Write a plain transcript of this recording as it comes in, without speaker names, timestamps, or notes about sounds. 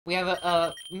We have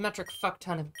a metric fuck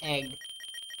ton of egg.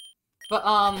 But,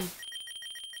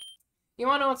 you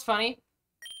wanna know what's funny?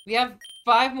 We have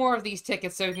 5 more of these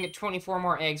tickets so we can get 24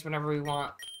 more eggs whenever we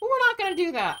want. But we're not gonna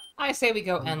do that. I say we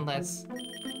go endless.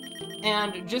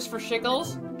 And just for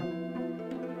shiggles,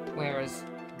 where's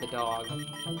the dog?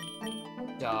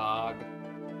 Dog.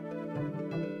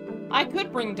 I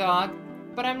could bring dog,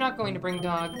 but I'm not going to bring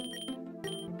dog.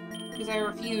 Because I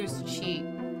refuse to cheat.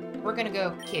 We're gonna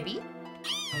go Kibby.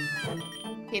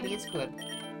 Kibby is good.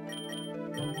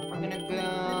 We're gonna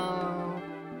go...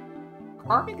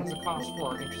 Carping has a cost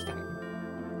 4. Interesting.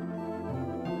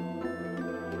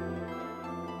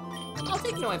 I'll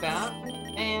take Noi Bat.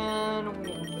 And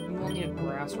we'll need a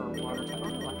grass or a water type. Or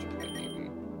an electric type, maybe.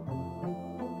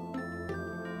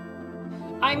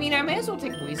 I mean, I may as well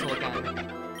take Weasel again.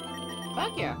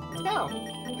 Fuck yeah. Let's go.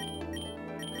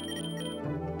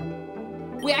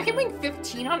 Wait, I can bring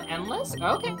 15 on Endless?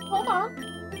 Okay, hold on.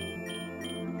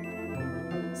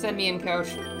 Send me in,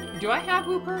 coach. Do I have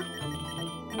Wooper?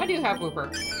 I do have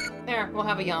Wooper. There, we'll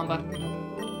have a Yamba.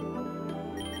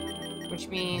 Which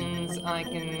means I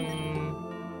can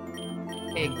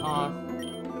take off.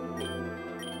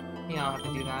 Yeah, I'll have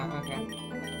to do that. Okay.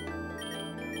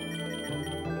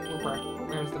 Wooper.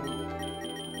 Where's the Wooper?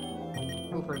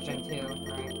 Wooper's Gen 2,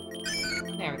 right.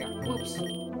 There we go. Whoops.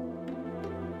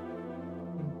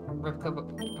 Rip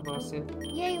Kobosu.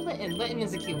 Yay, Litten. Litten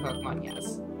is a cute Pokemon,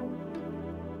 yes.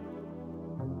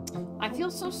 I feel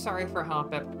so sorry for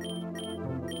Hoppip.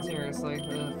 Seriously.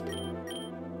 Ugh.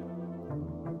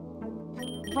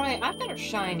 Right, I've got a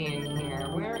shiny in here.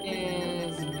 Where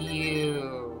is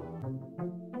you?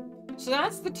 So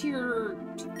that's the tier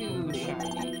 2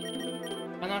 shiny.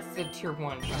 And that's the tier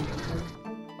 1 shiny.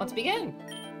 Let's begin!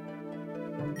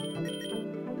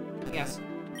 Yes.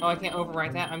 Oh, I can't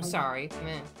overwrite that? I'm sorry.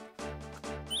 Meh.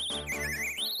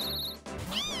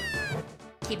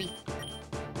 Kibby.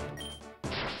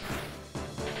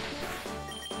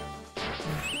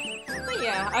 But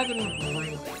yeah, I've been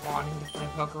really wanting to play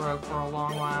Pokerogue for a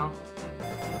long while.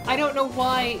 I don't know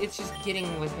why it's just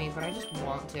getting with me, but I just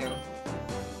want to.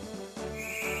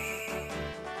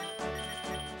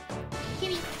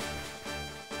 Kitty.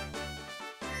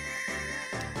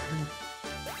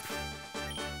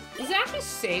 Does it actually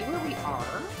say where we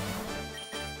are?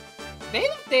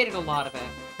 They've updated a lot of it,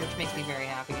 which makes me very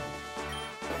happy.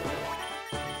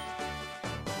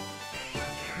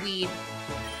 Weed.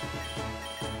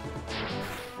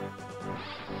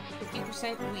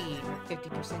 50% weed,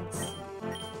 50%.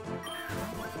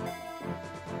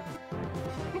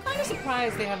 I'm kind of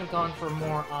surprised they haven't gone for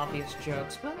more obvious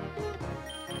jokes, but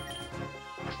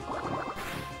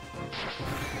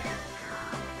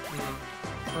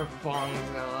or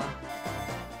Bongzilla.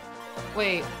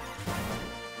 Wait.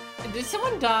 Did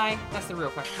someone die? That's the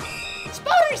real question.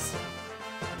 Spoders!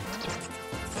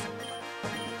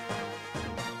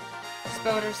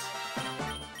 Spoders.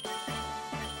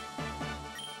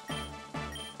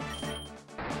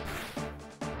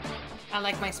 I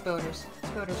like my Spoders.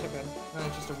 Spoders are good. Oh,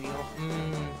 it's just a wheel.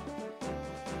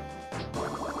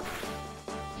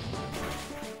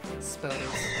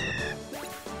 Spoders.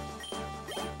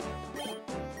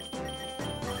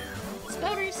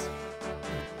 Spoders!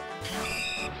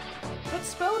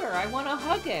 What's Spoder? I want to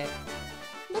hug it.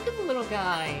 Look at the little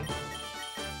guy.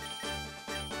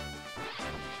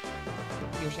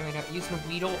 I wish I made up using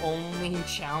Weedle only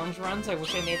challenge runs. I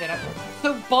wish I made that up.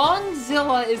 So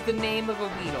Bongzilla is the name of a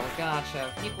Weedle.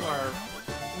 Gotcha. People are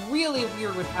really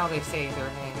weird with how they say their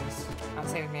names. Not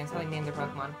say their names, how they name their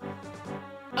Pokemon.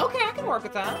 Okay, I can work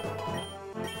with that.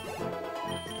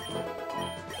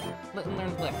 Litten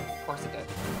learned Lick. Of course it did.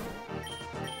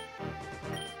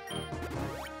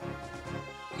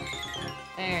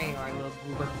 There you are, little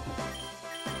goober.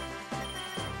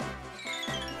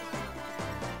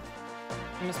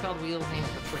 I misspelled Wheel's name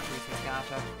for Twitch reasons,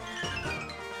 gotcha.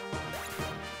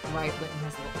 Right, Litten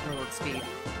has lowered speed.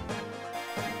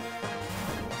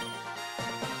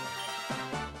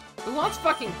 Who wants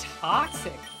fucking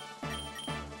Toxic?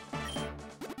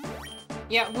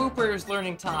 Yeah, Wooper's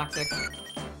learning Toxic.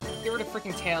 Get rid of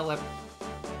freaking Tail Lip.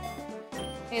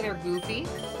 Hey there, Goofy.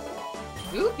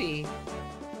 Goofy?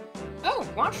 Oh,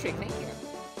 Watch Streak, thank you.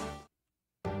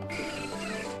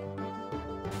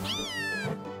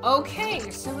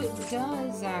 Okay, so it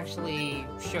does actually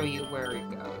show you where it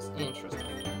goes.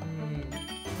 Interesting.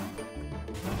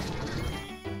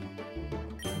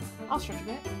 I'll stretch a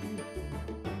bit.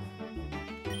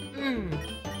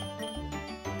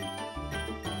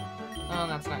 Oh,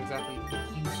 that's not exactly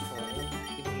useful,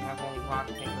 given you have only rock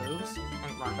type moves,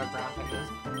 and rock or ground type moves.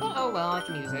 Oh well, I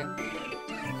can use it.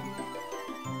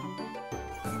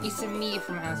 It's me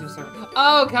from Azu server.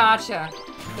 Oh, gotcha.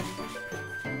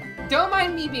 Don't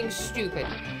mind me being stupid.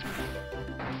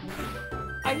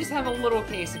 I just have a little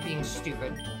case of being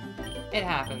stupid. It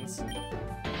happens.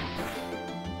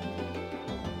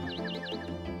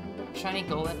 Shiny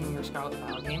Golden in your Scarlet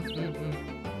Flower game?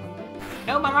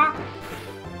 No, mama!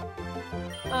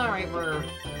 Alright, we're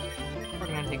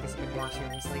gonna take this a bit more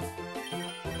seriously.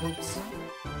 Oops.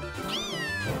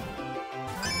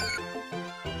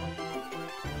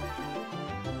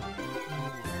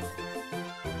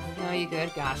 No, you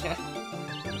good? Gotcha.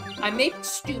 I may be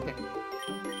stupid.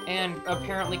 And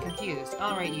apparently confused.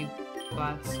 Alright, you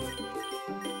butts.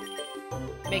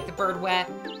 Make the bird wet.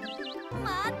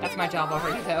 That's my job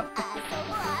already, though.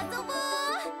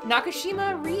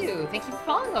 Nakashima Ryu, thank you for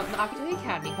following up in the Akademi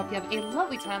Academy. Hope you have a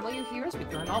lovely time while you're here as we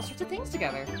learn all sorts of things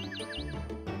together.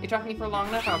 You talk to me for long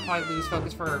enough, I'll probably lose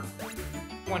focus for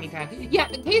 20 times. Yeah,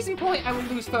 case in point, I would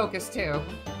lose focus, too.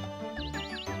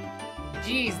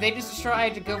 Jeez, they just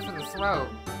tried to go for the throat.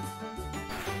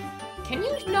 Can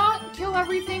you not kill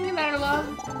everything that I love?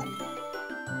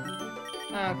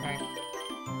 Okay.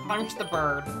 Punch the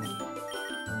bird.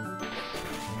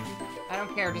 I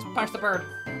don't care, just punch the bird.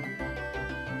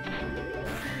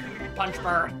 Punch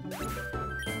bird.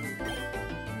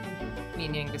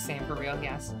 Meaning the same for real,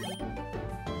 yes.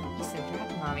 He said,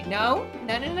 "Dragon mommy." No,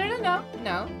 no, no, no, no, no,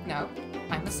 no, no.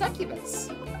 I'm a succubus.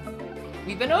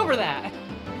 We've been over that.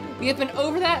 We have been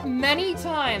over that many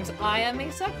times. I am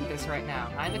a succubus right now.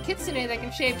 I'm a kitsune that can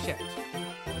shapeshift.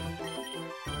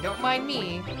 Don't mind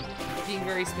me being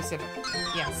very specific.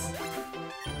 Yes.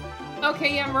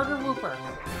 Okay, yeah, murder Whooper.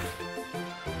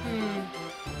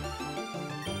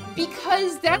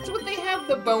 Because that's what they have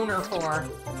the boner for.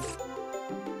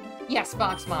 Yes,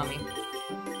 Fox Mommy.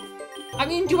 I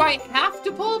mean, do I have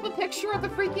to pull up a picture of the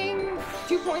freaking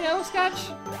 2.0 sketch?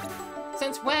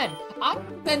 Since when?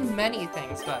 I've been many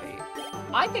things, buddy.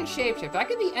 I can shapeshift. I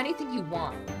can be anything you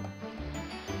want.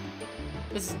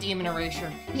 This is Demon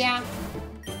Erasure. Yeah.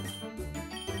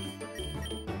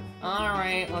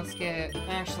 Alright, let's get...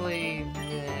 Actually...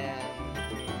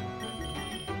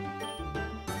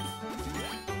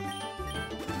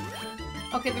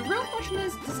 Okay, the real question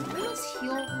is, does Lewis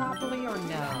heal properly or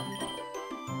no?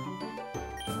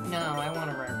 No, I want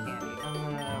a rare candy. I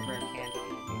want a rare candy.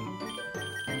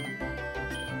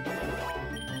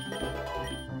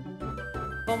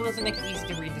 Bubble doesn't make it easy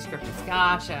to read descriptions.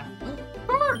 Gotcha.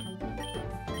 Orb!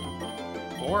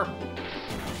 Orb.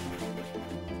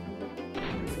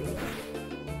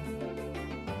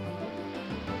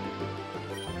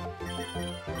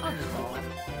 I'll just roll it.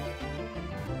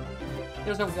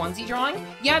 There's a onesie drawing?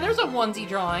 Yeah, there's a onesie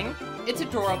drawing. It's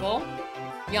adorable.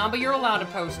 Yamba, you're allowed to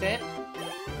post it.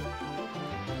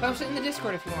 Post it in the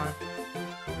Discord if you want.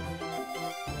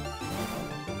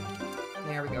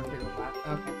 There we go, free revive.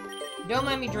 Okay. Don't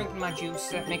let me drink my juice.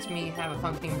 That makes me have a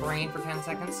functioning brain for 10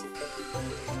 seconds.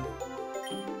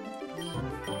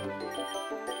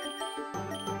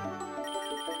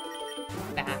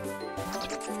 Bat.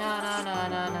 Na na na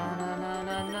na na na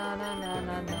na na na na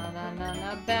na na na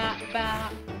na bat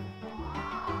bat.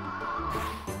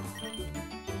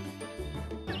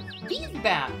 These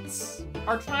bats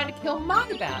are trying to kill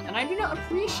my bat, and I do not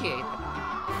appreciate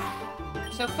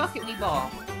that. So fuck it, we ball.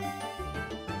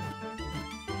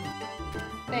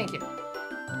 Thank you. No.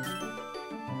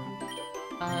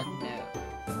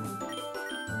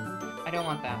 I don't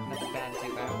want that. That's bad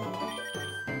too, bad.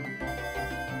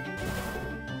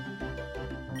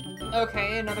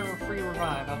 Okay, another free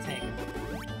revive. I'll take it.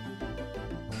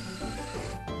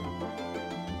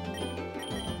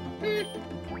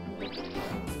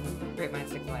 Great Mind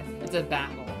 6 Life. It's a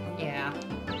battle. Yeah.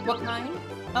 What kind?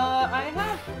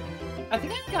 I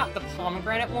think I got the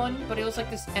pomegranate one, but it was like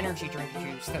this energy drink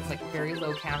juice that's like very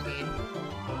low caffeine.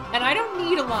 And I don't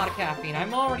need a lot of caffeine.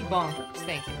 I'm already bonkers.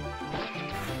 Thank you.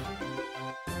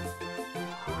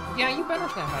 Yeah, you better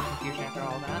snap out confusion after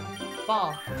all that.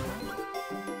 Ball.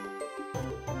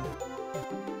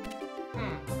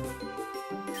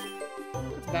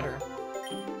 It's better.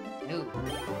 Ooh.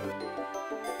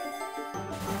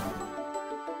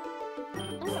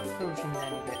 I'm not potion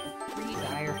then, but free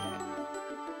dire head.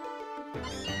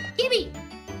 Gibby!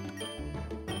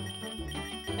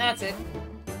 That's it.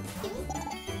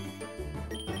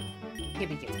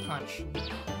 Gibby gets punched.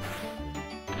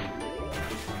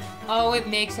 Oh, it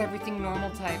makes everything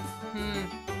normal type.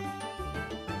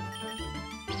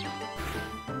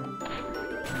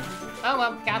 Oh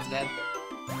well, cat's dead.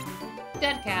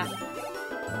 Dead cat.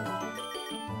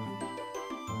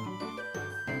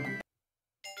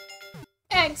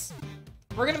 Eggs!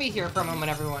 We're gonna be here for a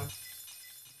moment, everyone.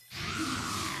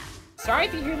 Sorry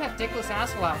if you hear that dickless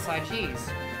asshole outside, jeez.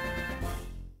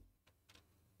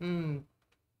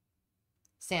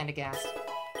 Sandagast.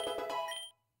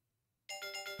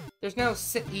 There's no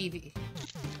Eevee.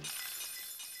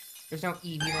 There's no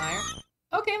Eevee liar.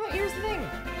 Okay, but here's the thing.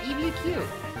 Eevee cute.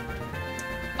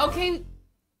 Okay.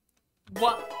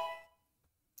 What?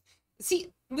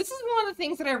 See, this is one of the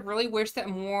things that I really wish that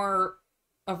more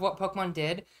of what Pokemon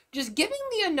did. Just giving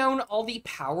the Unknown all the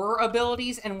power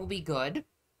abilities and we'll be good.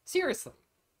 Seriously.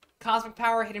 Cosmic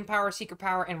power, hidden power, secret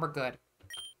power, and we're good.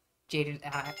 Jaded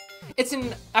eye. It's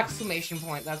an exclamation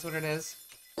point, that's what it is.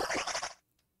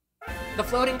 The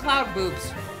floating cloud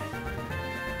boobs.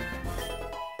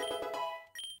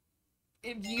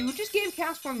 You just gave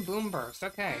Casper Boom Burst,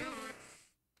 okay.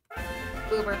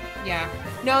 Boober, yeah.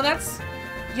 No, that's...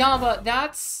 Yamba,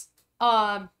 that's,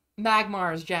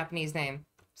 Magmar's Japanese name.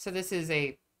 So this is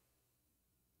a...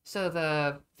 So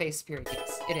the face spirit,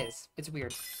 yes, it is. It's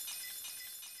weird.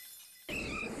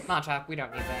 Machop, we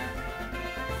don't need that.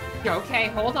 Okay,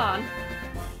 hold on.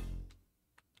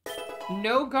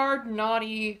 No guard,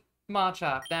 naughty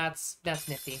Machop. That's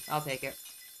nifty. I'll take it.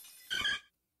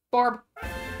 Barb.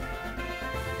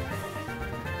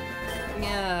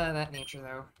 Yeah, that nature,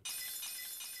 though.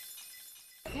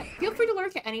 Yeah, feel free to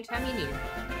lurk at any time you need.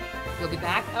 You'll be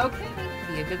back? Okay.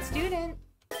 Be a good student.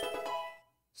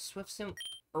 Swift Sim...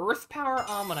 Earth Power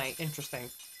Ammonite. Interesting.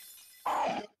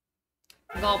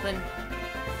 Gulpin.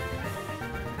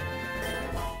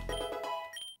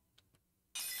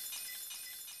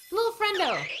 Little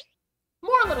friendo!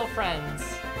 More little friends!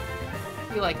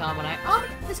 You like Ammonite.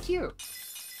 Ammonite is cute.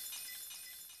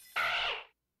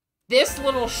 This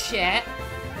little shit!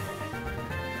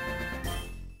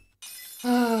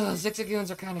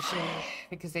 Zigzagoons are kind of shitty,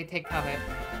 because they take covet.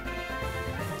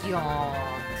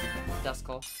 Yaw.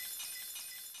 Duskull.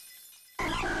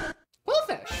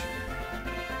 Quillfish!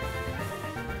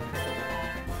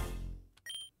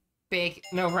 Bake.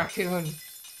 No, raccoon.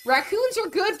 Raccoons are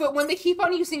good, but when they keep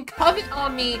on using covet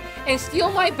on me and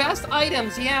steal my best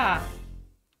items, yeah.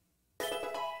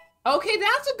 Okay,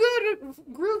 that's a good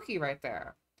Grookey right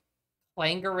there.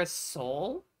 Clangorous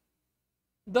Soul?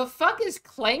 The fuck is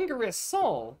Clangorous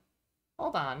Soul?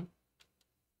 Hold on.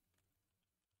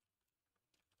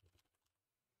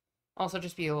 Also,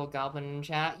 just be a little goblin in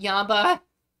chat. Yamba!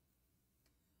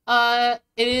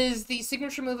 It is the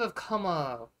signature move of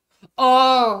Como.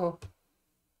 Oh!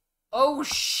 Oh,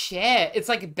 shit. It's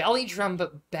like a belly drum,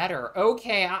 but better.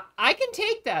 Okay, I can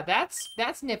take that.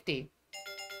 That's nifty.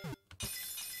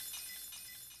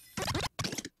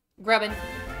 Grubbin.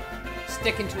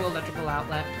 Stick into electrical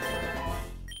outlet.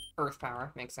 Earth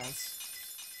power. Makes sense.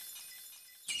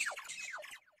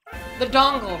 The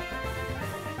dongle.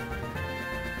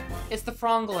 It's the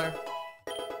Frongler.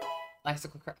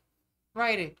 Icicle crap.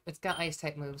 Right, it's got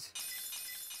ice-type moves.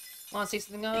 Want to say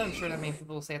something? Oh, I'm sure that many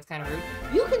people will say it's kind of rude.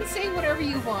 You can say whatever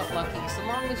you want, Lucky, so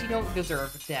long as you don't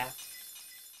deserve death.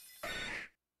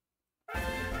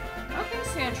 Okay,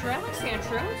 Sandshrew. I like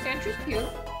Sandshrew. Sandshrew's cute.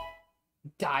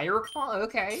 Dire Claw.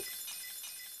 Okay.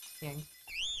 Yang.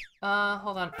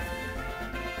 Hold on.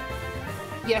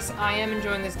 Yes, I am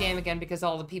enjoying this game again because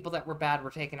all the people that were bad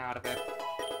were taken out of it.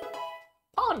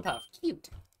 Pollen Puff. Cute.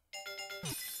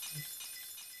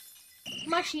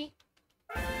 Mushy.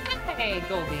 Hey,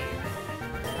 Goldie.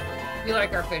 You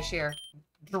like our fish here.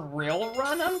 Drill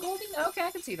run on Goldie? Okay,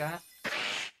 I can see that.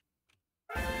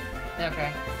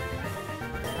 Okay.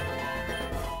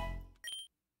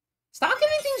 Stop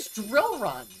giving things drill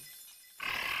run.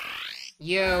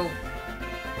 You.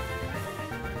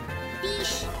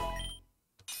 Eesh.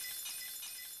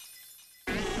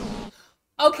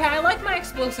 Okay, I like my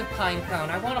explosive pine cone.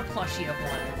 I want a plushie of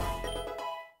one.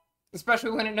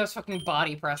 Especially when it knows fucking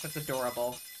body press. That's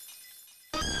adorable.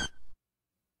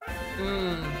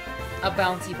 A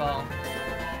bouncy ball.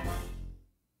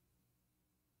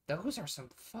 Those are some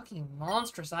fucking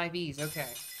monstrous IVs. Okay.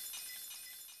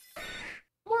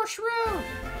 More shrew!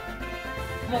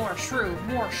 More shrew!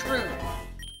 More shrew!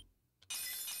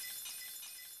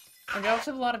 And I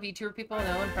also have a lot of VTuber people I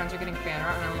know and friends are getting fan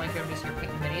art, and I'm like, I'm just here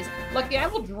painting minis. Lucky, I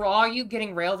will draw you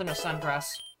getting railed in a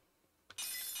sundress.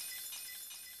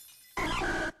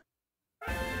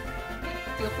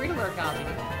 Feel free to lurk,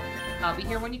 I'll be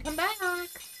here when you come back. I'm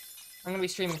gonna be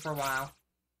streaming for a while.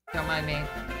 Don't mind me.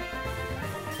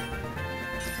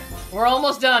 We're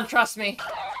almost done, trust me.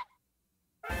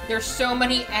 There's so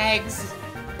many eggs.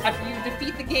 After you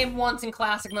defeat the game once in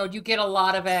classic mode, you get a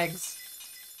lot of eggs.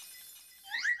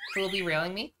 Who will be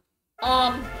railing me?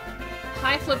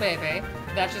 Hi, Flabebe.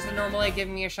 That's just a normal egg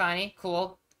giving me a shiny.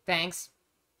 Cool. Thanks.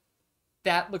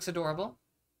 That looks adorable.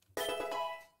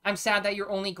 I'm sad that you're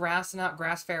only grass and not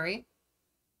grass fairy.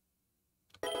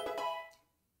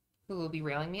 who will be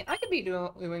railing me. I could be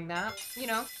doing that, you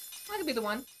know. I could be the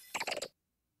one.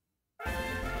 Do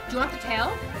you want the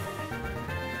tail?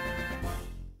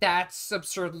 That's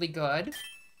absurdly good.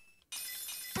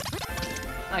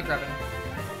 I grab it.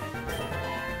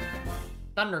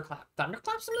 Thunderclap.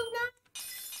 Thunderclap's a move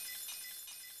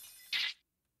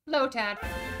now? Low Tad.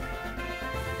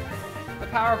 The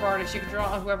power of artists. You can draw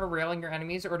on whoever railing your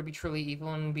enemies, or to be truly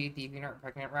evil and be deviant or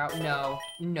pregnant route. No.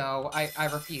 No. I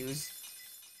refuse.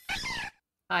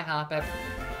 Hi, Hoppip.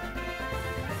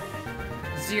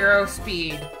 0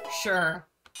 speed. Sure.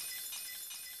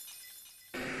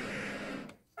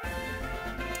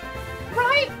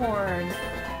 Rhyhorn.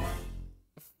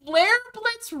 Flare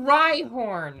Blitz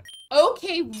Rhyhorn.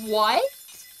 Okay, what?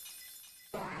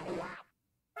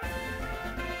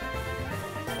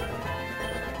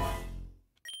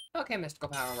 Okay, mystical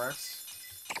power works.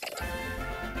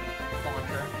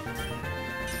 Launcher.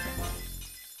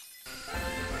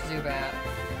 Zubat.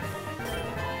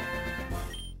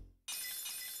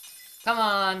 Come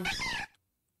on.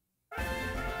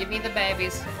 Give me the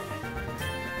babies.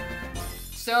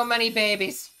 So many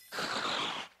babies.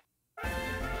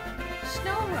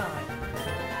 Snorunt.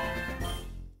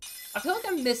 I feel like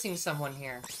I'm missing someone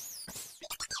here.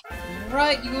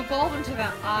 Right, you evolve into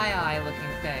that eye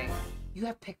looking thing. You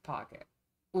have Pickpocket.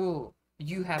 Ooh,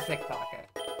 you have Pickpocket.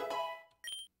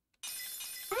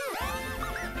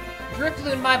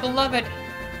 Drifloon, my beloved!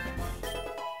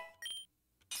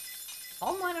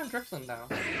 All mine on Drifloon, though.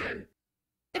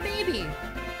 The baby!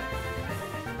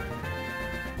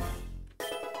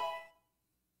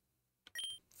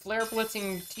 Flare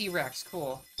blitzing T-Rex,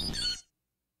 cool.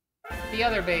 The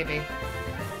other baby.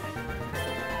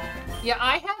 Yeah,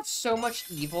 I have so much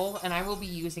evil, and I will be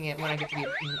using it when I get to be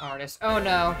an artist. Oh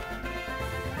no.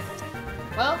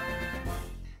 Well.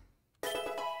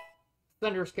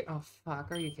 Thunder's oh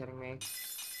fuck, are you kidding me?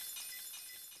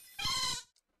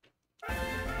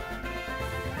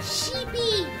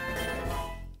 Sheepy!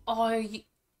 Oh,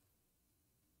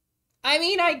 I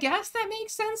mean, I guess that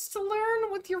makes sense to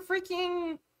learn with your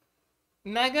freaking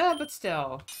Mega, but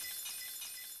still.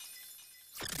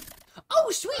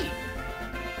 Oh, sweet!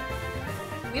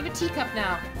 We have a teacup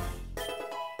now.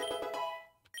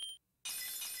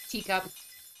 Teacup.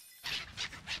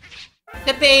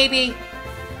 The baby!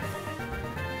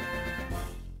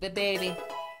 The baby.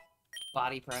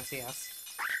 Body press, yes.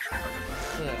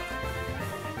 Ugh.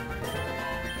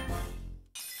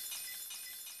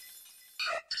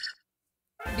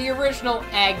 The original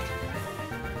egg.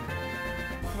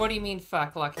 What do you mean,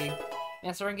 fuck, Lucky?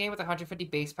 Answering game with 150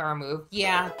 base power move?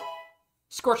 Yeah.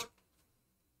 Scorch.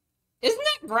 Isn't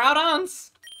that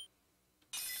Groudon's?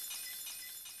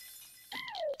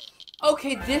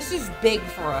 Okay, this is big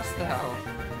for us, though.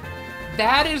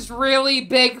 That is really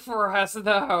big for us,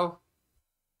 though.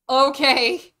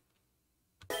 Okay.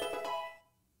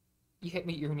 You hit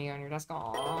me, your knee on your desk.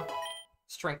 Aww.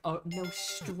 Strength. Oh, no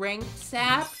strength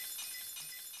sap?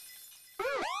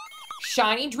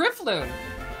 Shiny Drifloon.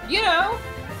 You know,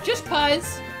 just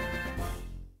cuz.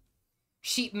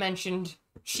 Sheep mentioned.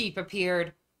 Sheep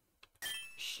appeared.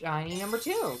 Shiny number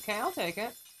 2. Okay, I'll take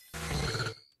it.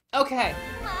 Okay.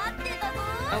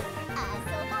 Oh.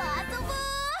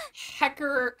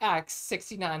 Hecker X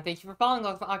 69. Thank you for following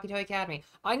along from Akito Academy.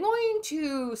 I'm going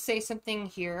to say something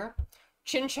here.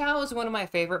 Chinchou is one of my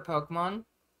favorite Pokemon.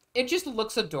 It just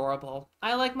looks adorable.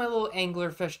 I like my little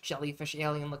anglerfish, jellyfish,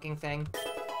 alien-looking thing.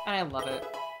 And I love it.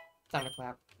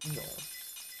 Thunderclap. Yo.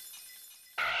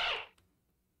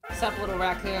 Sup, little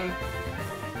raccoon.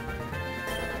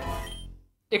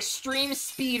 Extreme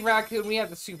speed raccoon. We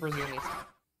have the super zoomies.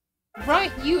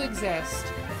 Right, you exist.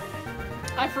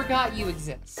 I forgot you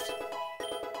exist.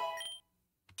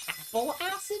 Apple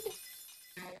acid?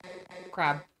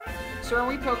 Crab. So are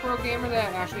we Pokerogue gamer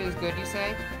that actually is good, you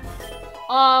say?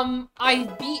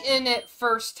 I've beaten it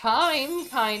first time,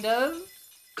 kind of.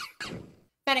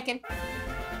 Fennekin.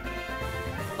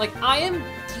 Like, I am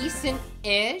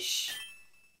decent-ish,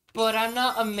 but I'm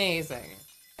not amazing.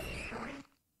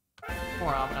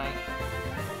 Poor Ammonite.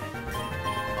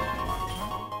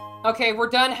 Okay, we're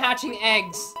done hatching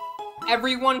eggs.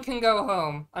 Everyone can go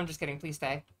home. I'm just kidding. Please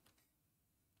stay.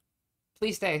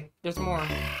 Please stay. There's more.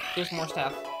 There's more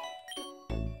stuff.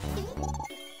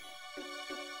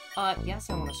 Yes,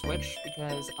 I want to switch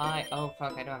because oh,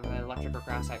 fuck, I don't have an electric or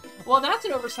grass type. Well, that's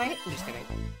an oversight. I'm just kidding.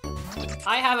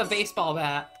 I have a baseball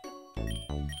bat.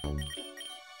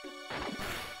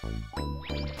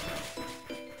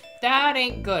 That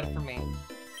ain't good for me.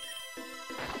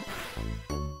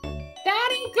 That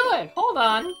ain't good. Hold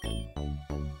on.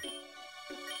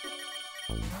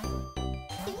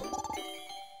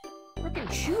 Frickin'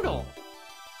 Choodle.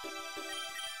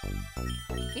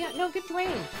 Yeah, no, get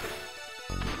drained.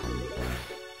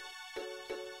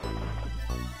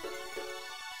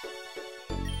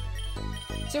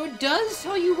 So it does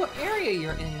tell you what area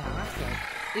you're in now. That's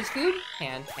good. Is food?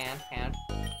 Hand.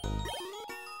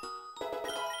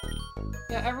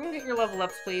 Yeah, everyone get your level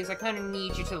ups, please. I kind of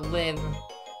need you to live.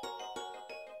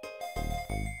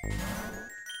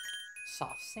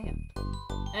 Soft sand.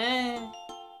 I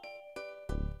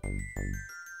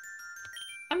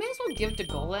may as well give it to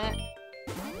Golette.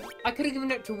 I could have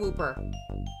given it to Wooper.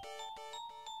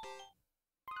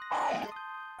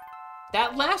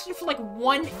 That lasted for like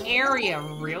one area,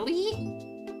 really?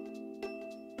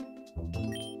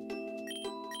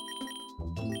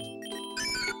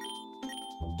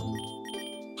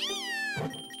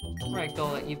 Right,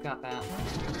 Golette, you've got that.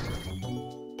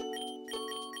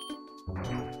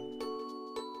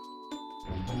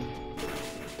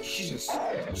 Jesus.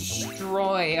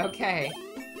 Destroy, okay.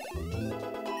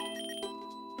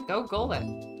 Go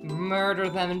Golette. Murder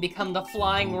them and become the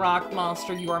flying rock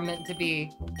monster you are meant to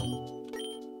be.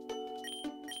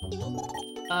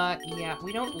 Yeah,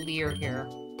 we don't leer here.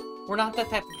 We're not that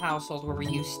type of household where we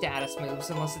use status moves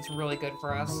unless it's really good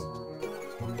for us.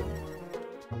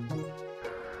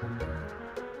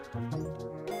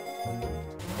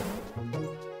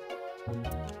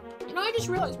 You know, I just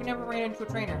realized we never ran into a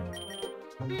trainer.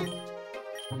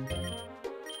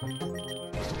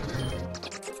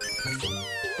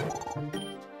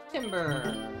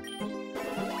 Timber.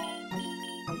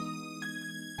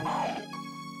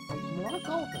 More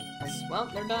goldens. Well,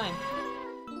 they're dying.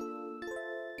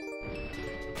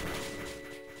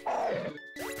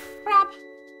 Crap!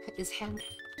 His hand.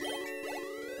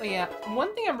 But yeah,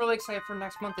 one thing I'm really excited for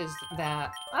next month is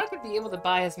that I could be able to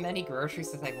buy as many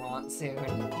groceries as I want soon.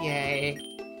 Yay.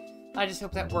 I just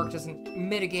hope that work doesn't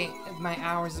mitigate my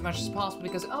hours as much as possible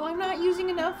because, oh, I'm not using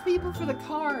enough people for the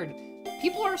card.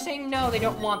 People are saying no, they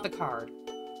don't want the card.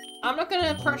 I'm not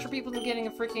gonna pressure people into getting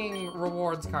a freaking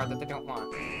rewards card that they don't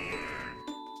want.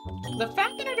 The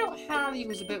fact that I don't have you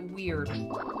is a bit weird.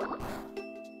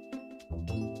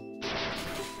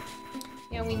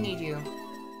 Yeah, we need you.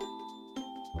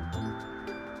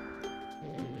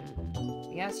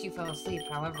 Yes, you fell asleep,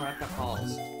 however, I've got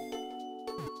balls.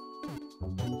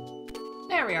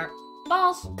 There we are.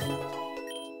 Balls!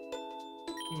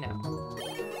 No.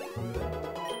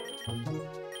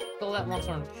 Golette wants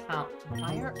to learn pound.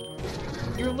 Fire?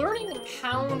 You're learning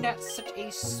pound at such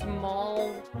a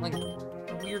small, like,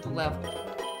 weird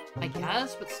level. I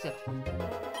guess, but still.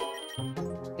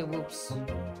 The whoops.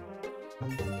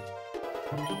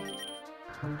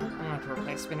 I'm gonna have to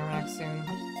replace Spinnerack soon.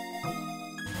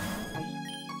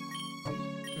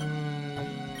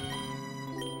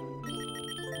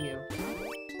 You.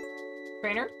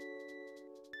 Trainer?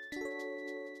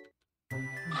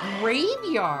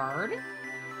 Graveyard?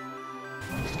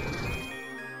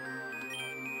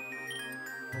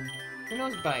 Who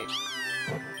knows bite?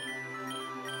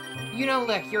 You know,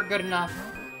 Lick, you're good enough.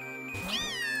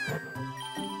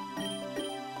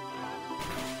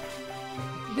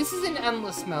 This is in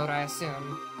endless mode, I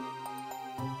assume.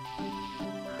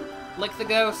 Lick the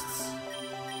ghosts.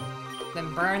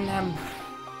 Then burn them.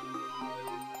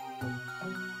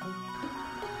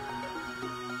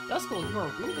 Duskull, you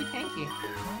are really tanky.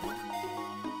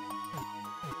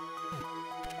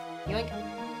 Yoink.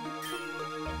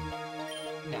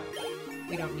 No.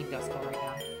 We don't need Duskull right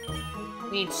now.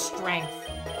 We need strength.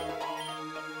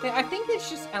 I think it's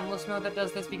just endless mode that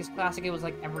does this because Classic it was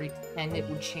like every 10 it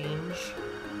would change.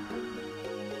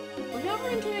 We're never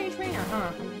into any trainer,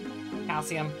 huh?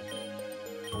 Calcium.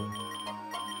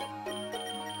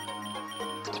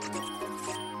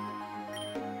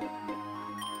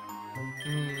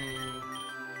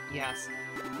 Yes.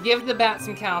 Give the bat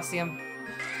some calcium.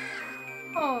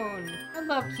 Oh, I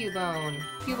love Cubone.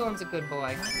 Cubone's a good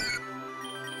boy.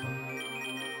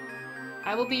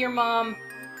 I will be your mom.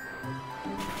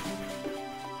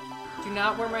 Do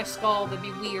not wear my skull, that'd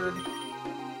be weird.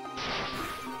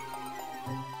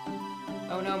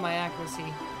 Oh no, my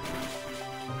accuracy.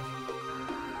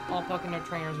 All Pokemon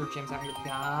trainers or gyms out here.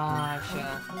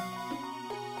 Gotcha.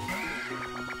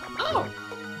 Oh!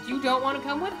 You don't want to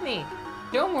come with me.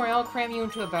 Don't worry, I'll cram you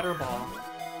into a better ball.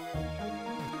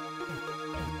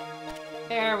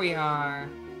 There we are.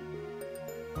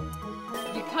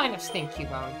 You kind of stink,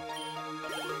 Cubone.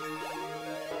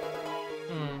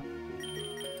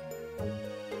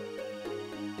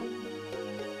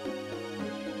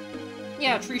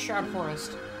 Yeah, Tree Shroud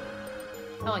Forest.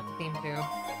 I like the theme too.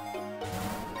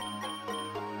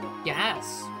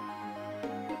 Yes!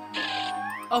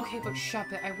 Okay, but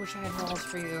Shuppet, I wish I had balls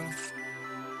for you.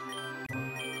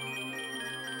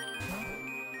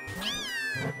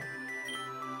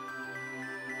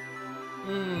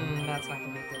 That's not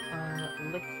gonna be good.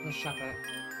 Lick the shuppet.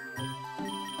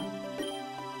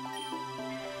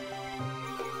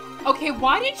 Okay,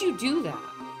 why did you do that?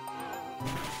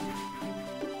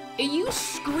 You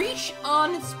screech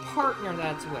on its partner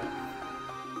that's with.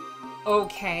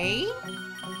 Okay.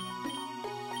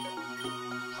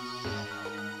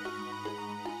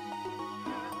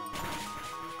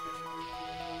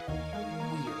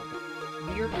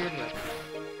 Weird.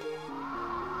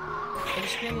 If you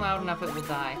scream loud enough, it will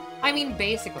die. I mean,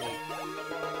 basically.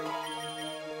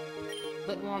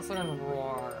 Litten wants to learn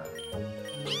roar.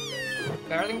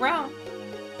 Better than growl.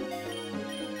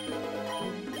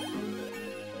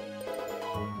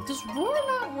 Does roar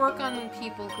not work on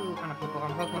people who, on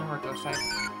Pokemon who are ghost type?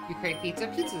 You crave pizza?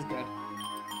 Pizza's good.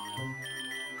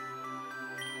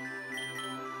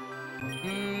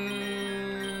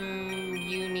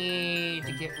 You need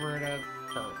to get rid of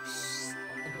first.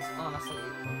 Because honestly,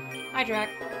 hi Drac.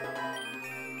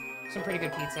 Some pretty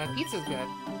good pizza. Pizza's good.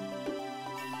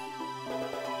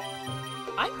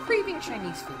 I'm craving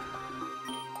Chinese food.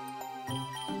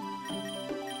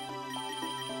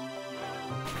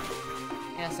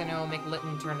 Yes, I know, make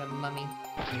Litten turn a mummy.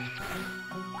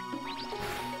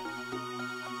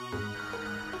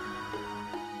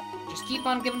 Just keep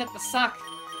on giving it the suck.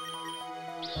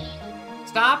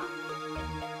 Stop!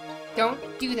 Don't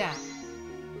do that.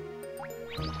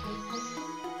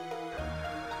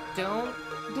 Don't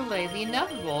delay the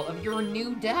inevitable of your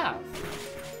new death.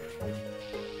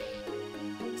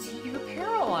 See, you're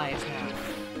paralyzed now.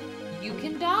 You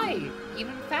can die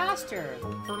even faster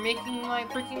for making my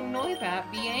freaking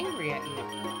Noibat be angry at you.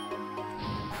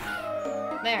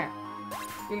 There.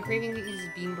 You've been craving these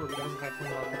bean burritos if I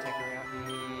turn off the ticker out.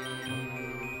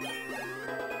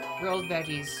 Grilled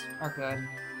veggies are good.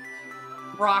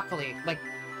 Broccoli. Like,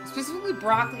 specifically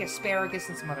broccoli, asparagus,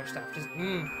 and some other stuff. Just,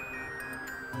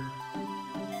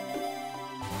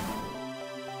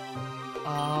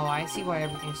 Oh, I see why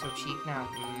everything's so cheap now.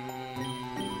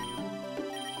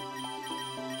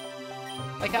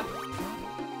 Wake up!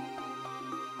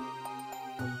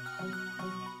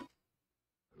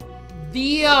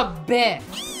 The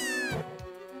Abyss!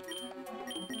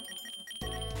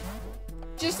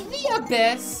 Just the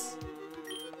Abyss!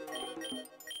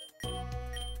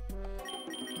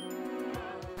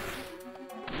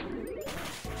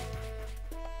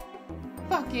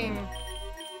 Fucking...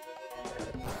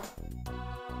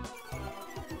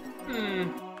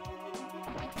 And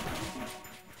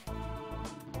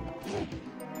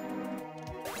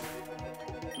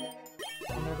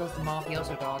there goes the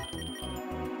mafioso dog.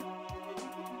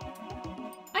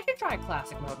 I could try a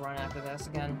classic mode run after this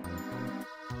again.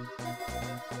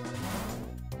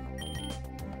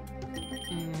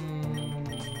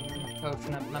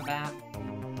 Potion up my bat.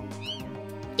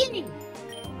 Gimme!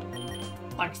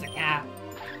 Punch the cat.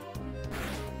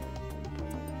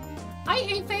 I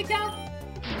hate Fake Out.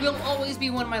 Will always be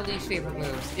one of my least favorite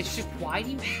moves. It's just, why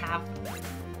do you have them?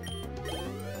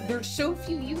 There's so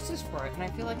few uses for it, and I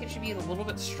feel like it should be a little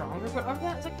bit stronger, but other than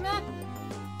that, it's like, nah.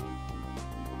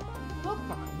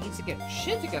 Pokemon needs to get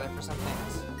shit together for some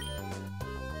things.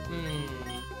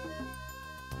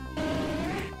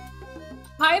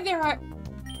 Hi there, I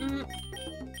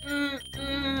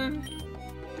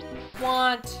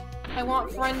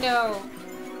want friendo.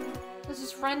 This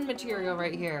is friend material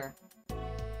right here.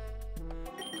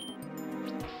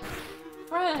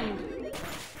 Friend.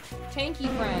 Tanky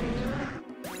friend.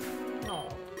 Oh.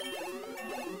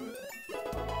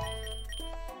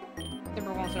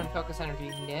 Timber wants to focus energy.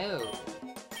 No.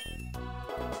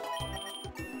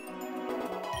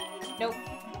 Nope.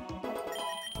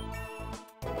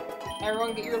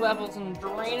 Everyone get your levels and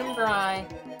drain them dry.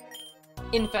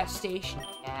 Infestation.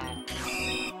 Yeah.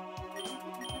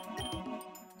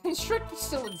 Constrict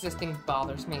still existing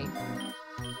bothers me.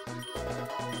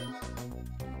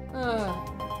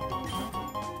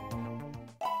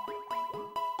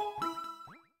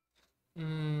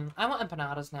 I want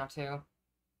empanadas now, too.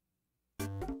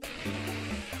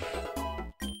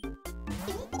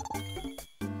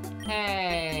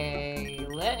 Hey,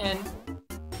 Litten.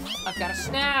 I've got a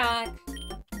snack.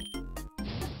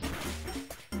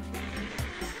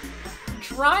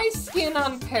 Dry skin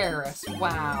on Paris.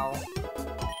 Wow.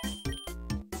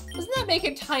 Doesn't that make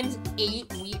it times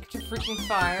 8 weak to freaking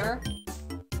fire?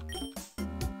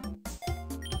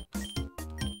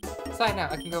 Side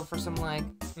note, I can go for some, like,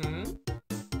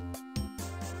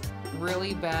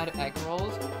 really bad egg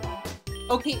rolls.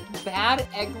 Okay, bad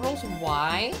egg rolls?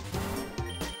 Why?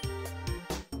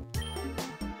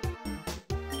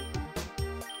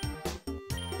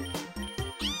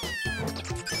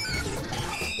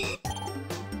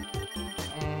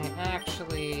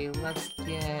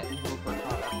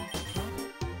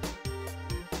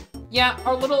 Yeah,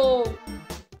 our little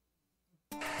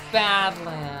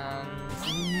Badlands.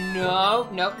 No,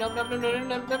 no, no, no, no, no, no,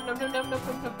 no, no, no, no, no, no,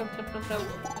 no, no, no.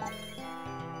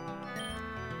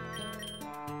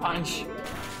 Punch.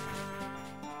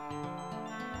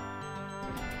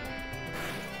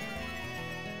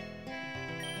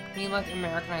 You like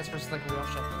Americanized versus like real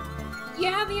shit.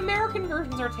 Yeah, the American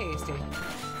versions are tasty.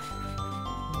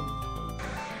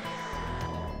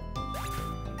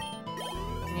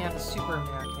 Yeah, the super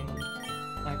American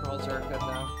egg rolls are good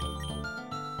though.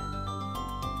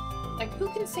 Like, who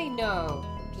can say no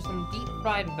to some deep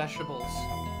fried vegetables?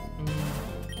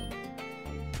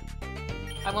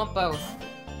 I want both.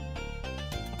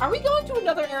 Are we going to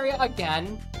another area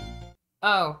again?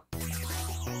 Oh.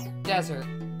 Desert.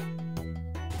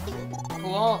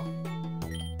 Cool.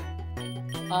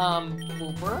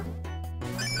 Uber?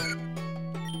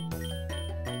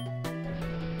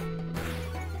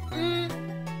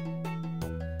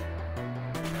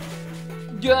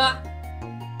 Yeah.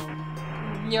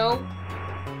 No.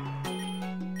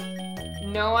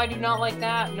 No, I do not like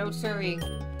that. No, sorry.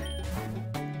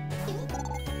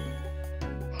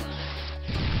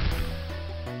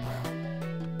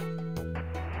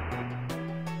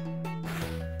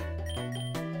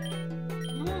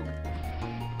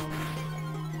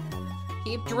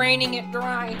 Keep draining it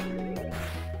dry.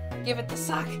 Give it the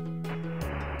suck.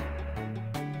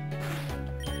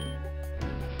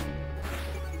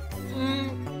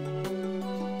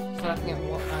 So I can get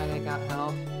what they got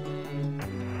help.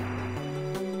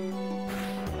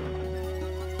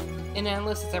 And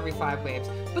unless it's every 5 waves.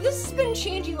 But this has been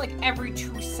changing like every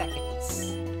 2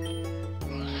 seconds.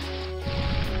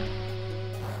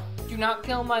 Do not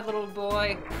kill my little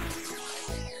boy.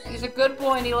 He's a good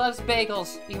boy and he loves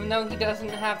bagels, even though he doesn't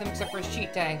have them except for his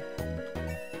cheat day.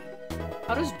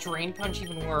 How does Drain Punch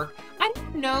even work? I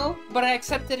don't know, but I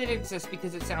accept that it exists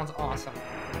because it sounds awesome.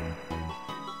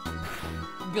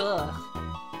 Gugh.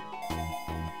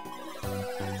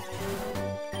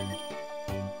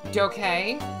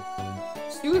 Okay.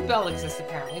 Smooth Bell exists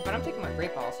apparently, but I'm taking my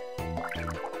Great Balls.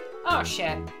 Oh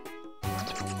shit.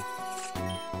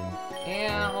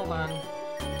 Yeah, hold on.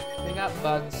 They got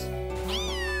bugs.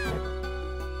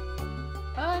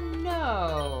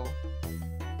 No.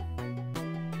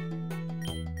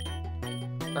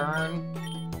 Burn.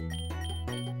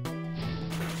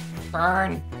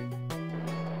 Burn.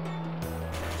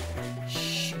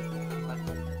 Shoot.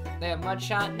 They have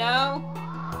Mudshot? No.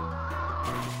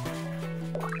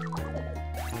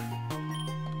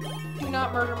 Do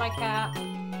not murder my cat.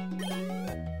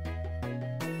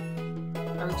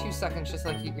 Every 2 seconds, just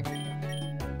like you.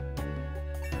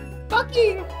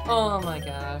 Fucking! Oh my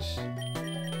gosh.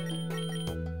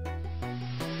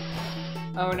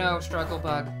 Oh no, Struggle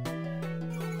Bug.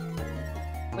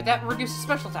 Wait, that reduces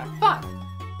special attack. Fuck!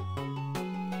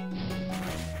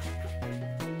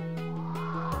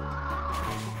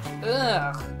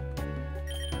 Ugh.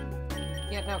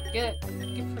 Yeah, no, get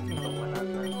freaking the one out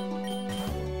there.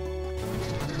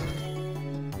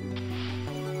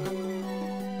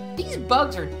 These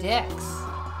bugs are dicks.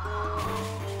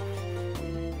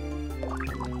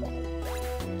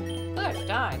 Good,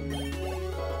 died.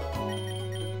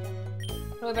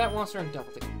 Oh, that monster and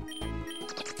double team.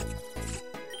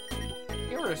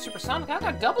 You were a supersonic. I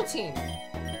got double team.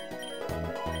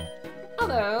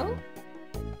 Hello.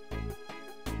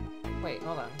 Wait,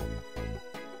 hold on.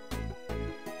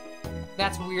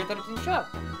 That's weird that it didn't show up.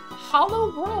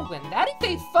 Hollow Whirlwind. That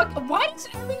is a fuck. Why does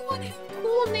everyone have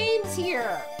cool names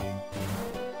here?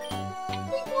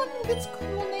 Everyone gets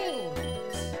cool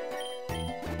names.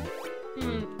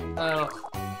 Oh.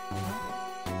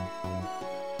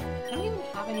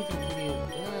 Anything to do.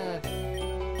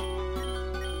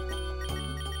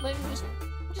 Like,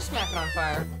 just smack it on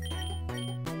fire.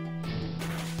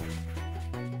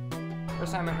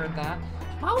 First time I heard that.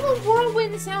 Hollow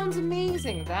Whirlwind sounds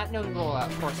amazing. That no rollout,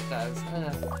 of course it does.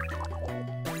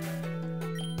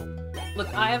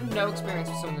 Look, I have no experience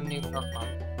with some of the new Pokemon.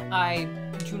 I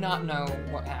do not know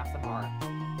what half of them are.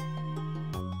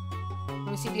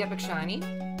 Let me see the epic shiny.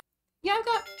 Yeah, I've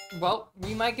got. Well,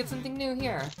 we might get something new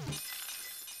here.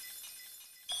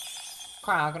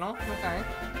 Cryogonal, okay.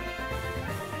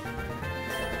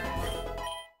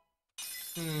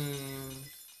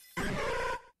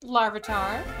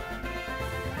 Larvitar.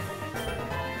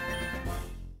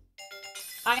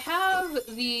 I have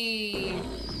the...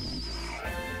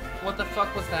 What the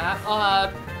fuck was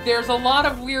that? There's a lot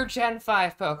of weird Gen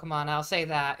 5 Pokemon, I'll say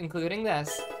that, including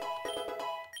this.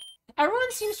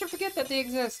 Everyone seems to forget that they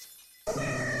exist.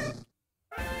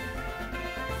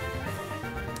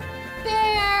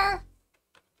 Bear!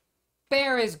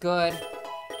 Bear is good.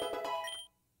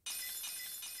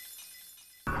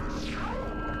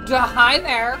 Hi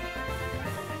there.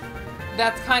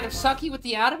 That's kind of sucky with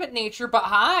the adamant nature, but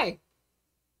hi.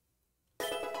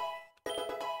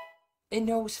 It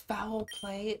knows foul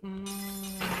play.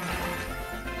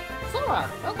 Flora,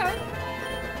 okay.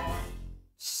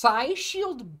 Psy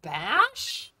Shield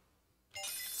Bash?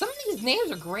 Some of these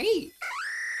names are great.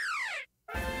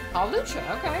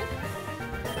 Lucha, okay.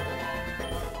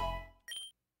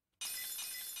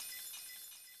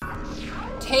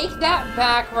 Take that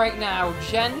back right now.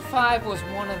 Gen 5 was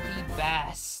one of the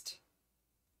best.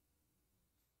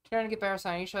 Trying to get better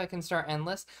sign, so I can start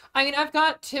endless. I mean, I've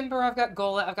got Timber, I've got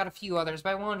Golett, I've got a few others, but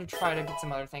I wanted to try to get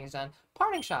some other things done.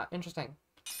 Parting Shot, interesting.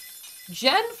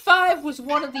 Gen 5 was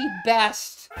one of the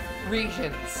best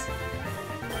regions.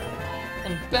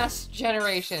 And best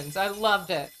generations. I loved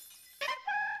it.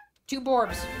 2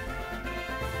 Borbs.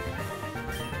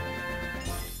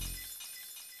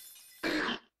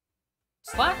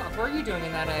 Slackoff, what are you doing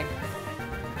in that egg?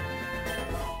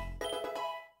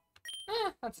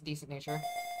 That's a decent nature.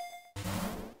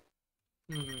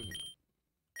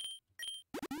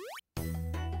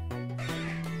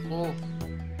 Oh,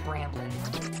 Bramblin.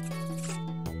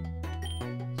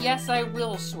 Yes, I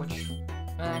will switch.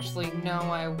 Actually, no,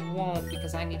 I won't,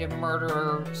 because I need to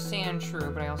murder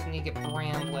Sandshrew, but I also need to get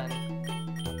Bramblin.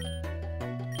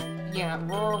 Yeah,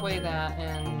 roar away that,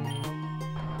 and...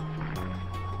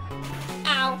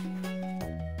 Ow!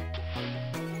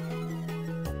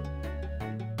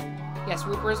 Yes,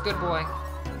 Wooper is good boy.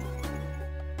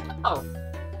 Oh.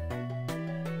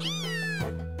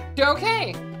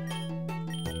 Okay.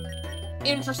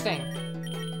 Interesting.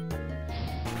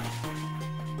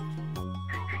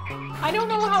 I don't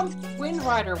know how Wind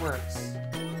Rider works.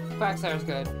 Quagsire's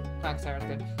good. Quagsire's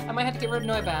good. I might have to get rid of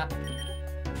Noibat.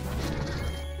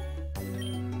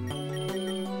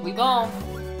 We ball.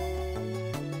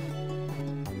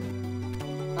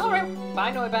 Alright,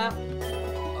 bye Noibat.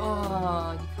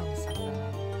 Oh, you kind of suck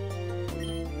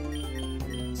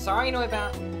that. Sorry,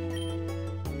 Noibat.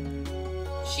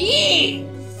 Jeez!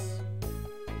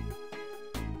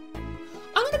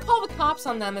 I'm gonna call the cops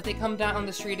on them if they come down on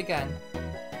the street again.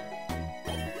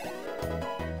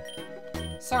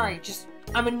 Sorry, just,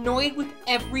 I'm annoyed with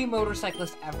every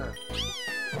motorcyclist ever.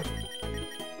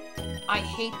 I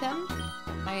hate them.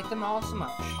 I hate them all so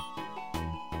much.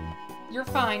 You're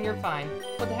fine, you're fine.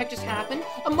 What the heck just happened?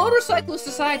 A motorcyclist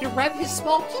decided to rev his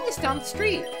small penis down the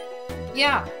street.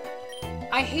 Yeah.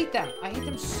 I hate them. I hate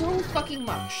them so fucking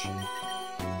much.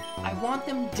 I want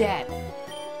them dead.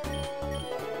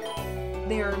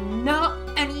 They're not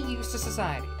any use to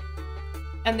society.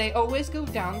 And they always go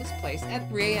down this place at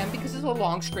 3 AM because it's a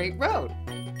long, straight road.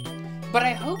 But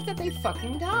I hope that they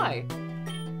fucking die.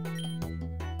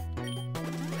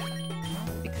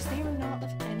 Because they are not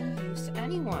of any use to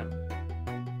anyone.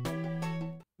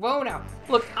 Whoa, now.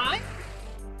 Look, I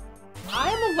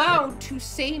am allowed to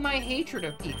say my hatred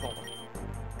of people.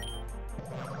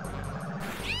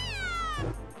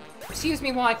 Excuse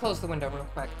me while I close the window real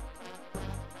quick.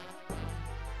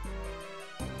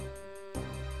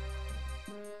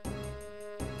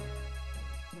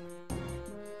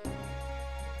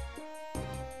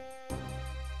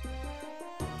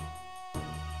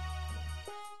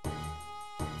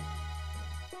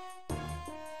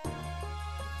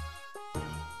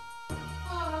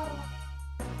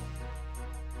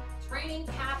 Training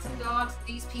cats and dogs,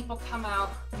 these people come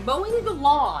out mowing the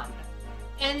lawn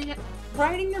and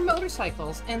riding their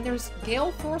motorcycles, and there's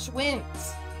gale force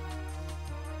winds.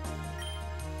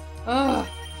 Ugh.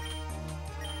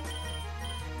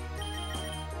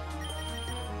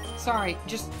 Sorry,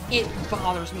 just, it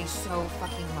bothers me so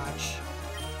fucking much.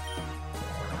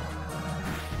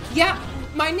 Yeah,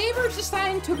 my neighbor's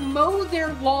deciding to mow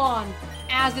their lawn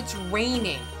as it's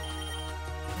raining.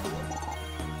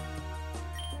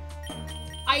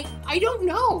 I don't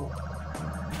know.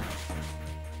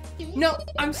 No,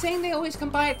 I'm saying they always come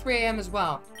by at 3 AM as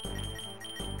well.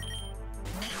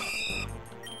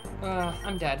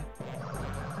 I'm dead.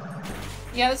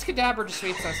 Yeah, this Kadabra just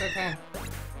sweeps us, okay.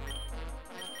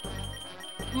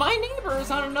 My neighbor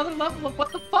is on another level of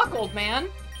what the fuck, old man?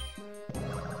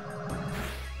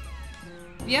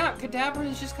 Yeah, Kadabra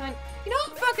is just kind of... You know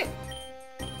what? Fuck it!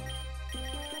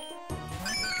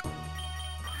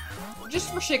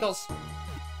 Just for shiggles.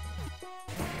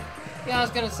 Yeah, I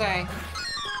was gonna say.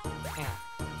 Yeah.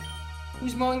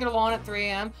 Who's mowing their lawn at 3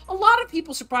 AM? A lot of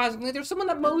people, surprisingly. There's someone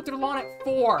that mowed their lawn at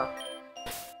 4.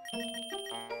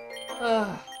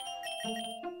 Ugh.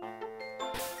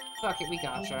 Fuck it, we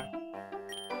gotcha.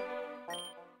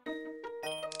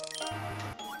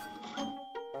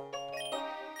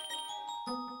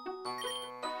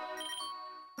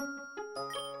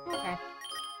 Okay.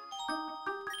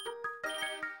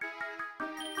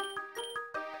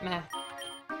 Meh.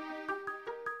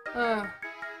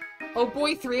 Oh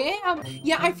boy, 3 a.m.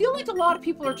 Yeah, I feel like a lot of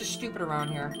people are just stupid around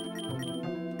here.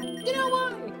 You know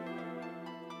why?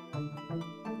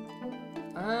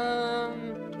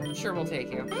 Sure, we'll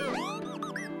take you.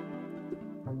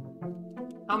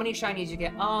 How many shinies you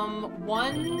get?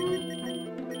 One...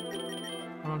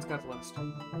 Let's go to the list.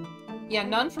 Yeah,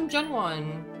 none from Gen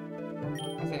 1.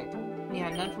 I think. Yeah,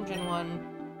 none from Gen 1.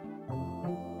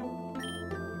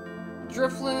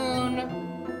 Drifloon,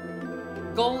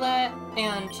 Golett,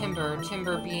 and Timber.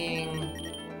 Timber being...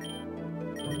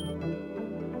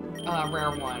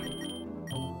 rare 1.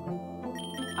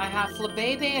 I have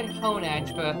Flabébé and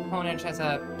Honedge, but Honedge has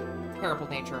a terrible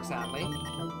nature, sadly.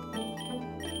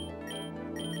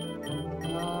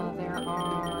 There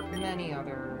are many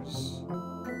others.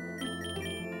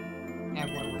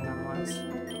 And one of them was.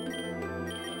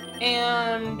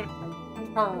 And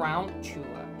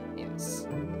Tarantula, yes.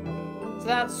 So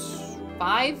that's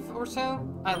 5 or so?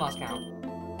 I lost count.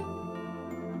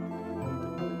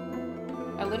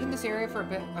 I lived in this area for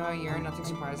a year and nothing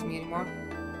surprises me anymore.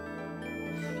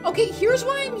 Okay, here's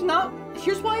why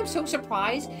I'm so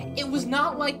surprised. It was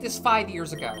not like this 5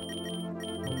 years ago.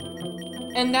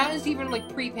 And that is even, like,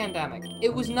 pre-pandemic.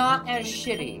 It was not as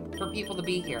shitty for people to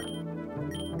be here.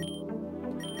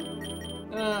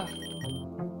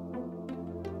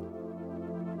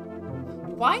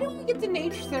 Why don't we get the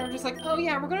natures that are just like, oh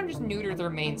yeah, we're gonna just neuter their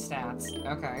main stats.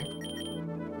 Okay.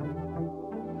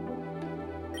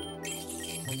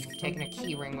 Taking a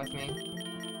key ring with me.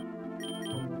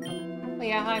 Oh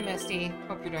yeah, hi Misty.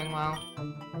 Hope you're doing well.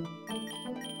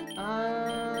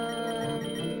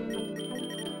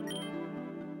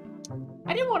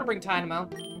 I didn't want to bring Dynamo.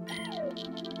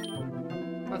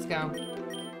 Let's go.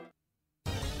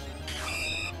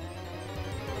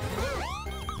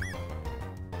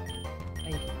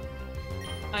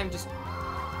 I'm just...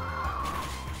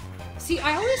 See,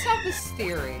 I always have this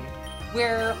theory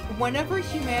where whenever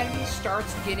humanity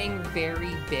starts getting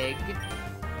very big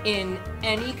in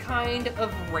any kind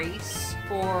of race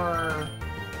or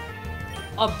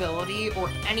ability or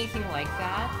anything like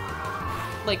that,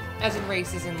 like, as in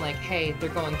races in, like, hey, they're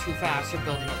going too fast, they're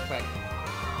building up quick.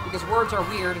 Because words are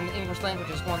weird, and the English language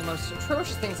is one of the most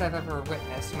atrocious things I've ever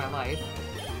witnessed in my life.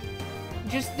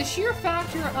 Just the sheer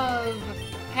factor of,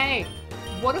 hey,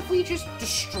 what if we just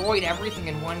destroyed everything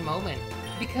in one moment?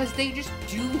 Because they just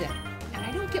do that, and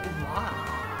I don't get why.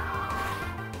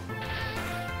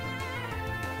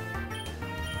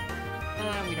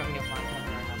 We don't need to find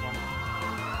that one.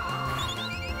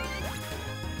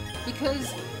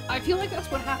 Because I feel like that's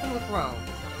what happened with Rome,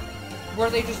 where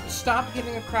they just stopped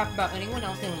giving a crap about anyone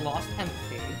else and lost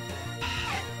empathy.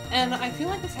 And I feel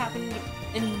like this happened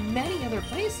in many other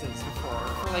places before,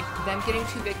 for like them getting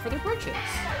too big for their britches.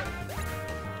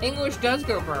 English does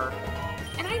go burr,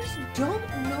 and I just don't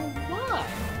know why.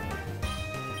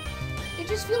 It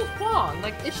just feels wrong.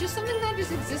 Like, it's just something that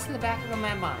just exists in the back of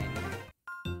my mind.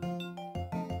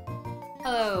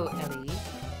 Hello, Ellie.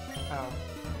 Oh.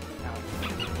 No.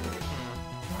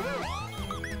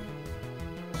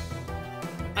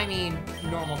 I mean,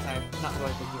 normal type, not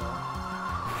really big deal.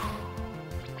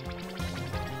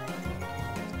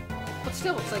 But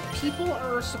still, it's like people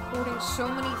are supporting so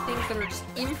many things that are just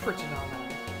imprinted on them.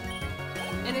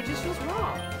 And it just feels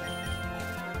wrong.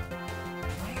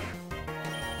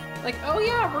 Like, oh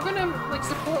yeah, we're gonna, like,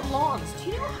 support lawns. Do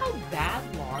you know how bad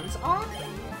lawns are?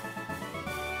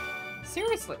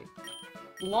 Seriously.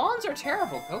 Lawns are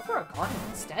terrible. Go for a garden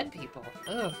instead, people.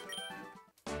 Ugh.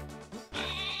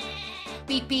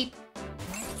 Beep beep.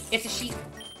 It's a sheep.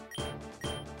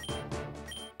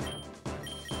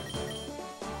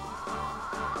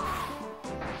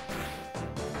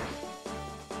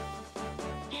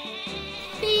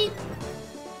 Beep.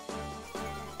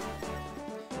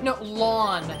 No,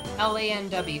 lawn.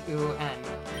 L-A-N-W-N.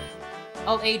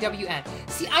 L-A-W-N.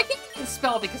 See, I think I can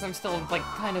spell because I'm still, like,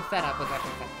 kind of fed up with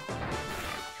everything.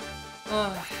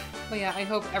 But yeah, I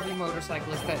hope every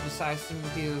motorcyclist that decides to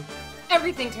do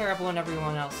everything terrible in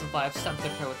everyone else's life stubs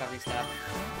their toe with every step.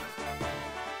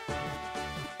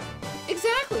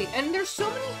 Exactly! And there's so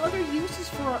many other uses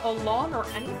for a lawn or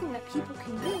anything that people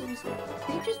can use,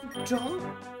 they just don't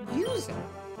use it.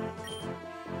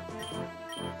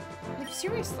 Like,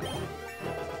 seriously.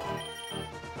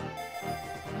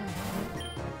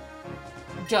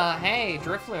 Duh, hey,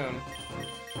 Drifloon.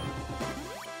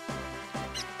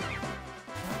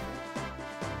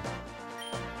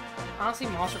 Honestly,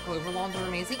 Monster Clover lawns are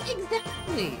amazing.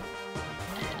 Exactly!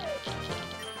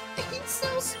 It's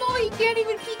so small, he can't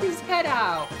even peek his head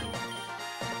out.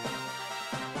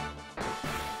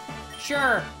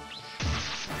 Sure.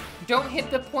 don't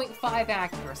hit the 0.5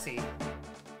 accuracy.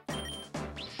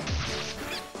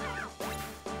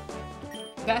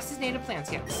 Best is native plants,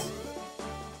 yes.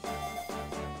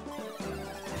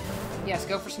 Yes,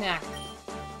 go for snack.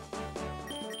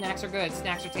 Snacks are good,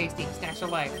 snacks are tasty, snacks are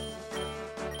life.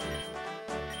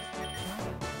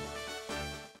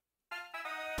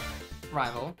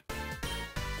 Rival.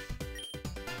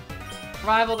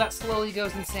 Rival that slowly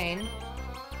goes insane.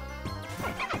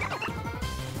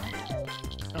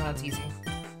 Oh, that's easy.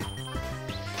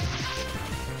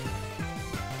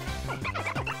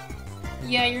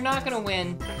 Yeah, you're not gonna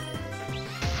win.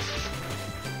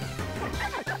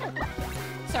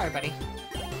 Sorry, buddy.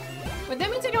 But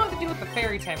that means I don't have to deal with the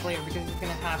fairy type later because it's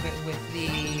gonna have it with the...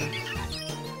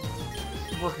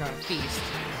 working on a feast.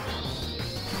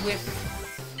 With...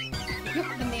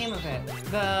 what's the name of it?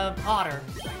 The otter.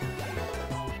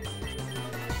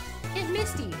 It's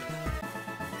Misty.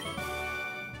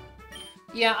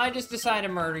 Yeah, I just decided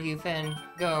to murder you, Finn.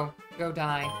 Go. Go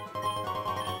die.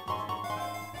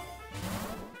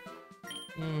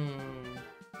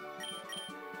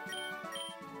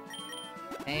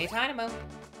 Hey, Dynamo.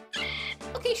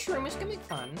 Okay, sure, it's gonna be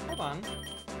fun. Hold on.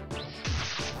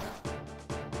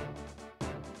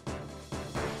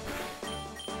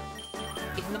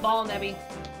 Get in the ball, Nebby.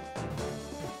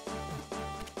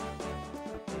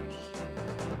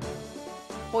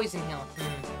 Poison Hill.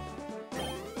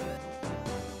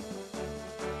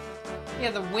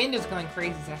 Yeah, the wind is going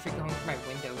crazy. It's actually going through my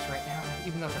windows right now,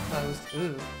 even though they're closed.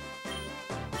 Ooh.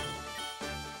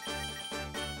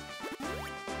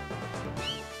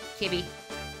 Kibby.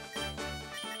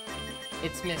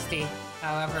 It's Misty.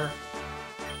 However,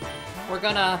 we're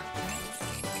gonna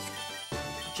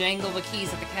jangle the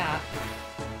keys at the cat.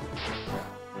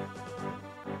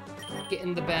 Get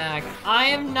in the bag. I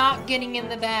am not getting in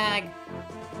the bag.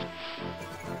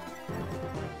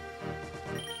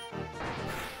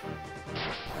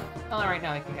 Alright,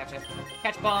 now I can catch it.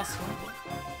 Catch boss.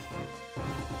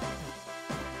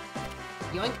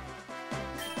 Yoink.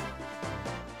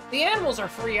 The animals are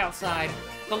free outside.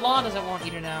 The law doesn't want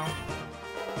you to know.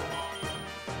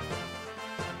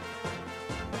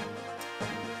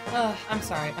 I'm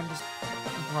sorry. I'm just...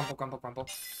 grumble, grumble, grumble.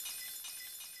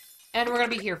 And we're gonna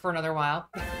be here for another while.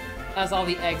 As all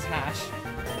the eggs hatch.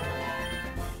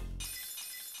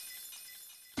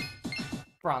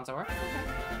 Bronzor.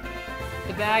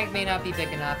 The bag may not be big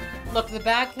enough. Look, the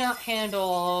bag cannot handle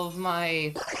all of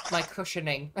my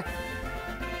cushioning.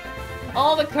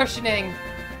 All the cushioning!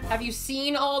 Have you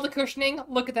seen all the cushioning?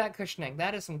 Look at that cushioning.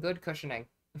 That is some good cushioning.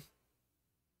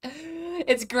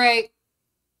 It's great.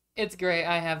 It's great.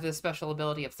 I have this special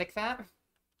ability of thick fat.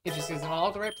 It just is in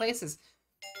all the right places.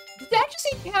 Did that just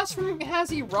say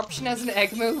has eruption as an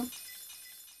egg move?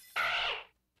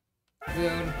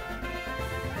 Goon.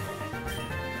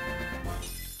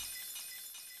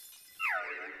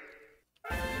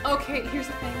 Okay, here's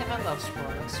the thing. I love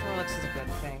Swirlix. Swirlix is a good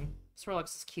thing.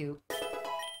 Swirlix is cute.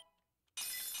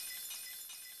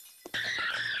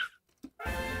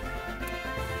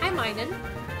 Hi, Minun.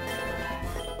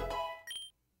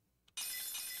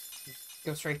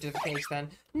 Go straight to the cage, then.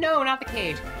 No, not the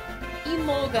cage.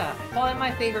 Emolga. Probably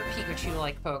my favorite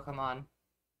Pikachu-like Pokemon.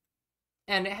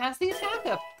 And it has the attack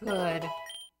up. Good.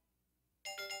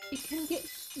 It can get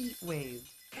Heat Wave.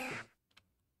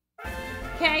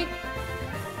 Okay.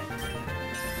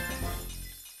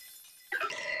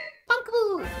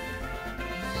 Punkaboo!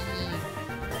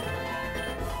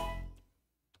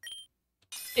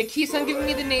 It keeps on giving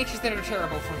me the natures that are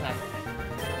terrible for them.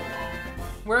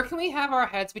 Where can we have our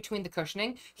heads between the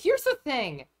cushioning? Here's the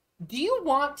thing. Do you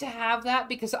want to have that?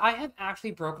 Because I have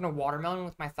actually broken a watermelon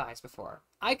with my thighs before.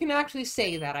 I can actually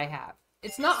say that I have.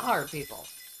 It's not hard, people.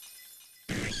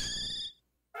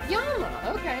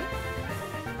 Yama, okay.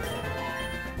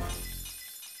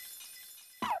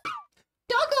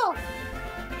 Doggo!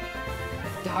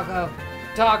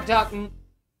 Doggo. Dog.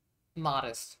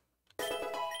 Modest.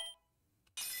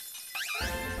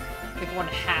 If one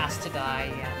has to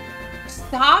die, yeah.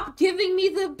 Stop giving me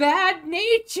the bad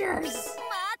natures!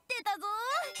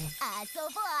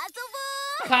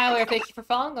 Kyler, thank you for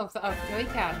following us of Joy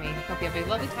Academy. Hope you have a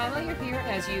lovely time while you're here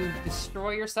as you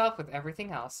destroy yourself with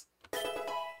everything else.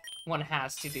 One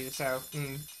has to do so.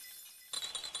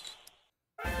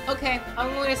 Okay,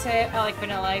 I'm going to say it. I like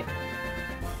Vanillite.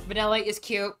 Vanillite is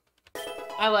cute.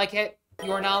 I like it.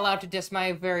 You are not allowed to diss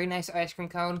my very nice ice cream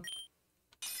cone.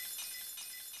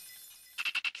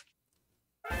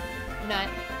 Nut.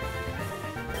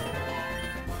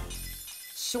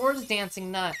 Swords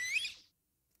dancing nut.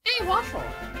 Hey, Washroll.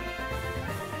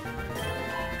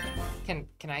 Can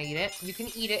I eat it? You can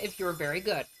eat it if you're very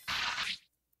good.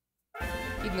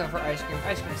 You can go for ice cream.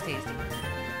 Ice cream's tasty.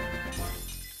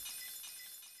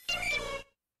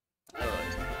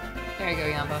 There you go,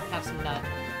 Yamba. Have some nut.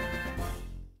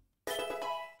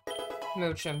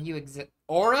 Smooch him. You exist.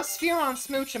 Aura Sphere on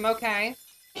Smooch him, okay.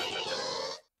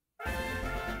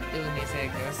 Illumise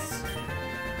exists.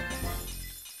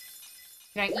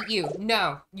 Can I eat you?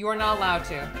 No, you are not allowed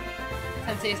to.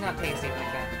 Sensei is not tasty like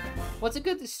that. What's a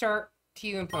good start to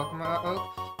you in Pokerogue?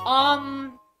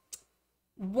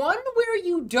 One where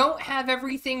you don't have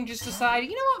everything just decide, you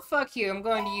know what, fuck you, I'm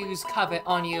going to use Covet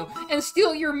on you and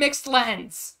steal your mixed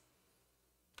lens.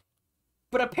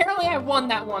 But apparently I won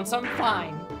that one, so I'm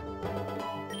fine.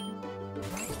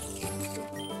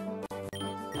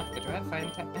 Oh, do I have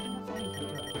fighting type? I don't have fighting type, do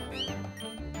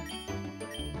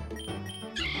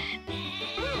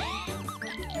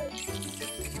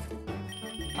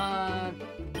I?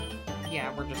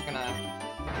 Yeah, we're just gonna...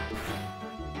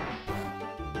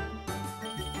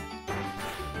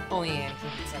 Oh yeah,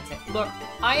 Sensei. Look,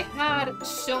 I had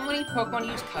so many Pokemon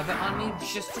use Covet on me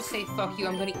just to say fuck you,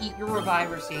 I'm gonna eat your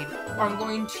Reviver Seed, or I'm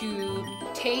going to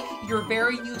take your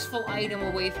very useful item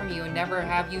away from you and never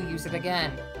have you use it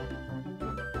again.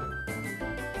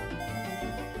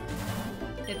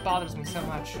 It bothers me so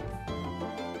much.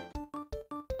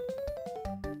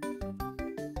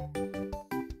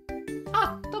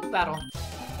 Ah, double battle.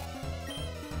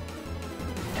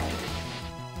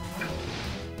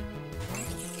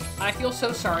 I feel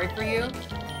so sorry for you.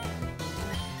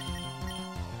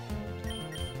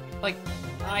 Like,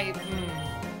 I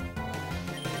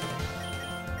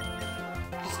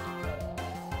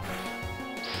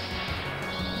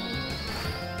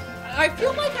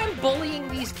feel like I'm bullying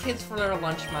these kids for their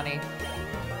lunch money.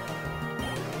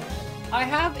 I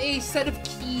have a set of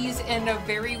keys and a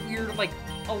very weird, like,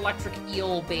 electric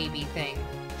eel baby thing.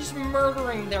 Just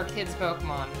murdering their kids'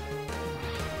 Pokemon.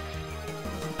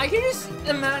 I can just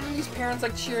imagine these parents,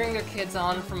 like, cheering their kids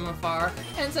on from afar.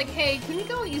 And it's like, hey, can you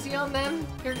go easy on them?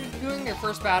 They're doing their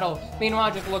first battle. Meanwhile,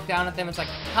 I just look down at them, it's like,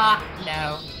 ha,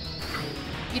 no.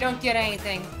 You don't get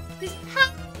anything. Just,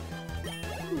 ha,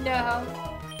 no.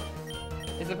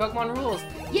 Is it Pokemon rules?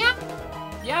 Yeah!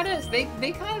 Yeah, it is.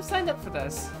 They kind of signed up for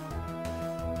this.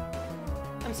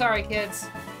 I'm sorry, kids.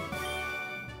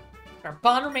 Our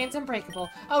bond remains unbreakable.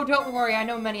 Oh, don't worry, I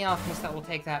know many alchemists that will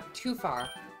take that too far.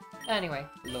 Anyway,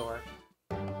 lure.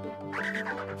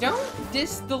 Don't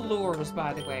diss the lures,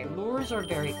 by the way. Lures are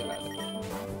very good.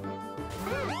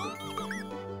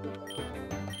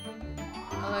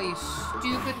 Oh, you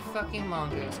stupid fucking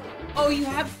mongoose. Oh, you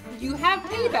have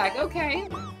payback, okay.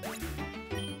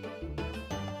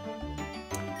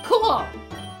 Cool!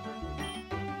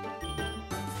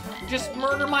 Just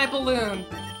murder my balloon.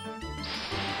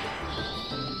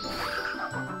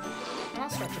 I'll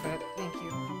stretch a bit, thank you.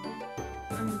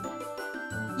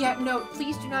 Yeah, no,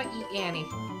 please do not eat Annie.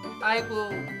 I will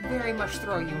very much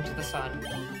throw you into the sun.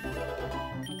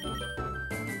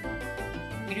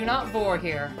 We do not bore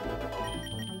here.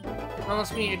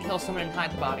 Unless we need to kill someone and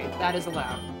hide the body. That is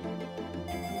allowed.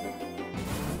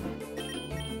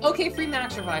 Okay, free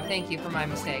Max Revive. Thank you for my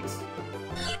mistakes.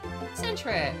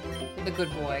 Sentret, the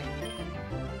good boy.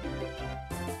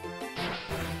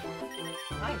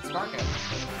 I can spark it.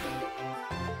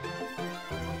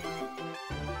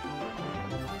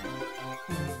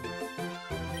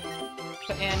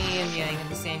 Put Annie and Yang in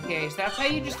the same cage. That's how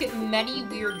you just get many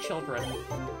weird children.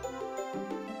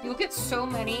 You'll get so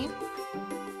many.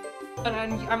 And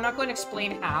I'm not going to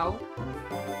explain how,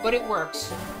 but it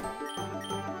works.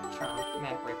 Charm,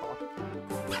 Mad Great Ball.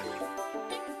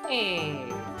 Hey.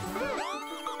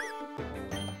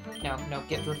 No,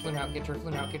 get Drifloon out, get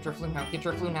Drifloon out, get Drifloon out, get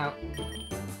Drifloon out.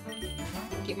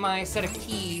 Get my set of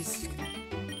keys.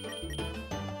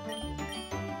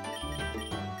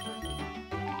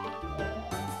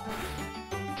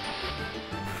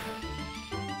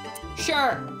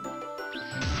 Sure.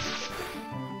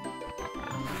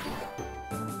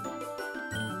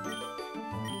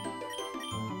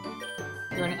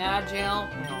 You're an agile?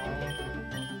 No.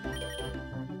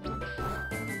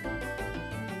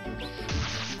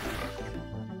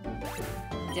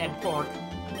 Dead pork.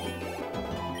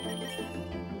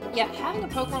 Yeah, having a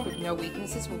Pokemon with no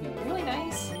weaknesses would be really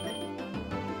nice.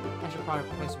 I should probably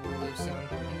replace Wooloo soon.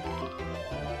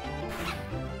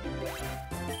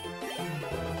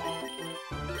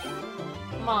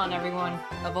 Come on, everyone.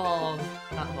 Evolve.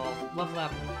 Not evolve. Level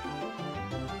up.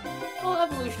 Well,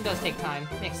 evolution does take time.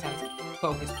 Makes sense.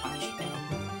 Focus punch.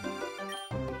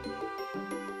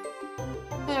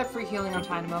 I have free healing on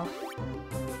Dynamo.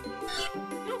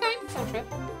 Okay, sound trip.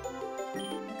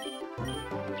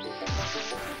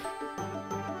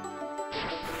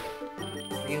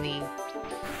 Really?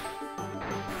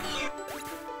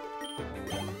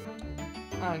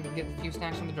 Get a few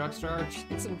snacks from the drugstore.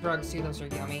 Get some drugs too, those are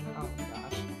yummy. Oh my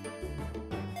gosh.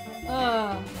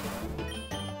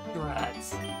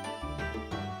 Drugs.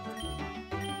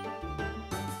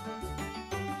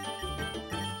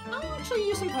 I'll actually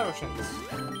use some potions.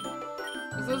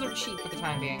 Because those are cheap for the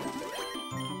time being.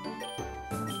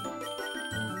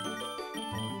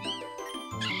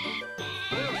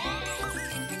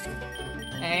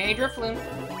 Hey, Drifloon.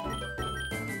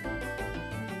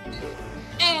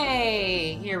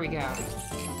 Hey! Here we go.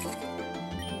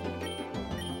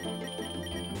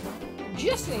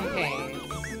 Just in case.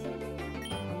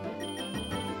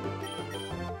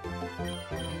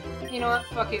 You know what?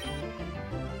 Fuck it.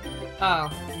 Oh,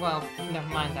 well, never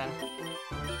mind then.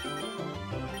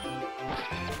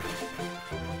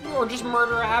 Or just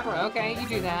murder Abra. Okay, you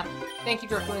do that. Thank you,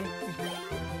 Drifloon.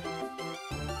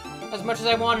 As much as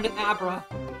I wanted an Abra.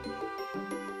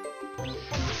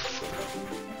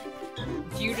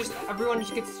 Everyone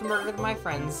just gets to murder my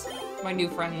friends. My new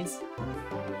friends.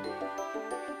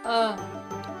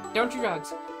 Don't do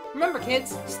drugs. Remember,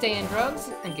 kids, stay in drugs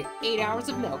and get 8 hours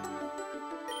of milk.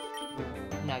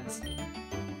 Nugs.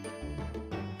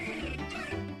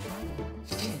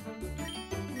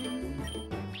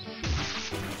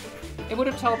 It would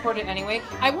have teleported anyway.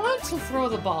 I wanted to throw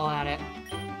the ball at it.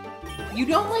 You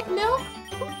don't like milk?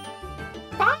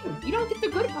 Fine, you don't get the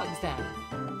good bugs then.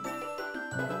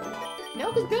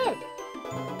 Milk is good.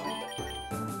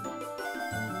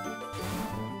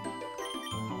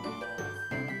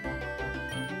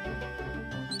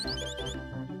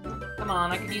 Come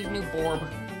on, I could use new Borb.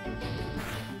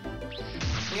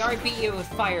 We already beat you with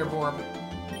Fire Borb.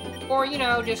 Or, you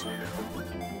know, just...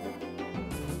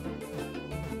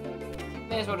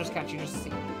 May as well just catch you just to see.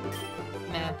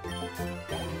 Meh.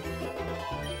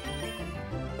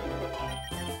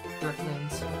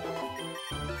 Drifloons.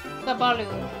 The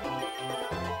balloon.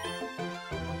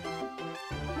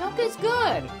 Milk is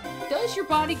good. Does your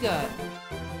body good.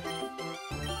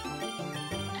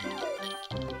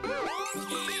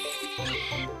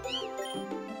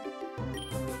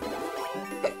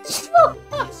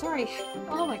 Oh, sorry.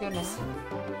 Oh my goodness.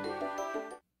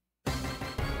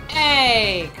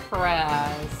 Hey,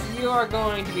 Kress. You are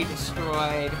going to be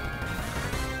destroyed.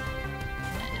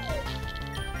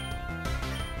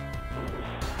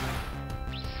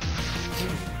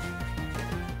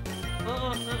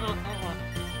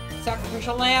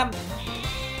 Sacrificial lamb!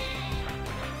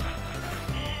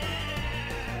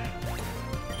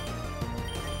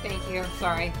 Thank you,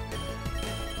 sorry.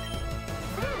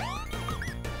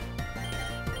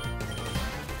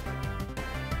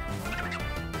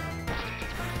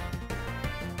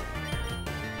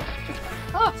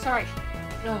 Oh, sorry.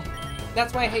 No.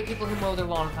 That's why I hate people who mow their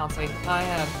lawn constantly. I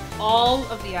have all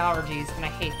of the allergies, and I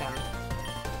hate them.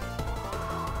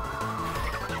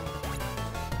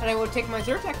 And I would take my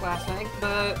Zyrtec last night,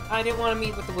 but I didn't want to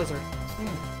meet with the wizard.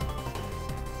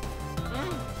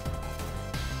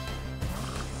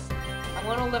 I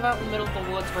want to live out in the middle of the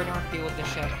woods where I don't have to deal with this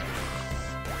shit.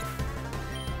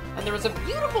 And there was a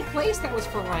beautiful place that was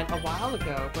for rent a while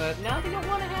ago, but now they don't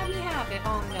want to have me have it.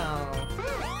 Oh no.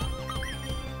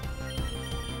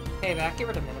 Hey, back, get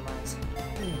rid of minimize.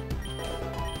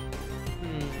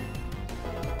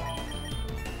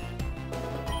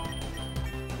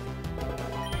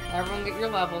 Everyone get your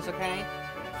levels, okay?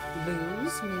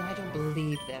 Lose? Me, I don't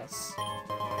believe this.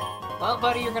 Well,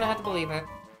 buddy, you're gonna have to believe it.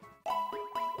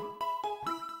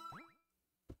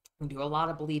 We do a lot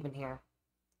of believing here.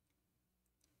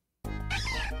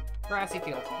 Grassy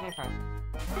field. Okay.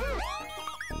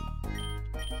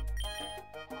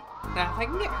 Now, if I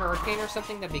can get Hurricane or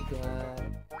something, that'd be good.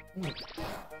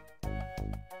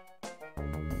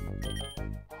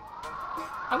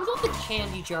 I would love the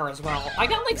candy jar as well. I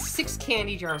got like 6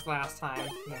 candy jars last time.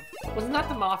 Yeah. Wasn't that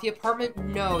the Mafia apartment?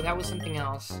 No, that was something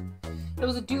else. It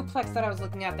was a duplex that I was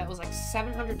looking at that was like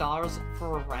 $700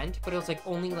 for a rent, but it was like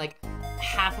only like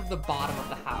half of the bottom of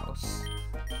the house.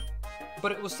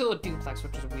 But it was still a duplex,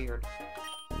 which is weird.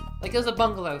 Like, it was a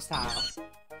bungalow style.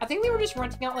 I think they were just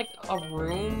renting out like a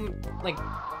room, like,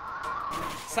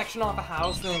 section off a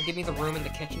house, and then give me the room in the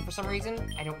kitchen for some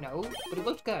reason. I don't know, but it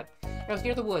looked good. It was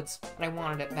near the woods, and I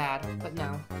wanted it bad, but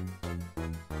no.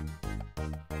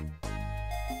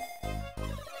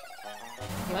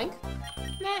 Yoink?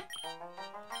 Meh.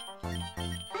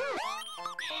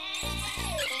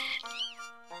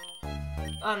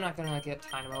 I'm not gonna get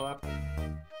Dynamo up.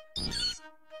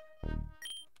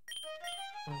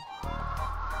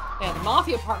 Yeah, the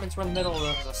Mafia apartments were in the middle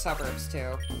of the suburbs,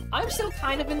 too. I'm still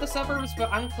kind of in the suburbs,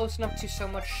 but I'm close enough to so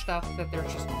much stuff that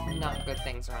there's just not good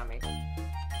things around me.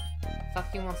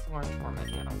 Fuck you wants to learn Torment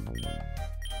now.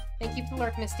 Thank you for the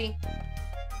lurk, Misty.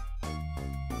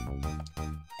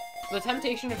 The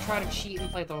temptation to try to cheat and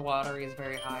play the lottery is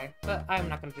very high, but I'm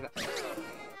not gonna do that.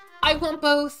 I want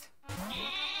both!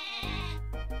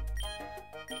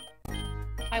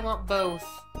 I want both.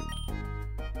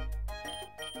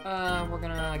 We're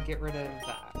gonna get rid of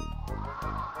that.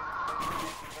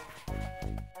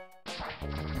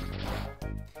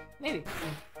 Maybe.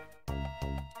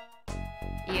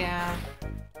 Yeah.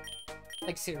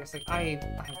 Like, seriously, I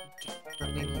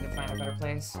really need to find a better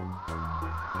place.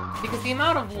 Because the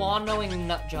amount of law-knowing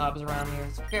nut jobs around here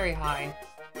is very high.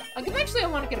 Like, eventually I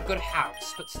want to get a good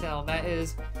house, but still, that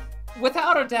is...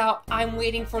 Without a doubt, I'm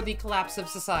waiting for the collapse of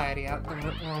society at the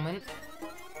moment.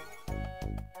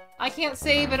 I can't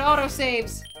save, it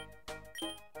auto-saves!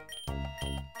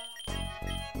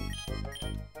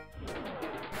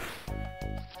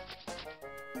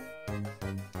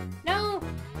 No!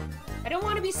 I don't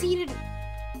want to be seated!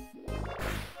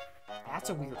 That's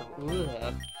a weird...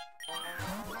 Ugh.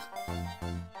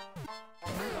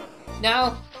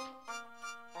 No!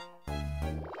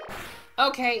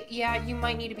 Okay, yeah, you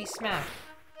might need to be smacked.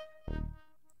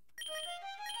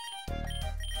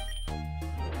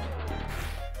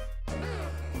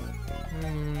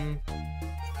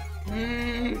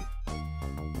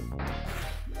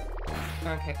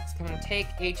 Okay, it's gonna take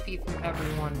HP from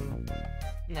everyone.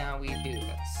 Now we do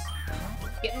this.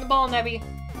 Get in the ball, Nebby.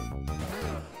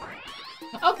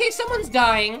 Okay, someone's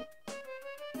dying.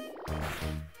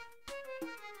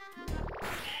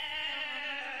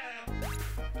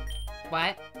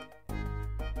 What?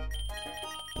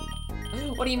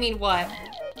 What do you mean, what?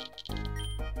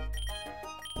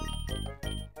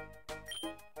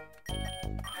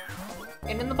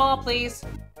 Get in the ball, please.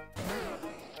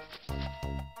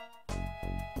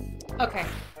 Okay.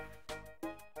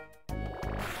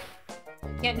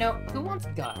 Yeah, no, who wants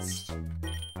Gust?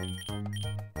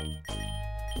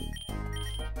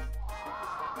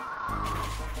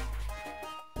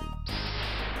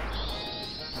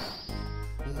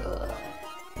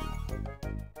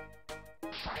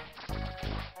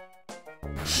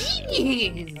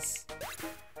 Jeez!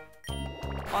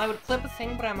 Well, I would clip a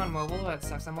thing, but I'm on mobile. That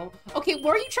sucks. I'm mobile. Okay,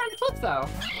 where are you trying to clip, though?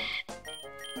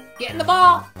 Get in the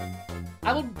ball!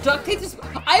 I will duct tape this.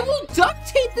 I will duct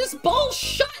tape this ball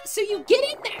shut so you get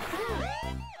in there!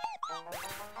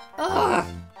 Ugh!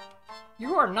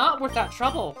 You are not worth that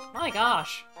trouble. My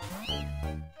gosh.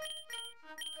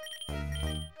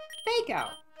 Fake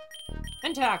out.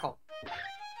 And tackle.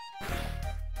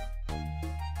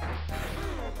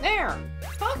 There!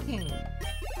 Fucking!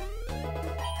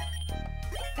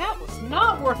 That was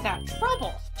not worth that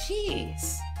trouble!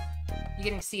 Jeez! You're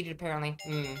getting seated, apparently.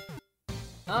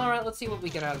 Alright, let's see what we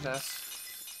get out of this.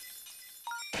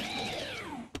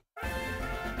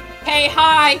 Hey,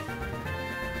 hi!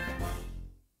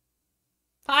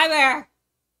 Hi there!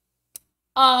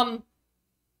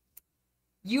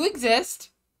 You exist.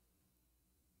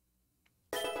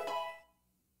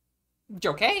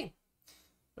 Okay.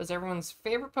 What is everyone's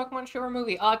favorite Pokemon show or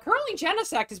movie? Currently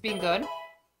Genesect is being good.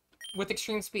 With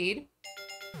extreme speed.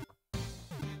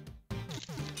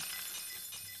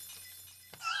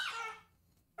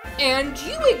 And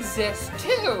you exist,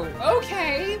 too!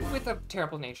 Okay, with a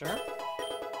terrible nature.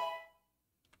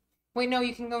 Wait, no,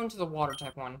 you can go into the water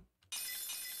type one.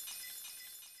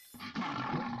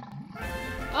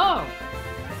 Oh!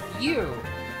 You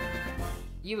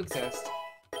exist.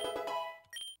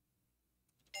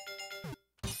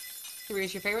 3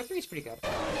 is your favorite? 3 is pretty good.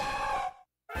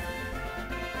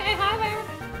 Hey, hi there!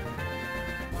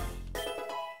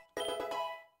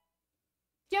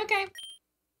 Yeah, okay.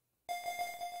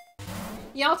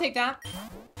 Yeah, I'll take that.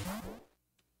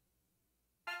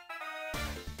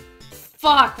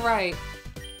 Fuck, right.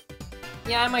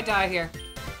 Yeah, I might die here.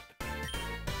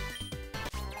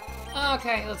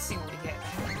 Okay, let's see what we get.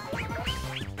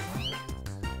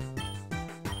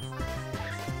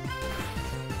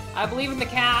 I believe in the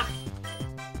cat.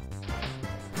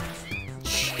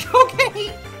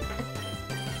 Okay!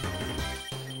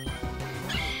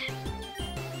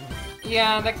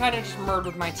 Yeah, that kind of just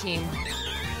murdered my team.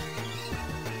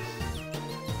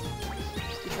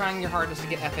 You're trying your hardest to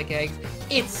get epic eggs.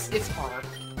 It's hard.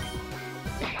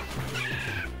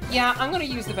 Yeah, I'm gonna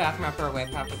use the bathroom after I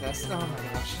wake after this. Oh my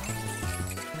gosh.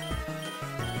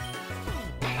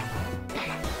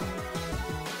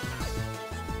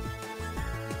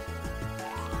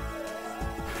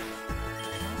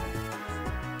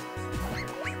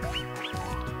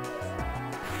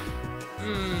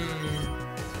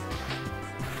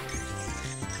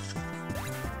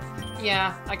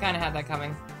 Yeah, I kind of had that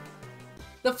coming.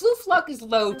 The Flufluck is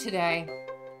low today.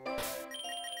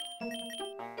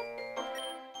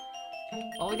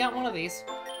 Well, we got one of these.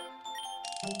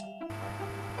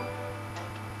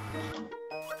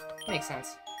 Makes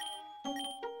sense.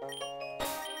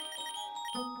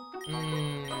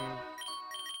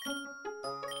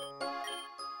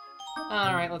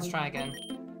 Alright, let's try again.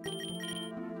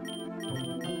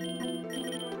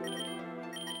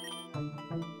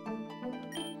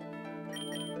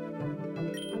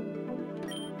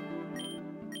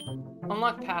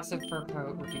 Unlock passive fur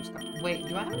coat, reduce cost. Wait,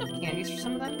 do I have enough candies for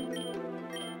some of them?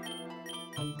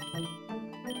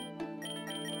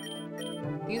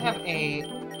 You have a...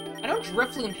 I know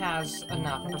Drifloon has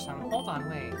enough for some. Hold on,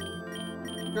 wait.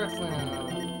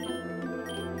 Drifloon.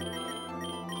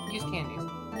 Use candies.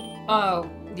 Oh,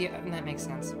 yeah, that makes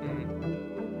sense.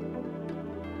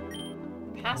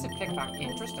 Passive kickback.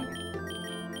 Interesting.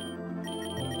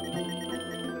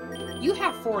 You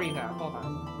have 40, though. Hold on.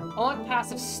 Unlock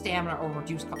passive stamina or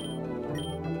reduce cost.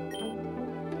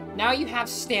 Now you have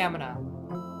stamina.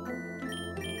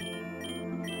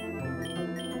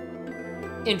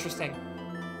 Interesting.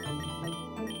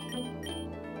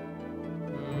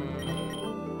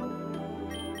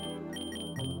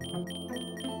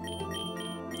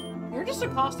 You're just a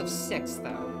cost of 6,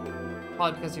 though.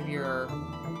 Probably because of your...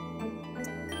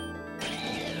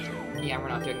 Yeah, we're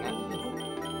not doing that.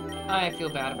 I feel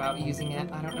bad about using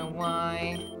it. I don't know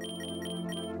why.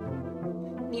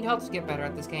 Need help to get better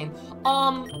at this game.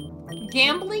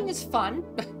 Gambling is fun.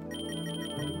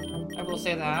 I will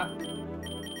say that.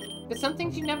 But some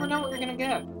things you never know what you're gonna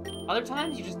get. Other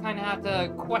times, you just kind of have to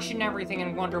question everything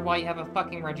and wonder why you have a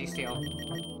fucking Registeel.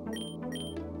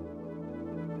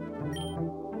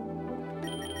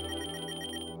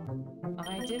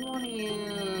 I did want to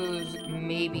use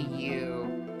maybe you.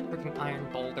 Freaking Iron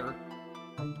Boulder.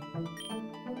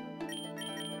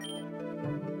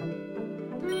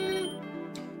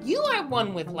 You I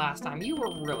won with last time. You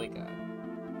were really good.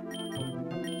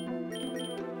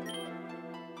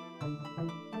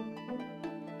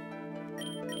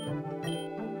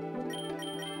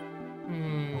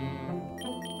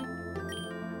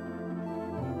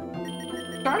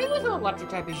 Starting with an electric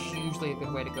type is usually a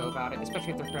good way to go about it,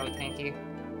 especially if they're fairly tanky.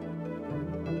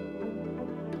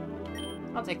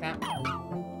 I'll take that.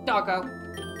 Doggo.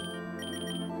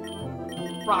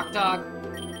 Rock dog.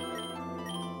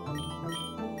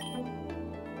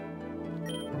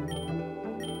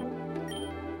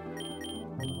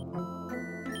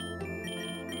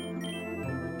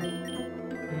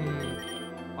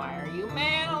 Why are you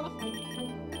mad?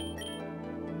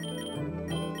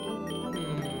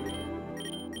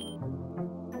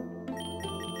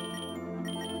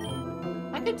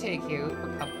 I could take you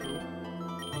for Cub Food.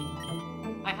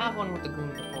 I have one with the goon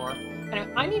before.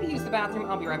 Anyway, I need to use the bathroom.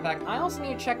 I'll be right back. I also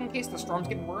need to check in case the storm's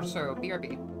getting worse, so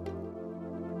BRB.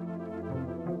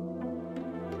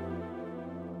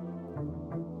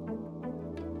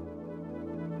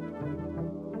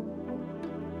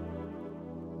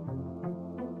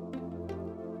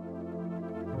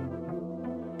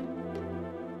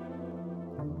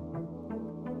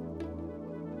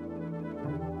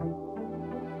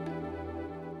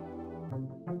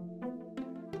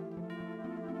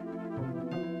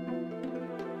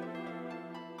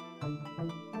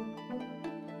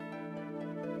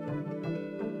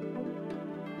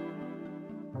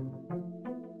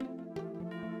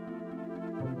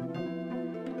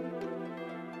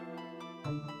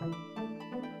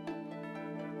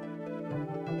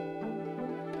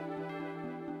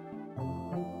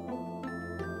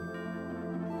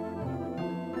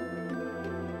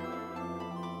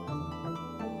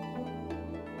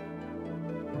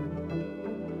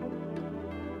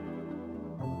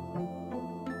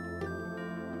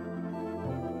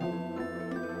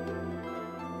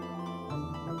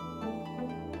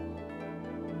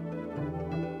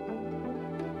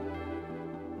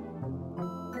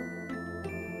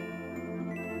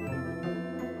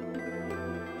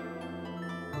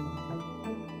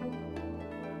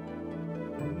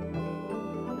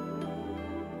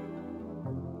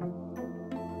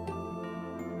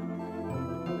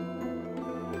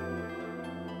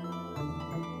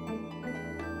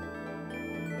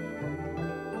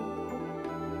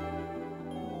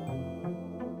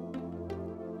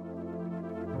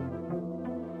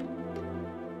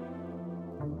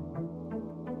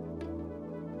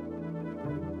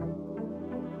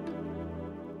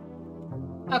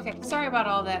 Okay, sorry about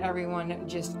all that, everyone.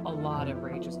 Just a lot of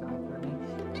rage is going through me.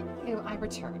 Anyway, I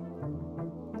return.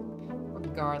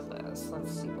 Regardless,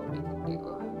 let's see what we can do.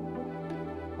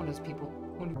 What do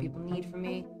people need from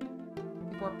me?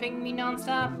 People are pinging me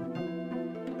nonstop?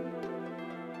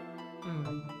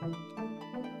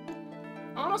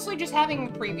 Honestly, just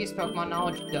having previous Pokemon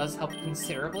knowledge does help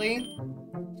considerably.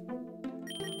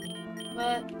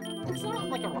 But it's not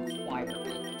like a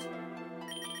requirement.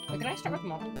 Wait, can I start with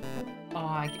multiple? Oh,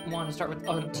 I want to start with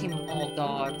a team of all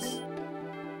dogs.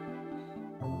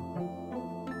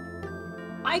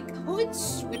 I could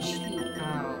switch you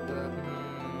out, but...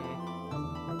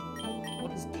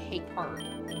 what is take heart?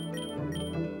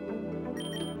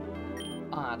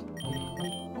 Odd.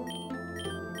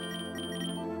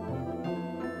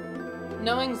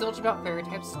 Knowing zilch about fairy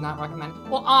types is not recommended.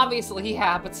 Well, obviously,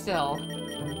 yeah, but still.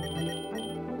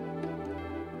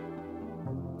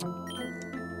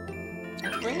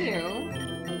 I'll bring you,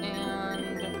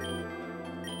 and...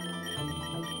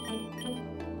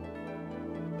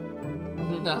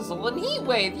 nuzzle and heat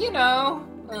wave, you know!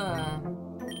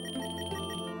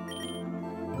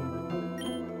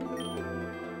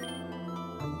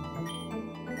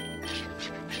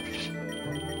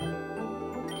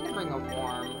 Bring a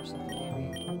warm or something,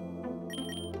 maybe.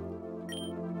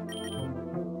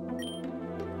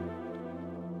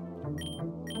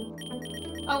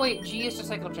 Oh wait, G is to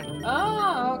cycle gender.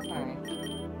 Oh, okay.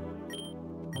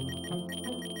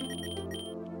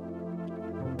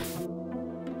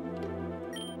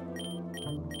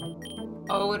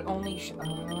 Oh, it only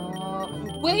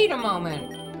wait a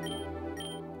moment!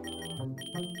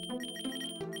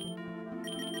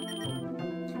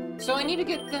 So I need to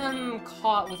get them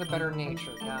caught with a better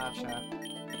nature. Gotcha.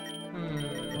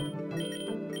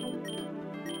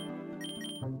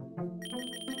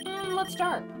 Let's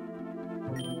start.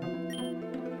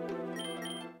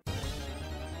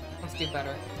 Let's do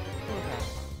better. Okay.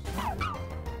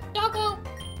 Doggo!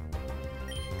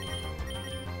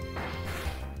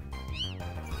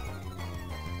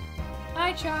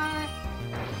 Hi, Char.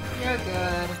 You're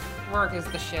good. Work is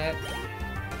the shit.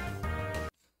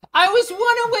 I was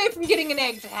one away from getting an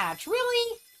egg to hatch.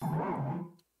 Really?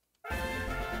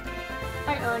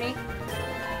 Hi, Ernie.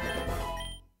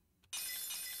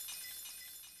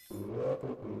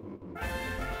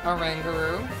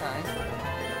 Orangaroo. Okay.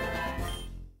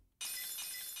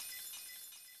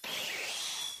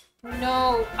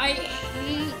 No, I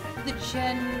hate the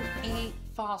Gen 8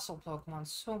 fossil Pokemon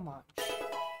so much.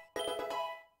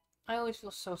 I always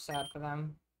feel so sad for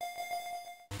them.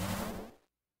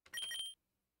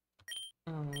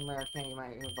 Rare candy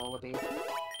might be Volibee.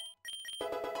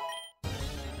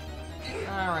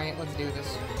 Alright, let's do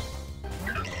this.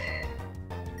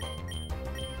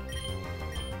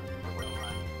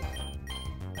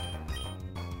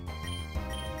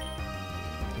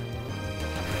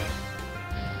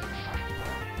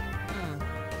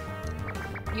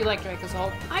 You like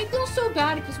Dracozolt? I feel so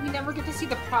bad because we never get to see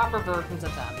the proper versions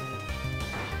of them.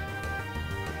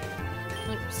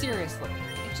 Like, seriously.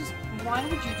 It just... why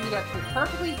would you do that to a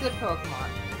perfectly good Pokemon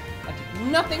that did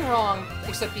nothing wrong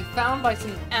except be found by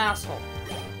some asshole?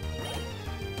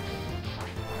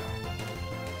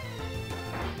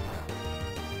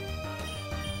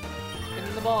 Give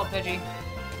him the ball, Pidgey.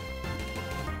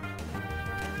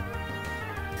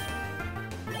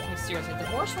 Seriously, the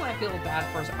worst one I feel bad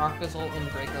for is Arctozolt and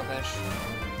Dracovish.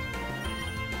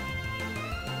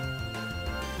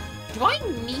 Do I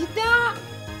need that?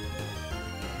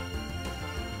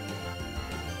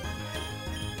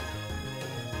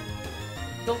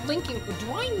 The linking...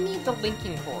 do I need the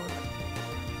linking cord?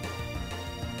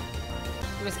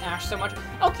 I miss Ash so much.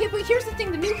 Okay, but here's the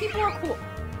thing. The new people are cool.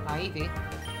 Hi, Eevee.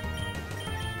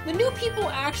 The new people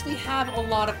actually have a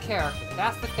lot of character.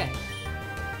 That's the thing.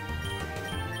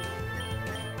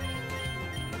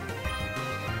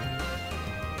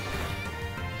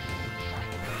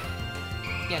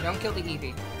 Yeah, don't kill the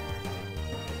Eevee.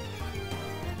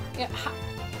 Yeah,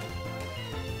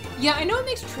 yeah, I know it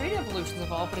makes trade evolutions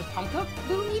evolve, but is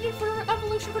Pumpkaboo needed for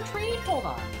evolution for trade? Hold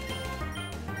on.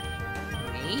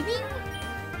 Maybe?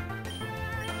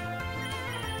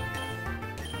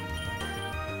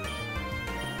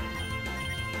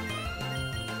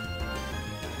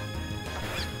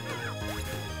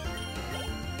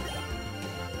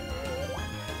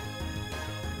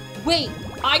 Wait,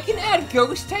 I can add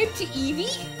Ghost type to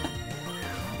Eevee?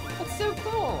 That's so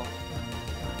cool.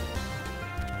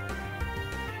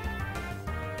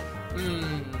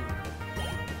 I'm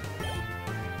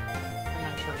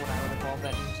not sure what I would evolve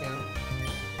that into.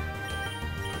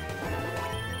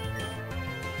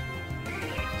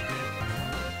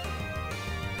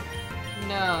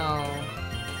 No.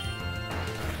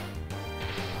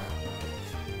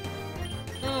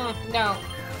 No.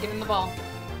 Give him the ball.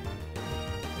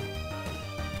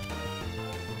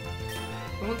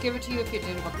 I won't give it to you if you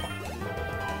didn't before.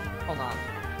 Hold on.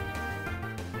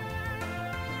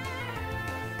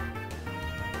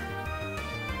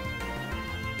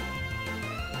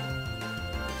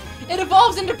 It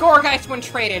evolves into Gourgeist when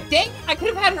traded. Dang, I could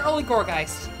have had an early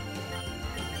Gourgeist.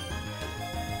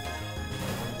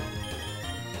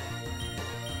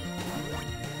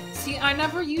 See, I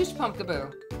never used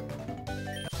Pumpkaboo.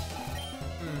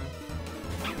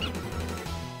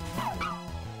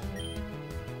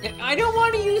 I don't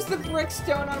want to use the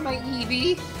Brickstone on my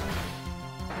Eevee.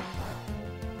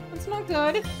 That's not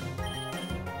good.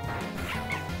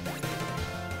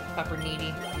 Pepper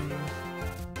needy.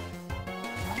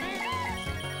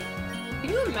 Can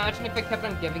you imagine if it kept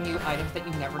on giving you items that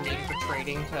you never needed for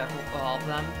trading to evolve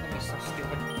them? That'd be so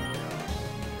stupid.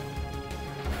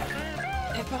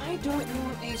 If I don't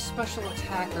want a special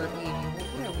attacker Eevee, what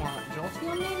would I want?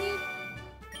 Jolteon, maybe?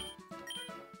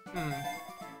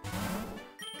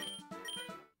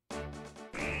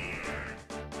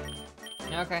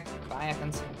 Okay, bye,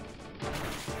 Ekans.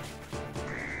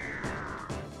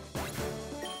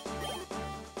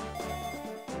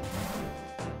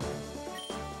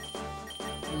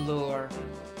 Lure.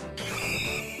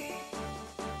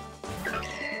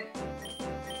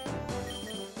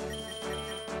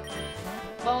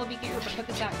 Well, be here, but put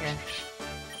this out here.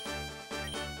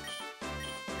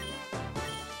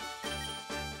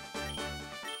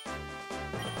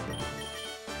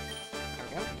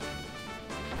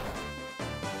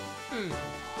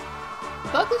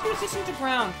 Bug is resistant to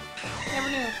ground. Never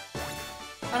knew.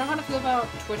 I don't know how to feel about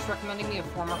Twitch recommending me a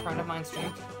former friend of mine's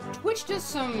stream. Twitch does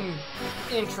some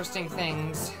interesting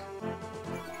things.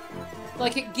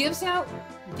 Like, it gives out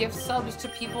gift subs to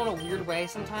people in a weird way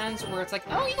sometimes, where it's like,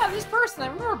 oh yeah, this person, I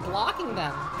remember blocking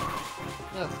them.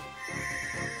 Ugh.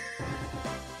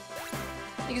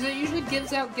 Because it usually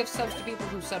gives out gift subs to people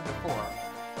who subbed before.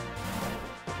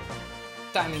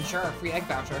 I mean, sure, a free egg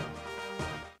voucher.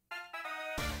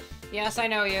 Yes, I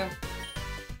know you.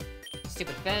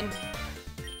 Stupid Finn.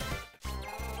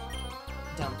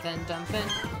 Dumb Finn, dumb Finn.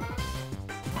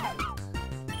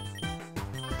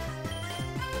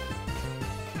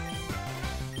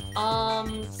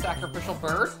 Sacrificial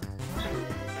bird?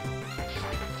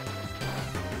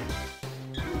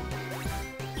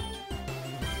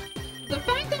 The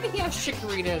fact that he has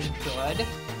Chikorita is good.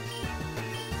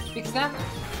 Because that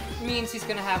means he's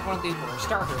gonna have one of the worst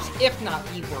starters, if not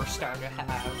the worst starter to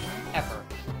have ever.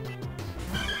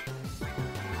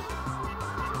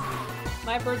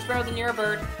 My bird's better than your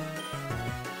bird.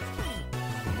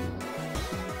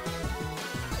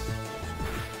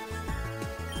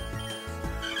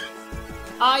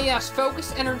 Ah yes,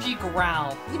 focus, energy,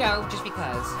 growl. You know, just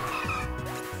because.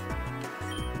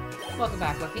 Welcome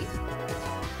back, Lucky.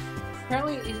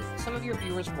 Apparently, some of your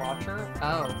viewers watch her.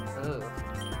 Oh, ooh.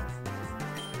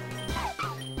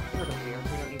 We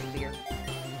don't need beer.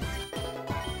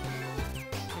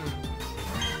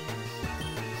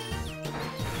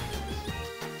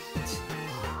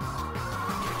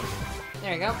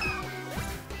 There you go.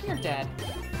 You're dead.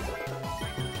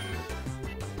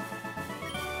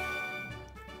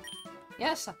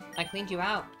 Yes, I cleaned you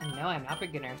out. And no, I'm not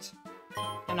beginners.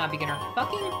 I'm not beginner.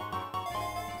 Fucking...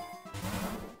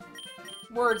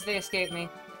 Words, they escape me.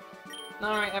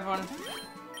 Alright, everyone.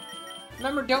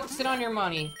 Remember, don't sit on your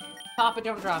money. Pop it,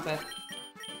 don't drop it.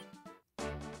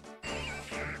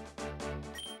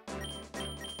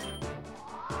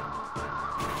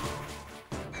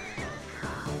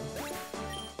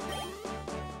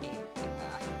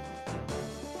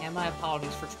 And my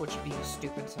apologies for Twitch being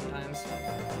stupid sometimes.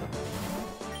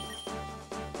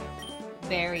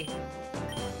 Very.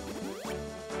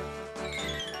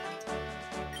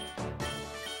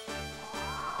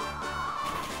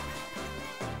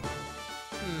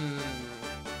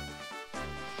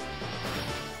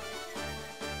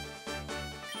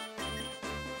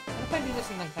 What if I do this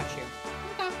and then touch you?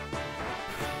 Okay.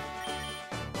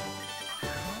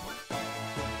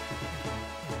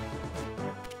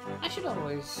 I should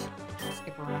always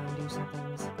skip around and do some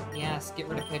things. Yes, get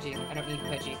rid of Pidgey. I don't need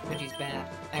Pidgey. Pidgey's bad.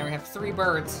 I already have 3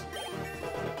 birds.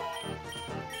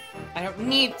 I don't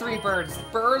need 3 birds.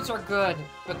 Birds are good,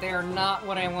 but they are not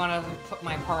what I want to put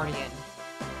my party in.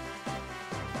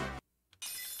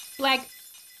 Flag.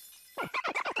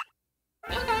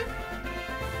 Okay.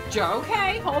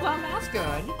 Okay, hold on, that's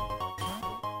good.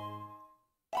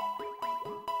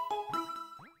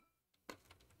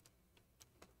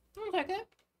 I'll take it.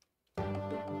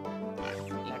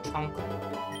 Yeah, chunk.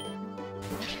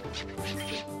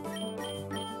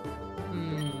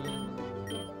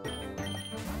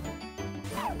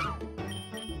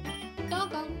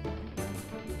 Go.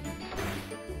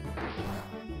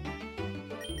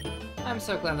 I'm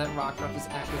so glad that Rockruff is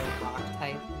actually a rock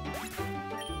type.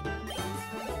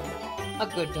 A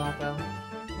good doggo.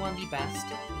 One of the best.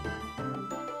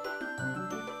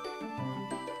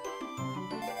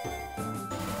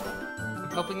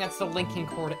 I'm hoping that's the linking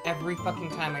cord every fucking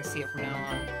time I see it from now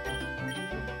on.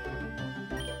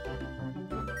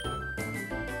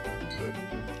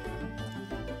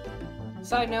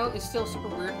 Side note, it's still super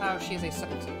weird how she is a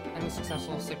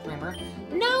successful sick dreamer.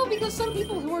 No, because some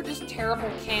people who are just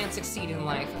terrible can succeed in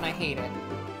life, and I hate it.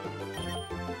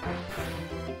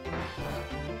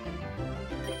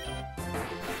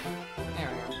 There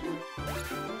we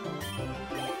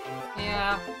go.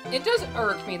 Yeah, it does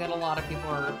irk me that a lot of people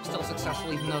are still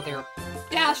successful even though they're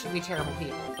dastardly terrible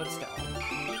people, but still.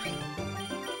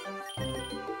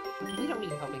 We don't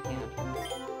need helping hand.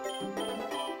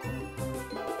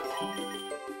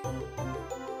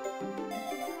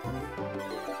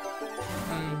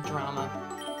 Drama.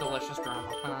 Delicious drama,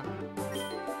 huh?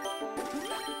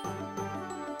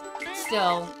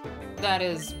 Still, that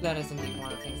is indeed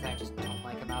one of the things that I just don't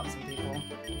like about some people.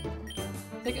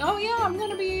 Like, oh yeah, I'm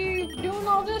gonna be doing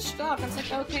all this stuff. It's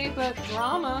like, okay, but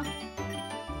drama.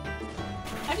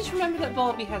 I just remember that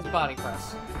Volby has body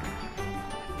press.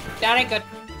 That ain't good.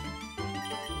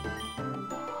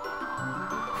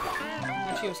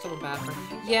 And she was still a bad friend.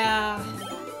 Yeah.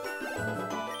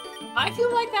 I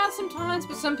feel like that sometimes,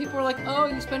 but some people are like, oh,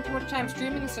 you spend too much time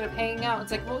streaming instead of hanging out.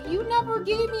 It's like, well, you never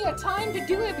gave me a time to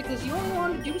do it because you only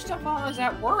wanted to do stuff while I was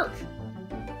at work.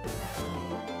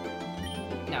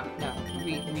 No,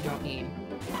 we don't need.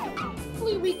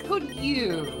 We could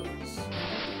use.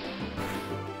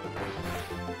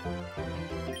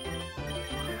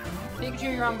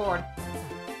 Pikachu, you're on board.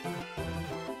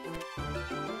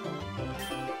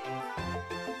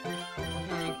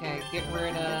 Okay, get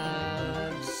rid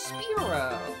of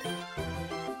Spearow.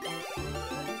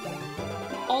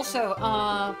 Also,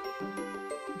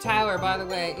 Tyler, by the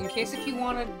way, in case if you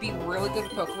want to be really good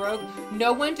at Pokerogue,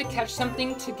 know when to catch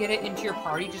something to get it into your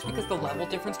party just because the level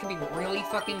difference can be really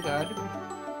fucking good.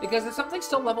 Because if something's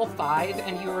still level 5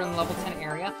 and you were in the level 10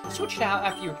 area, switch it out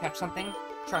after you catch something.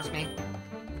 Trust me.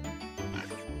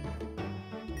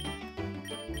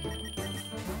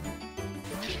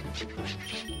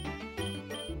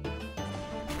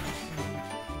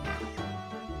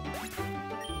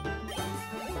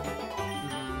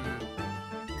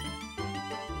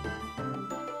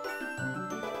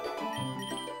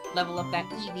 Level up that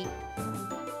Eevee.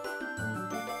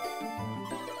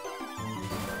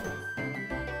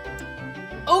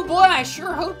 Oh boy, I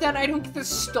sure hope that I don't get this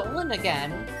stolen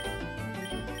again.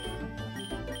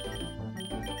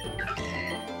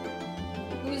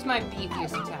 Who's my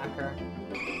beefiest attacker?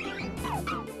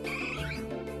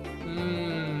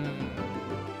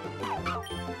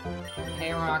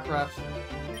 Hey, Rockruff.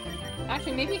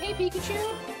 Actually, maybe Hey Pikachu?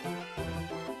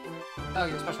 Oh,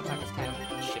 your special attack is kind of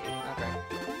shitty. Okay.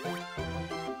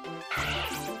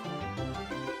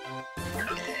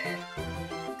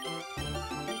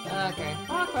 Okay,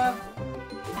 Rockruff.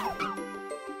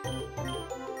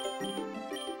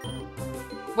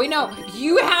 Wait, no,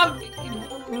 you have...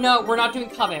 No, we're not doing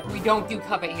Covet. We don't do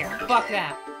Covet here. Fuck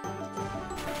that.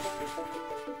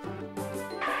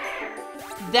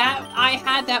 I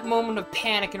had that moment of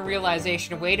panic and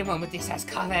realization. Wait a moment, this has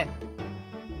Covet.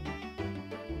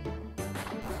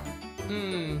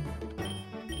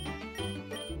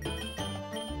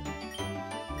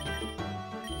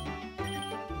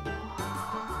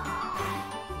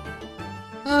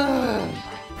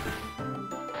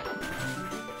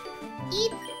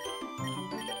 Eep.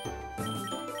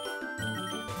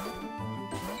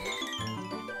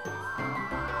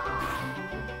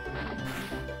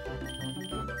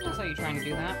 That's how you're trying to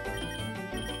do that.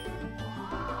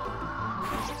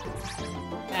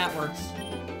 That works.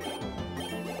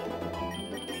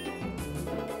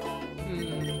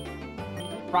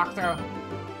 Rock throw.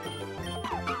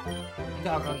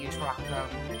 Doggo use rock throw.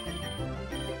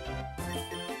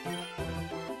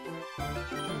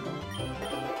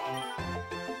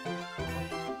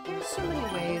 There's so many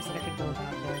ways that I could go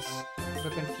about this.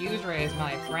 But Confuse Ray is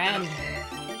my friend.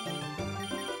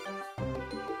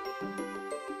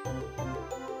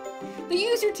 The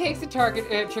user takes the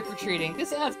target trick-or-treating.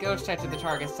 This adds Ghost type to the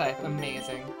target's type.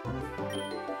 Amazing.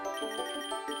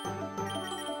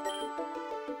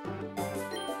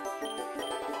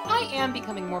 I am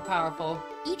becoming more powerful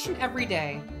each and every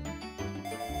day.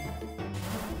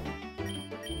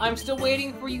 I'm still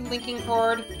waiting for you, Linking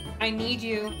Cord. I need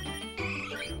you.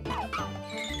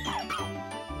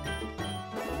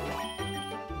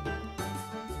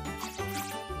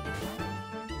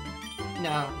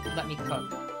 No, let me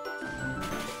cook.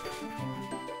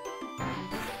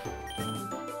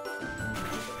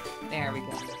 There we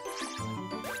go.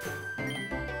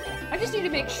 I just need to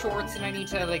make shorts, and I need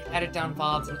to, like, edit down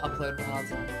VODs and upload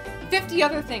VODs. 50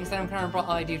 other things that I'm gonna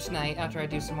probably do tonight after I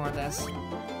do some more of this.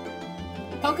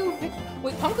 Punku,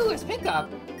 wait, Punku is pickup?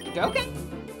 Okay.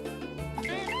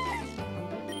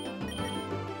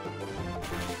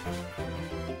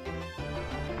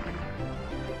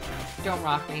 Don't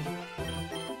rock me.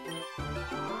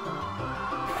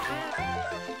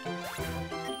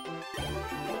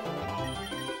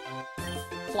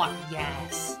 Pluck,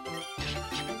 yes.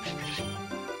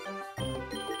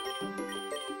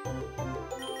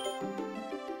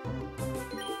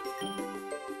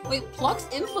 Wait, Pluck's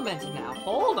implemented now.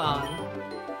 Hold on.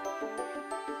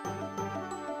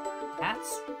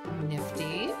 That's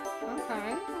nifty.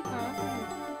 Okay, okay.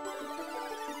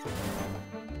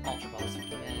 Ultra Balls.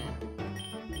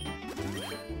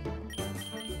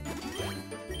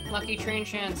 Lucky Train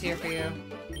Shan's here for you.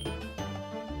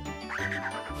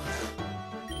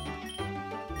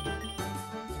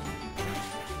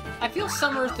 I feel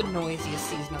summer is the noisiest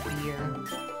season of the year.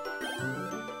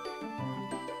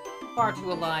 Far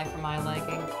too alive for my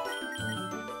liking.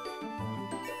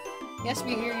 Yes,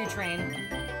 we hear you, Train.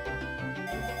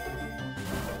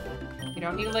 You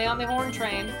don't need to lay on the horn,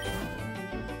 Train.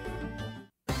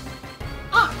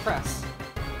 Ah, press.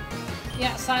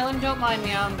 Yeah, Silent, don't mind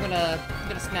me. I'm gonna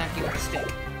smack you with a stick.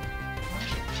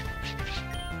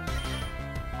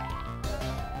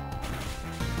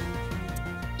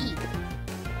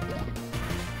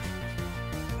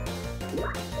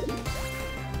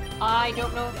 I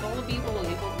don't know if Volibee will be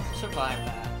able to survive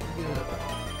that.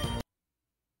 Ugh.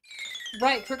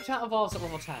 Right, Kricketot evolves at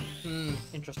level 10.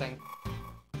 Interesting.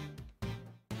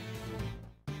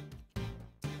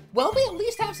 Well, we at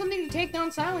least have something to take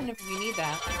down Silent if we need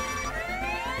that.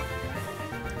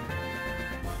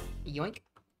 Yoink.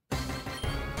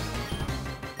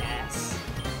 Yes.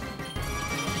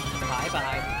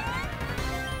 Bye-bye.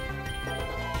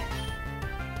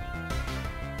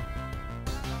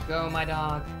 Go, my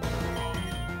dog.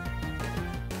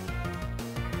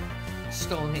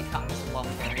 Stolen Cotton's lumber.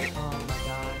 Oh my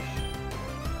gosh.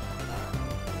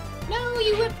 No,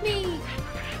 you whipped me!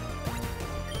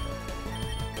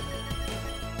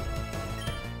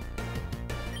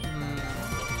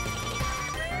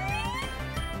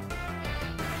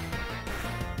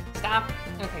 Stop.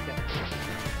 Okay, good.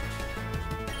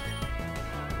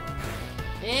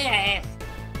 Yeah!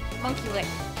 Monkey lick.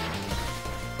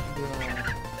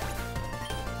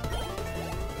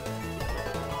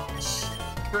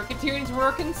 Cricketoon's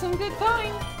working some good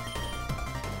time.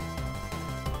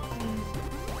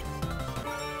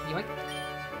 Yoink.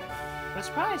 What a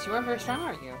surprise, you are very strong,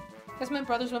 aren't you? Guess my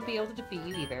brothers won't be able to defeat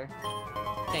you either.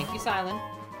 Thank you, Silent.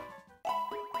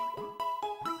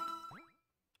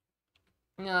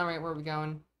 Alright, where are we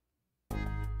going?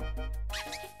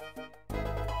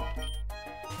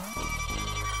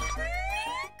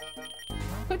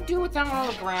 Could do without all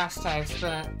the grass types,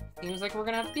 but seems like we're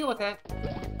gonna have to deal with it.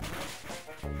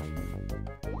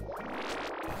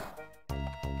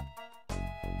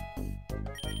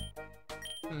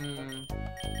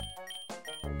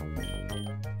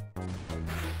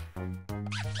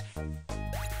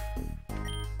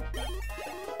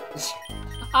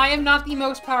 I am not the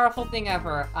most powerful thing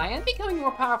ever. I am becoming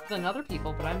more powerful than other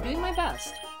people, but I'm doing my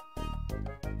best.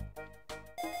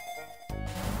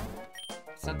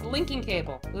 It's not the linking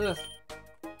cable. Ugh.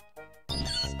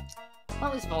 Well,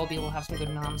 at least Volibee will have some good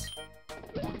noms.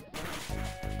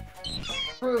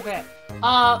 Prove it.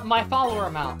 My follower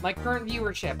amount. My current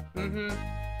viewership.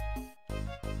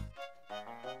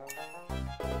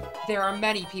 There are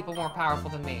many people more powerful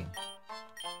than me.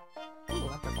 Ooh,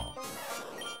 electric ball.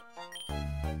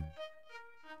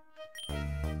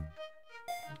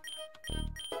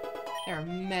 There are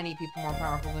many people more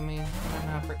powerful than me. I'm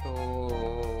not for—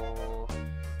 oh.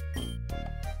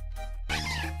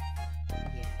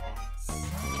 Yes.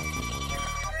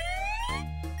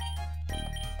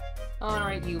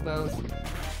 Alright, you both.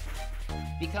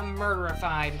 Become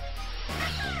murderified.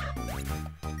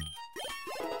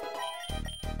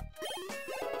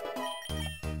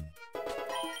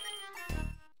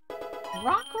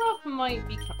 Rockruff might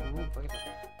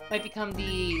become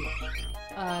the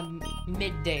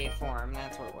midday form.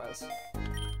 That's what it was.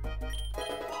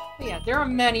 But yeah, there are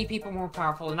many people more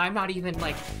powerful, and I'm not even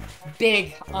like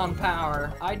big on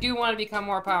power. I do want to become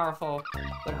more powerful,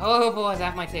 but oh boy,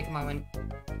 that might take a moment.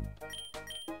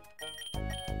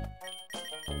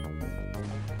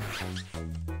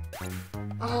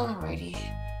 Alrighty.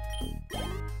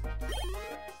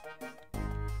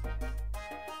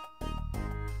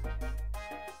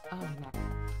 Oh no.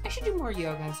 I should do more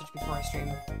yoga and such before I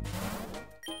stream.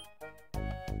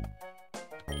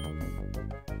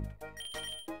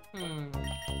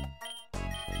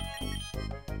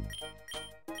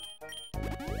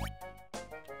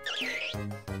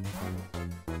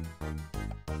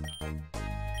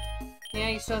 Yeah,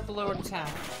 you still have to lower the attack.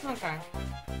 Okay.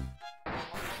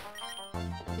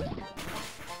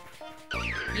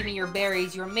 Give me your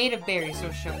berries. You're made of berries,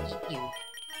 so she'll eat you.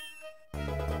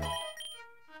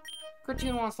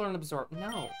 Cartoon wants to learn to absorb.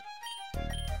 No.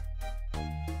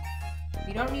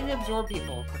 You don't need to absorb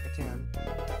people, Cartoon.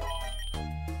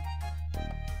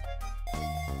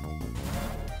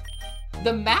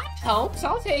 The map helps.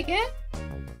 I'll take it.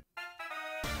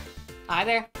 Hi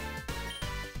there.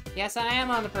 Yes, I am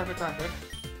on the perfect record.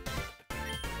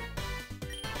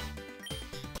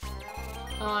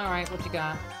 Alright, what you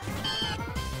got?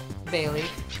 Bailey.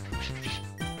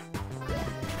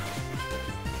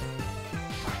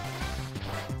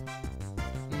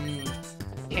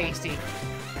 Tasty.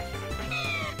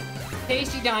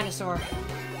 Tasty dinosaur.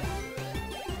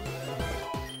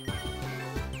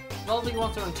 Volby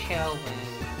wants her own tailwind.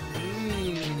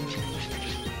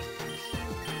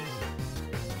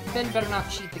 Finn better not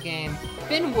cheat the game.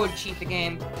 Finn would cheat the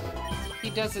game. He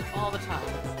does it all the time.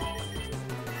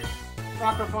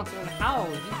 Rocker wants to learn how.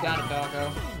 You got it,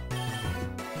 doggo.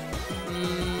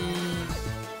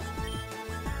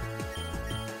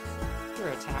 You're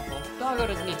a tackle. Doggo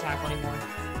doesn't need tackle anymore.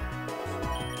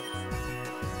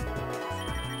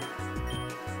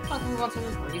 Rocker wants to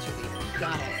learn razor leaf. You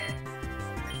got it.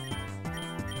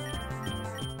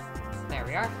 There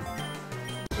we are.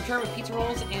 Return with pizza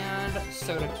rolls and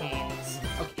soda canes.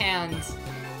 Oh, cans.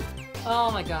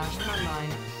 Oh my gosh, my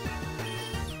mind.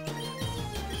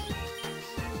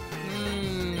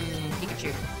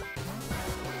 Pikachu.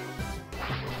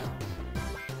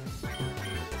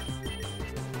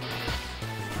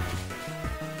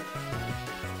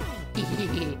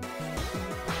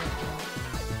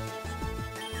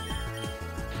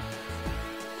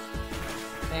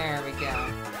 There we go.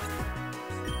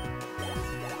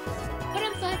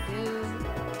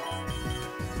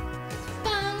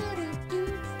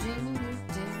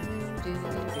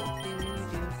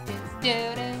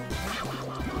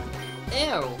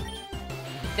 Ew.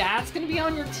 That's gonna be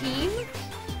on your team?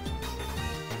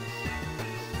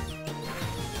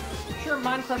 Sure,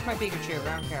 mine crushed my Pikachu,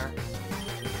 I don't care.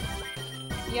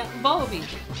 Yeah, Volby.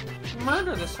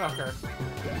 Murder this fucker.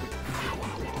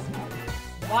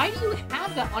 Why do you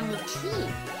have that on your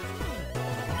team?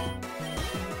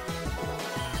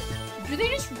 Do they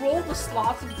just roll the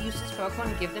slots of useless Pokemon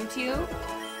and give them to you?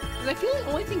 Because I feel the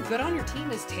only thing good on your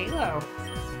team is Talo.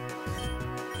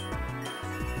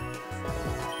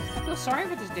 I feel sorry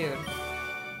for this dude.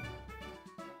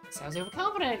 Sounds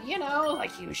overconfident, you know,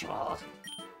 like usual.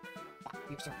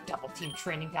 Use their double team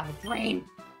training down the drain.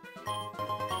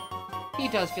 He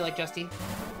does feel like Justy.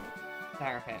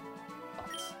 Fire hit.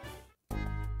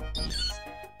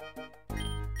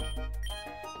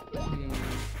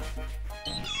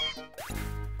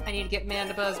 I need to get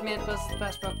Mandibuzz. Mandibuzz is the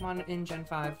best Pokemon in Gen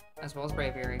 5, as well as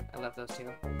Braviary. I love those two.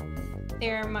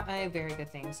 They're my very good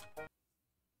things.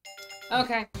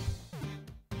 Okay.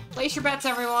 Place your bets,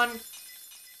 everyone.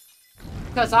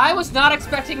 Because I was not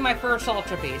expecting my first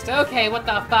Ultra Beast. Okay, what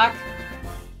the fuck?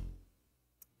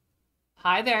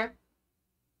 Hi there.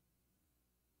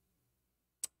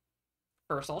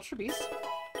 First Ultra Beast.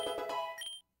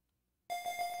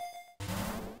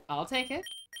 I'll take it.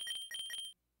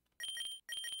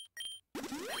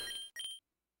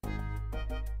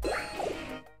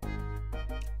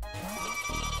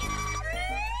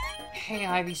 Hey,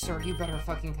 Ivysaur, you better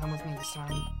fucking come with me this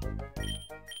time.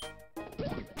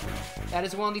 That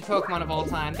is one of the Pokemon of all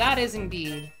time. That is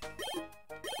indeed. Do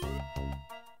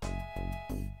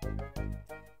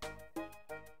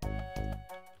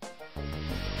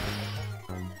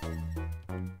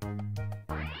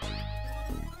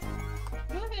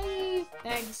you have any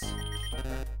eggs?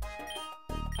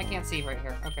 I can't see right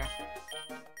here. Okay.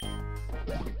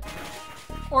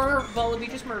 Or Volby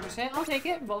just murders it. I'll take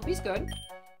it. Volby's good.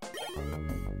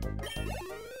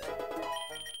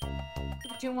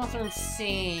 Pikachu wants to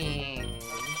sing.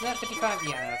 Is that 55?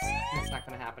 Yeah, that's not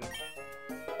gonna happen.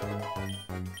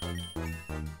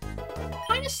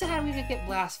 Kinda sad we didn't get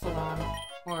Blastful on.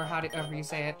 Or however you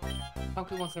say it.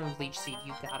 Punky wants to learn Leech Seed.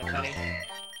 You got it, buddy.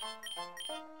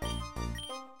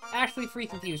 Actually, Free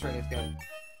Confuse Ray is good.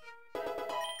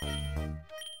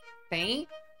 Faint?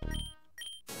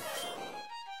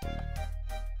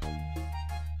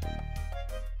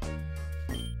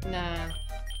 Nah.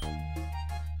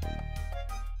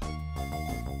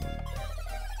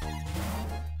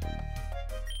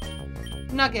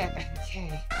 Nugget!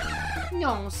 Okay.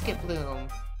 No, Skiploom.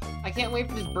 I can't wait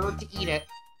for this bird to eat it.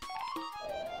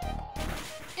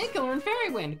 It can learn Fairy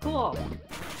Wind. Cool.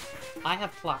 I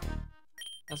have Pluck.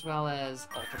 As well as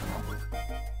Ultra Ball.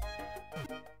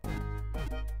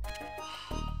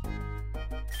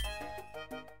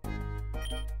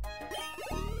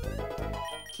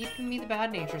 Keeping me the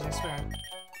bad natures, I swear.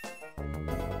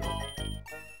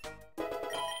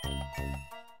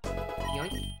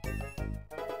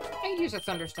 use a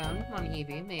Thunderstone on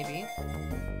Eevee, maybe.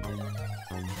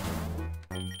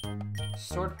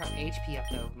 Sword power HP up,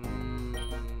 though.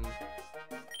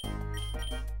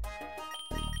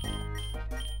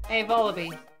 Hey,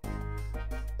 Volibee.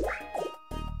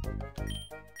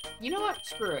 You know what?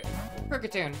 Screw it.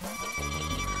 Kricketune.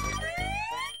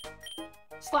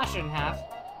 Slash it in half.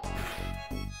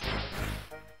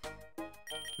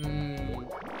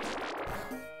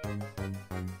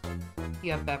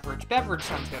 You have Beverage. Beverage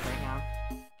sounds good right now.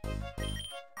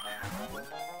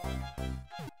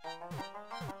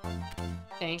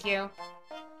 Thank you.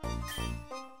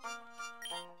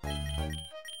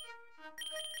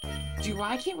 Do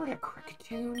I get rid of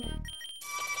Kricketune?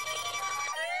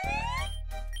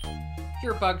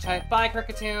 You're a bug type. Bye,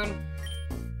 Kricketune.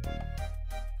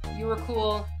 You were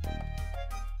cool.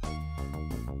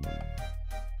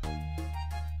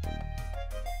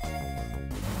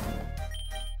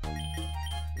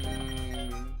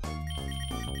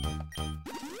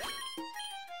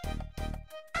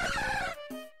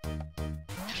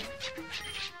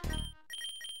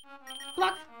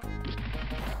 Block.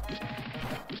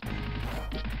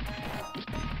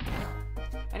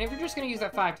 And if you're just gonna use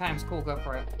that 5 times, cool, go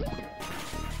for it.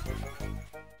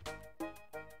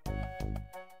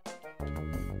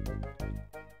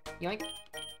 Yoink.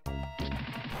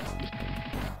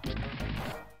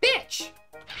 Bitch!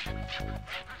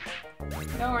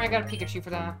 Don't worry, I got a Pikachu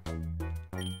for that.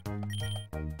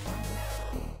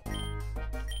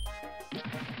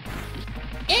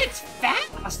 It's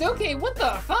fast! Okay, what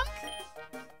the fuck?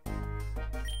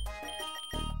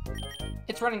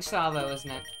 It's running Salvo, isn't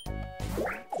it?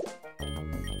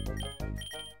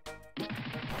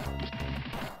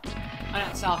 Oh,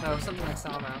 not Salvo, something like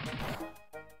Salvo.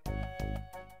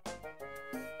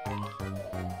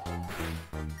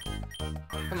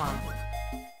 Come on.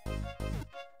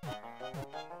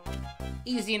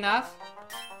 Easy enough.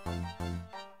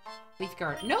 Leaf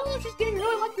Guard. No, she's getting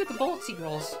really lucky with the Bullet Seed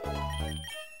rolls.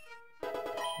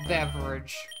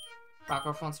 Beverage.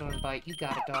 Rocco wants to bite. You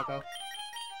got it, doggo.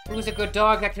 Who's a good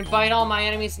dog that can bite all my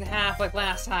enemies in half like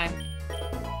last time?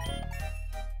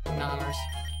 Nommers.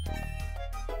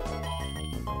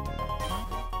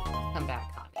 Come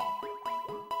back, honey.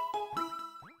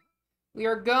 We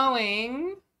are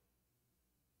going...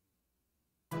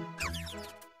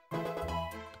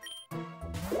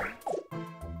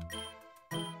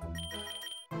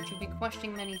 Should be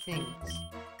questioning many things.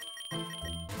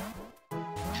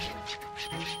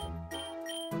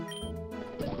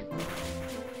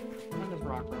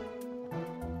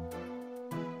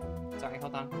 Sorry,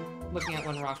 hold on. Looking at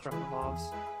when Rockruff evolves.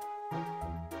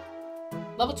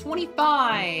 Level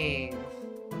 25!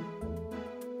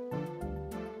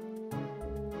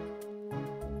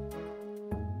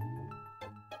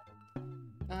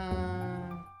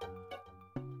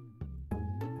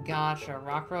 Gotcha.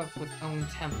 Rockruff with own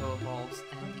tempo evolves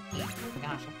and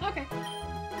gotcha. Okay.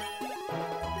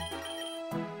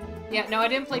 Yeah, no, I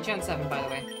didn't play Gen 7, by the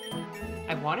way.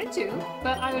 I wanted to,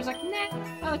 but I was like, nah,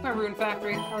 I like my Rune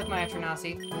Factory, I like my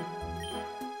Atronasi.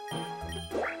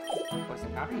 What's the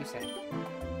powder, you say?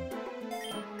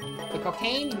 The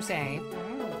cocaine, you say?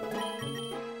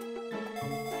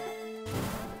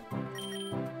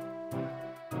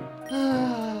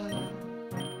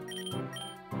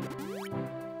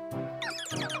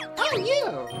 Oh,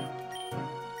 you!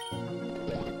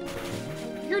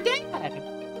 You're dead!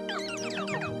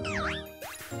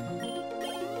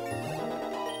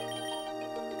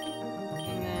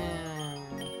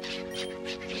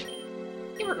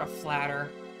 A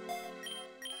flatter.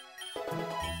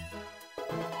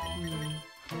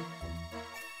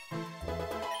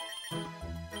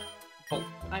 Oh,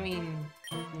 I mean,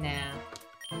 nah.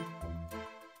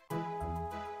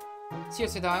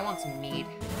 Seriously though, I want some mead.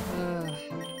 Ugh.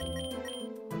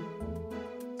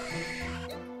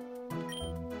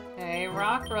 Hey,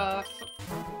 Rockruff.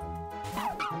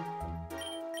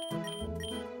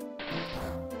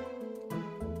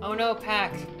 Oh no,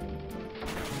 Pack.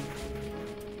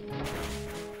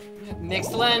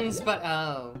 Mixed lens, but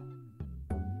oh.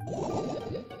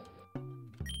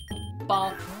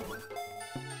 Ball.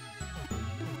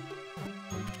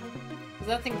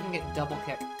 That thing can get double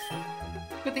kick.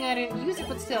 Good thing I didn't use it,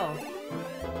 but still.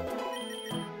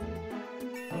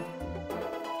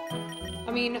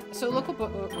 I mean, so local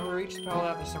reach spell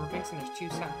out the Summer Pinks, and there's 2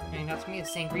 cider. I mean, that's me, a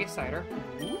Sangria cider.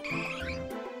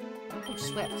 Oh,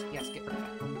 Swift. Yes, get rid of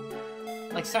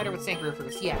that. Like cider with Sangria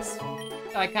fruits, yes.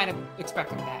 I kind of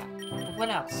expected that. But what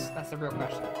else? That's the real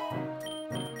question.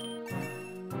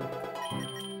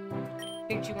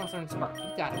 Pikachu wants to learn Spark.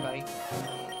 You got it, buddy.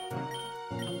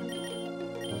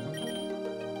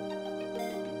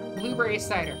 Blueberry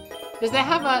cider. Does that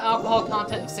have an alcohol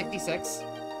content of 66?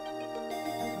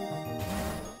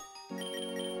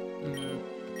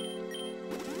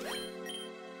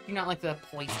 Do not like the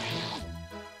poison.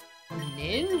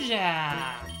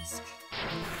 Ninjas!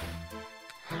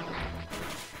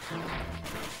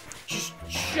 Just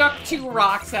chuck 2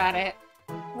 rocks at it.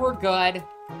 We're good.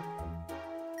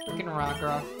 Freaking rock.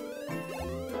 I'm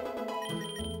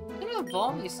gonna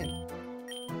evolve you soon.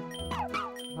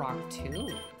 Rock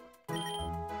Tomb.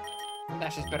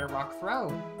 That's just better Rock Throw.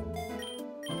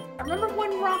 I remember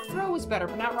when Rock Throw was better,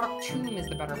 but now Rock Tomb is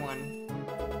the better one.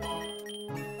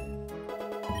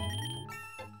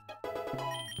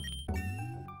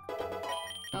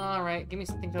 Alright, give me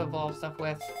something to evolve stuff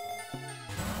with.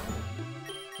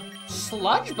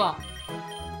 Sludge Bomb!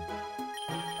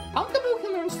 Pumpkaboo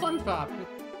can learn Sludge Bomb.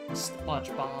 Sludge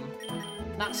Bomb.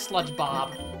 Not Sludge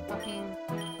Bob. Fucking...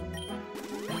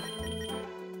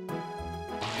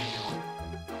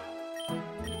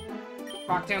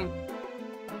 Rock Tomb.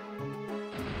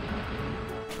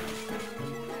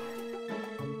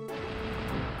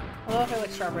 I love if I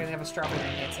like strawberry, they have a strawberry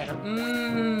lemonade cider.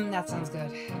 Mmm, that sounds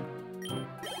good.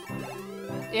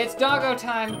 It's doggo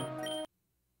time!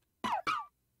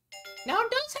 Now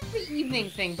it does have the evening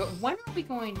thing, but when are we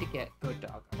going to get good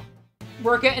doggo?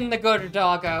 We're getting the good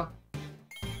doggo.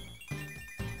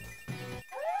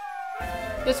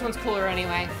 This one's cooler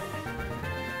anyway.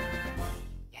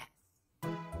 Yes.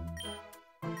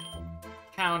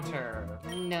 Counter.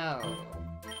 No.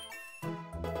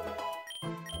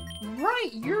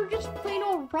 Right, you're just plain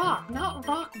old rock, not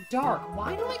rock dark.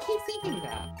 Why do I keep thinking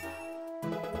that?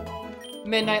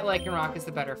 Midnight Lycanroc is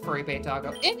the better furry bait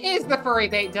doggo. It is the furry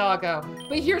bait doggo!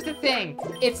 But here's the thing,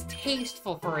 it's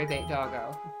tasteful furry bait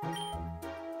doggo.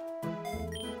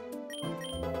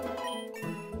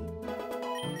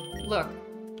 Look,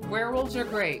 werewolves are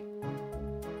great.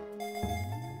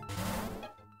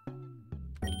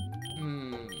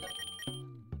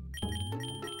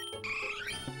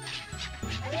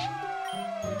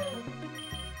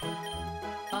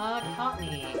 Caught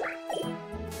me.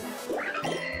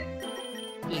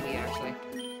 Easy, actually.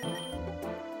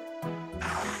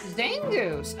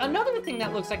 Zangoose! Another thing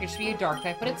that looks like it should be a dark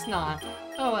type, but it's not.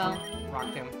 Oh well.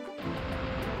 Rocked him.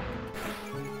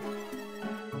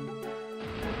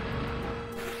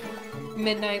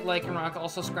 Midnight Lycanroc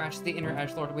also scratched the inner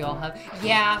edgelord we all have.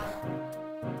 Yeah!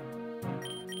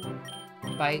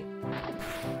 Bite.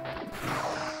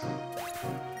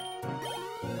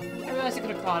 I realized I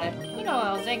could have caught it. You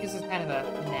know, Zangoose is kind of a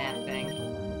nah thing.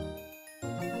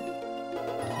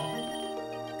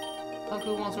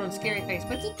 Uncle wants to run Scary Face,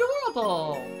 but it's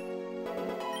adorable!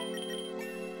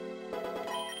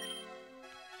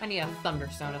 I need a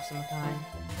Thunderstone of some kind.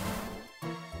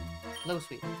 Low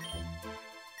sweep.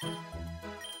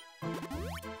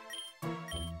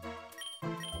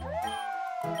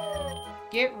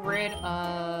 Get rid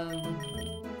of...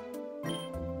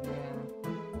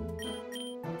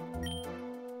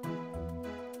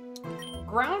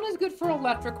 Ground is good for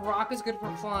electric, rock is good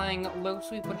for flying, low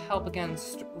sweep would help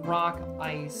against rock,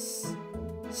 ice,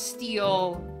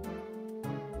 steel.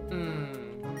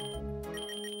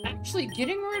 Actually,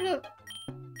 getting rid of...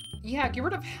 Yeah, get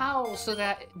rid of Howl so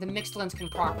that the mixed lens can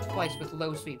proc twice with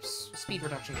low sweeps, speed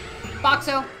reduction.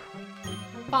 Boxo!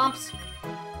 Fomps!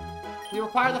 We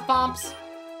require the Fomps!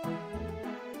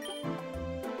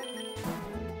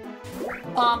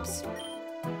 Fomps!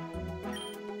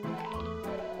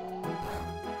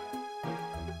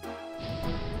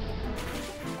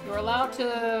 You're allowed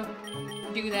to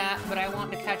do that, but I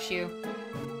want to catch you.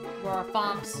 You are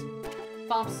Fomps.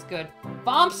 Fomps is good.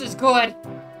 Fomps is good!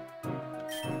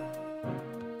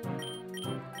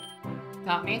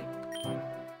 Caught me.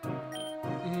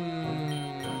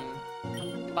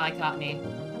 Bye, caught me.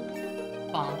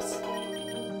 Fomps.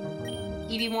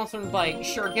 Eevee wants to bite.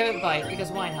 Sure, give it bite,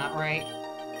 because why not, right?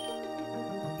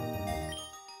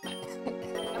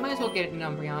 I might as well get it in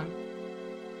Umbreon.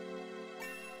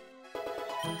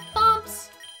 Fomps!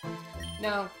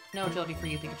 No agility for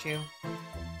you, Pikachu.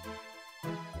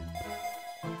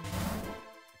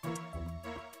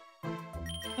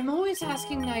 I'm always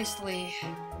asking nicely,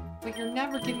 but you're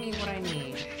never giving me what I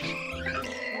need.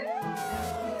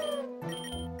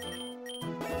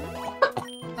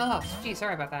 Oh, gee,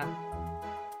 sorry about that.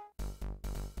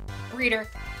 Reader.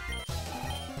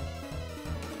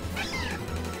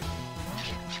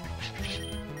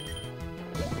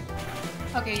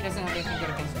 Okay, he doesn't have anything good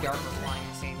against dark or flying,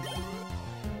 it seems.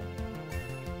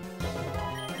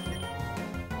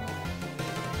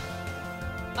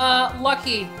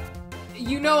 Lucky.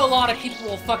 You know a lot of people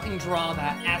will fucking draw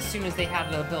that as soon as they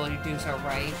have the ability to do so,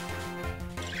 right?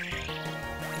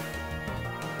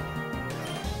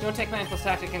 Don't take my uncle's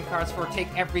tactic in cards for take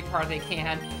every card they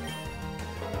can.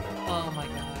 Oh my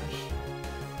gosh.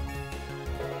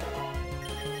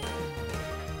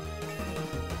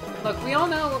 Look, we all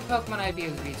know what Pokemon I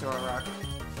abuse Vtuber.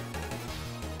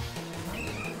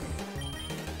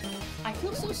 I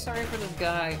feel so sorry for this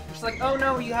guy. It's like, oh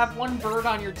no, you have one bird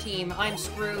on your team. I'm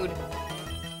screwed.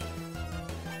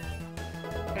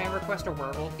 Can I request a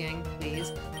werewolf gang,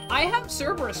 please? I have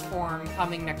Cerberus form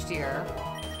coming next year.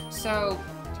 So,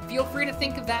 feel free to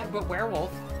think of that, but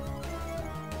werewolf.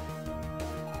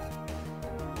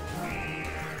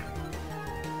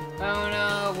 Oh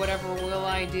no, whatever will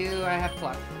I do? I have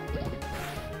pluck.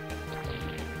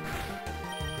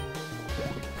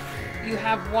 You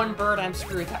have one bird, I'm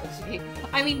screwed. That was me.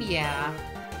 I mean, yeah.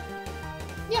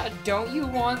 Yeah, don't you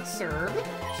want Cerb?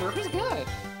 Cerb is good.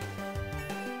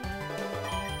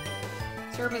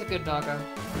 Cerb is a good doggo.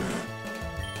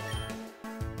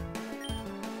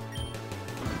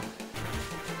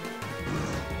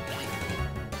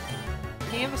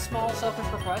 Can you have a small selfish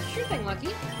request? Sure thing, Lucky.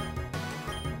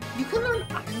 You can learn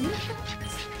Iron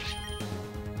Defense.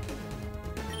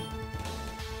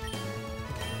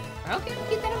 Okay, I'll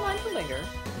keep that in mind for later.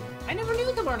 I never knew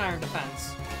you could learn Iron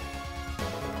Defense.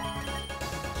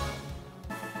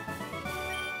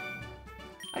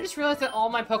 I just realized that all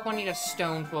my Pokemon need a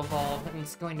stone to evolve, and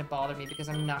it's going to bother me because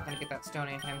I'm not going to get that stone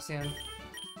anytime soon.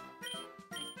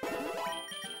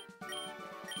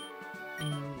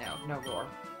 No roar.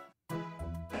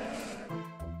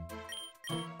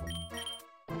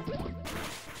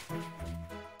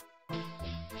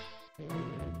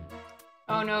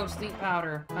 Oh no, sleep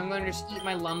powder. I'm going to just eat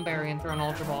my Lumberry and throw an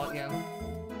Ultra Ball at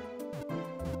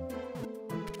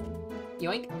you.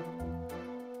 Yoink.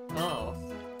 Oh.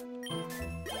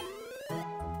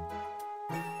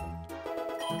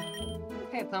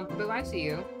 Hey, Pumpaboo, I see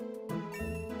you.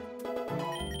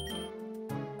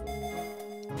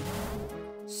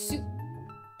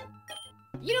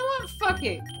 You know what? Fuck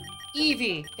it.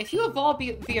 Eevee, if you evolve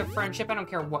via friendship, I don't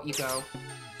care what you go.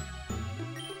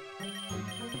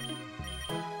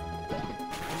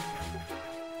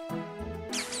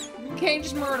 Okay,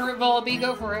 just murder it, Volibee.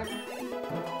 Go for it.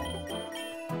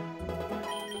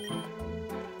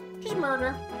 Just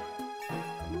murder.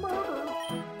 Murder.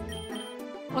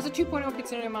 Was it 2.0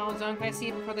 considered a milestone? Can I see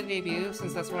it before the debut,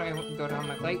 since that's what I go down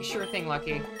my plate? Sure thing,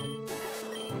 Lucky.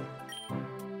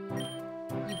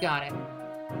 You got it.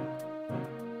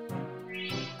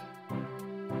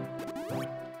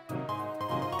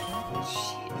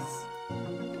 Jeez.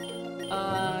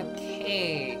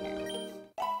 Okay.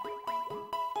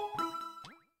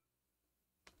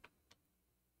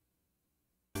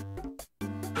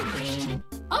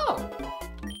 Oh!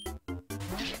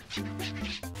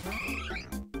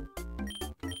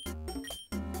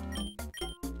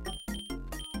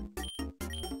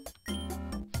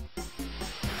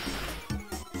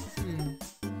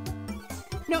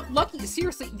 No, Lucky,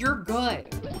 seriously, you're good.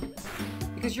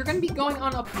 Because you're gonna be going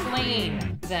on a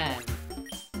plane, then.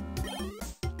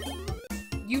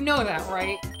 You know that,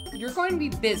 right? You're going to be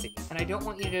busy, and I don't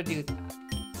want you to do that.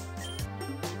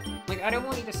 Like, I don't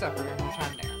want you to suffer your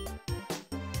time there.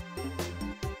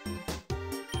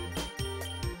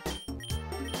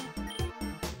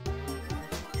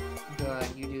 Good,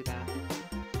 you do that.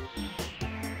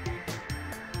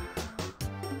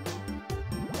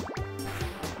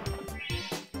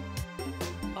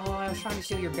 Oh, I was trying to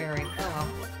steal your berry. Oh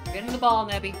well. Get in the ball,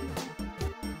 Nebby.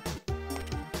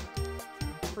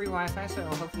 Free Wi-Fi, so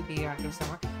it'll hopefully be active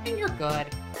somewhere. And you're good.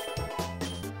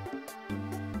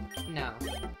 No.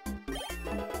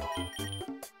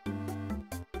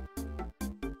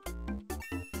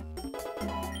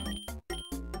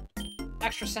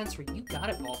 Extra sensory. You got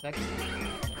it, Volbeck.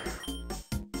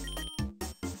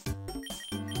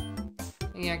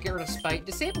 Yeah, get rid of Spite.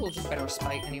 Disable is just better with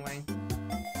Spite, anyway.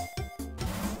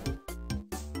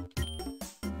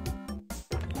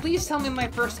 Please tell me my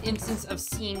first instance of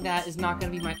seeing that is not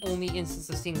going to be my only instance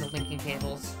of seeing the linking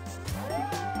tables.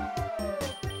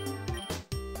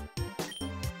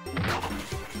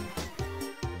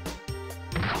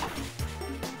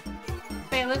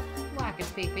 Bailiff, whack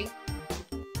its pee-pee.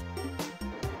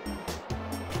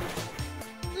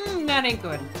 That ain't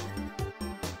good.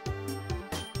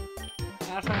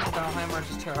 Ashman's Valheim are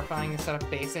just terrifying instead of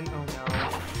Basin. Oh no.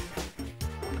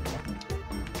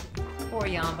 Poor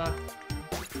Yamba.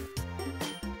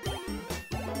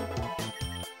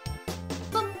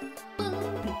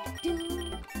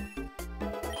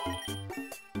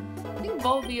 I think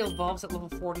Volbeat evolves at level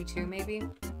 42, maybe?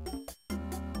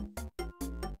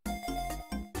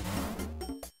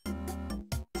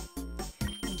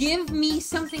 Give me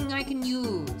something I can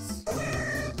use!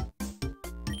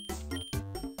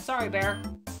 Sorry, bear.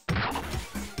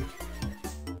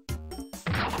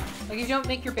 Like, if you don't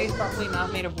make your base properly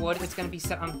not made of wood, it's gonna be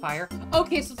set on fire.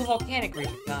 Okay, so it's a volcanic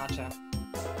region. Gotcha.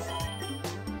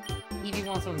 Evie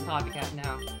wants on the copycat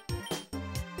now.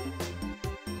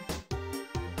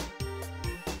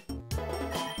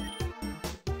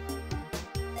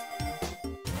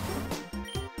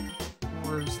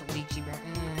 Where's the lychee bear?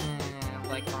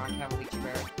 Like, wrong, have a lychee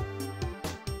bear.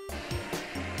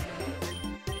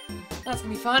 That's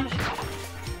gonna be fun.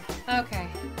 Okay.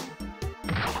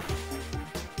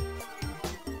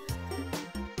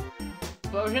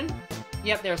 Explosion?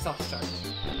 Yep, they're self-destruct.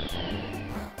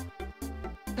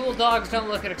 Cool dogs don't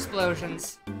look at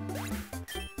explosions.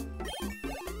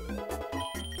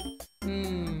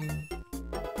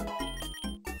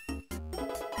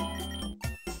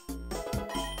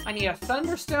 I need a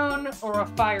thunderstone or a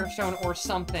firestone or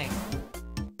something.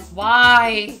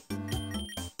 Why?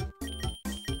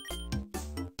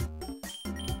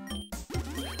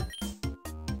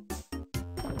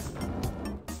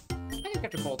 I can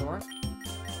get your Boldor.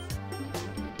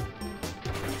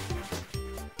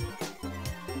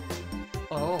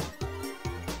 Oh.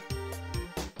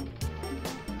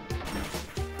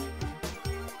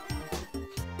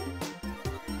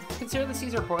 Consider the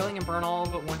seas are boiling and burn all,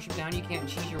 but once you're down, you can't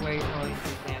cheese your way early into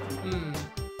the planet.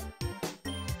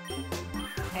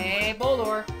 Hey,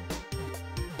 Boldor.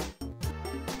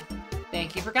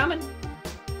 Thank you for coming.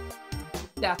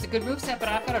 That's a good moveset, but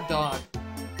I've got a dog.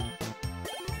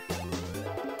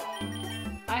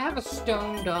 I have a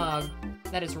stone dog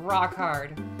that is rock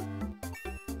hard.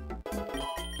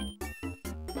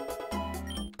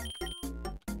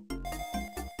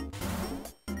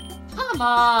 Come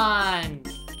on!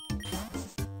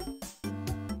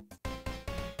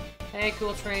 Hey,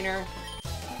 cool trainer.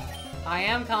 I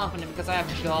am confident because I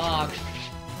have a dog.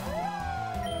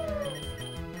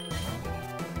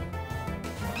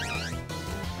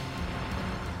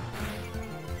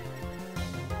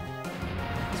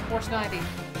 This poor Snivy.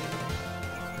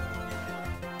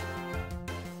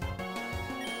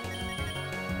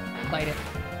 Bite it.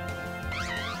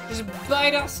 Just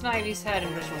bite off Snivy's head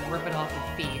and just rip it off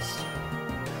and feast.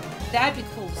 That'd be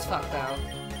cool as fuck, though.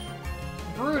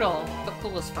 Brutal, but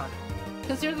cool as fuck.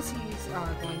 Consider the seas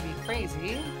are going to be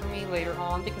crazy for me later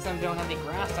on because I don't have any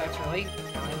grass types, really.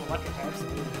 I don't have electric types.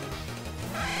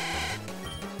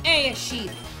 Hey, a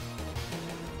sheep!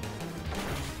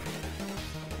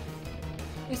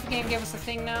 At least the game gave us a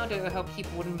thing now to help keep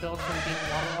wooden builds from being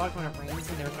waterlogged when it rains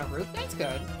and there's no roof. That's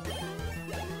good.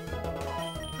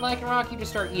 Like a rock, you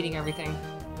just start eating everything.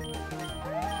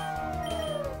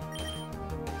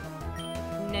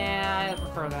 Nah, I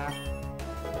prefer that.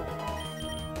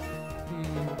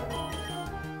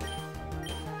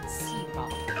 Seed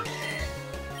bomb.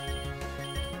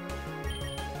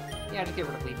 Yeah, just get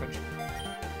rid of leafage.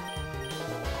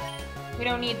 We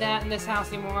don't need that in this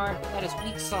house anymore. That is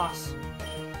weak sauce.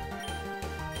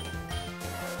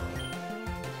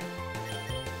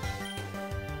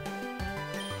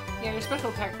 Yeah, your special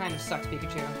attack kind of sucks,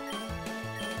 Pikachu.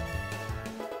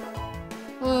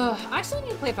 I still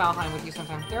need to play Valheim with you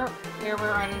sometime. There are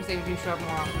rare items, they do show up more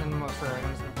often than most rare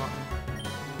items in the Pokemon.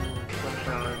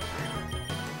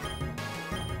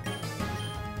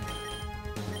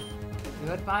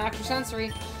 Goodbye, extra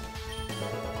sensory.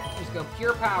 Just go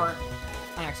pure power.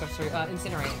 Extra sensory,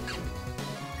 incinerate.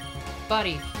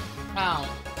 Buddy. Ow.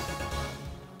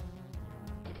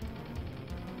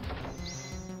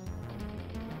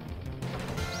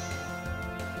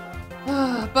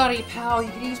 Buddy, pal,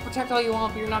 you can use protect all you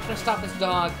want, but you're not gonna stop this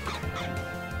dog.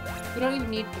 We don't even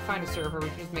need to find a server, we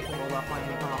can just make a roll-up line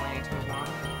and put all any turns on.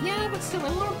 Yeah, but still, I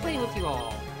want to play with you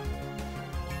all.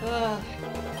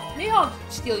 Maybe I'll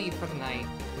steal you for the night.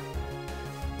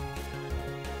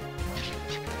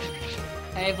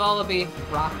 Hey, Volibee,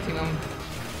 rock to him.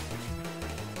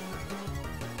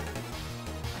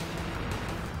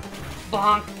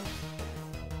 Bonk!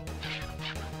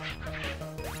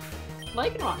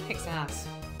 Lycanroc kicks ass.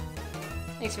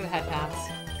 Thanks for the head pats.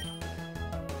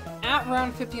 At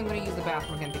round 50, I'm gonna use the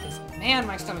bathroom again because, man,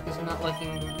 my stomach is not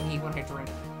liking me when I drink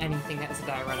anything that is a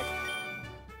diuretic.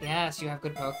 Yes, you have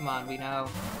good Pokemon, we know.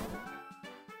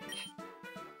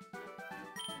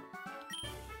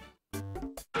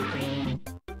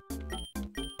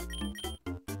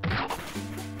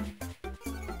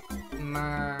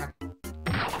 Murr.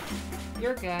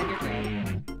 You're good, you're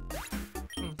good.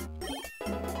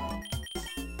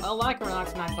 Well,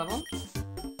 Lycanroc's max level.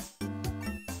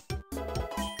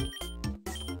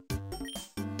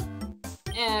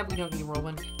 We don't need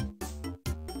Whirlwind.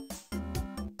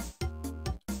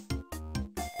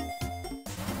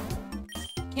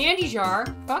 Candy jar!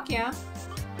 Fuck yeah!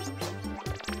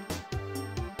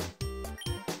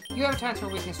 You have a chance for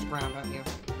weakness to ground, don't you?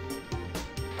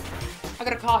 I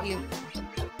gotta caught you.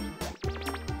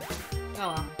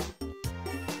 Oh well.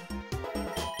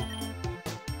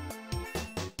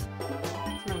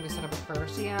 I'm gonna set up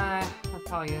first. Yeah, that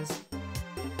probably is.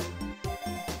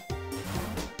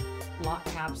 Lock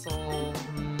capsule.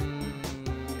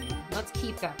 Let's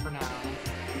keep that for now.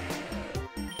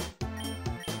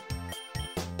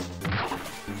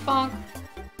 Bonk.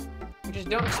 Just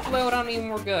don't explode on me when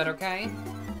we're good, okay?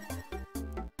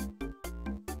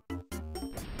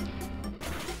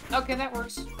 Okay, that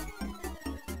works.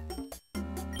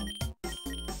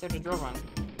 So to drill run.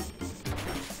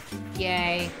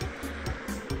 Yay.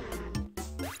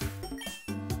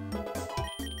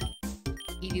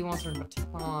 Evie wants her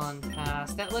baton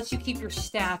pass. That lets you keep your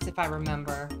stats, if I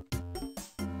remember.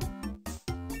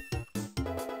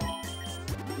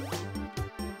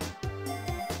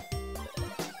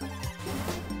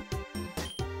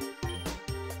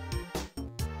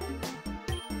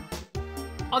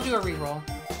 I'll do a reroll.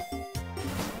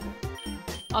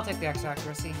 I'll take the extra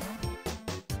accuracy.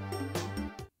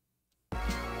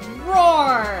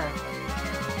 Roar!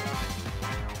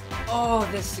 Oh,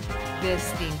 this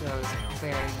theme goes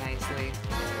very nicely.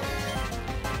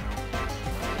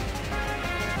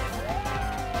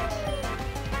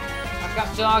 I've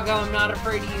got Doggo, I'm not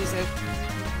afraid to use it.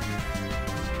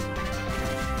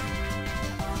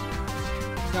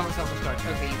 Don't self-destruct.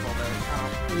 Okay, you pulled those. Oh.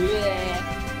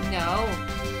 No.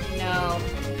 No.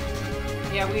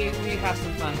 Yeah, we have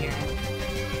some fun here.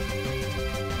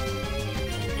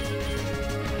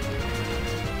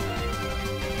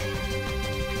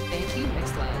 Thank you,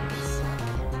 Mixed Lens.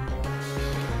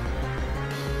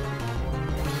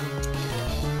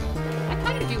 I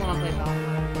kind of do want to play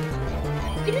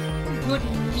Valkyrie. It is a good,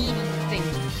 meaty thing to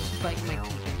bite my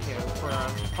teeth into for a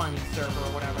fun server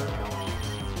or whatever.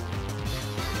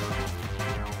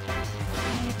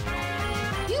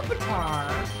 Jupiter!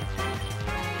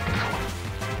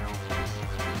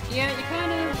 Yeah, you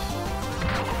kind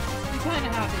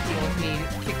of have to deal with me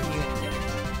kicking you in the dick.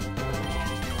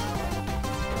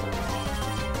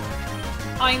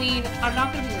 I mean, I'm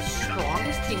not going to be the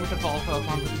strongest team with evolved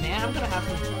Pokemon, but man, I'm going to have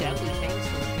some deadly things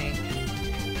with me.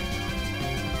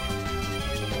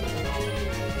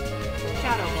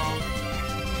 Shadow Ball.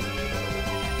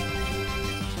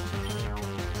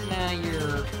 Nah,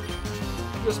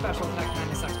 your special attack kind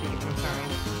of sucks, Pikachu, I'm sorry.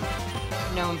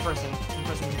 No, in person. In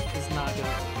person is not good.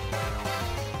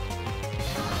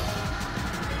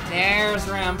 There's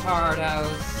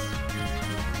Rampardos.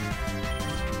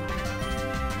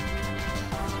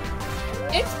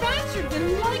 It's faster than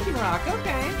Lycanroc.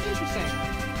 Okay, interesting.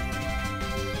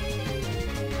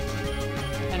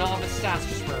 And all of its stats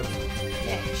just rose.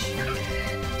 Bitch.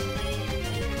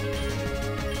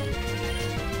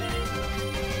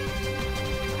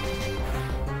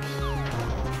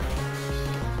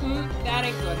 That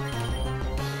ain't good.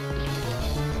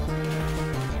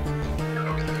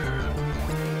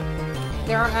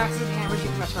 There are axes and hammers you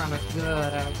can mess around with.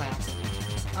 Good, I like plants.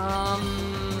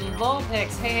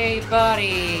 Vulpix, hey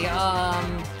buddy.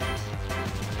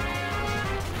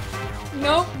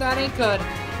 Nope, that ain't good.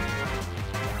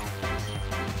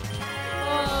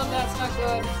 Oh, that's not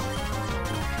good.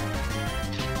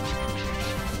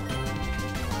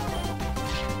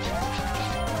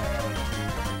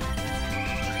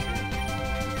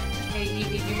 Hey,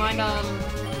 Evie, do you mind,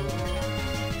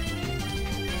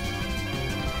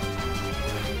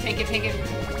 Take it.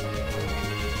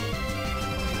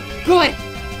 Good!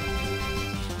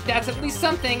 That's at least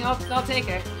something. I'll take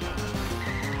it.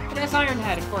 It has Iron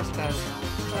Head, of course it does.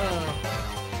 Oh.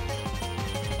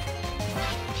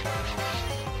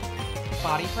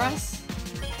 Body press?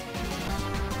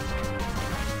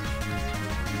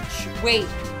 Wait.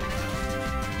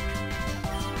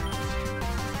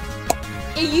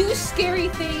 Use Scary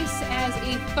Face as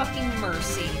a fucking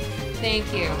mercy.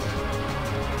 Thank you.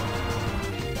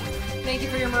 Thank you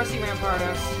for your mercy,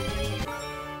 Rampardos.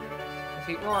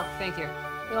 Defeat Roar. Thank you.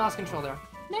 We lost control there.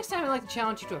 Next time I'd like to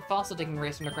challenge you to a fossil digging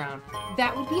race underground.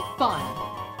 That would be fun.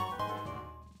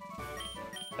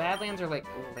 Badlands are like...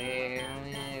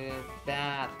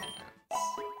 Badlands.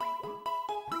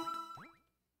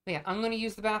 But yeah, I'm gonna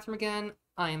use the bathroom again.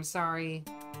 I am sorry.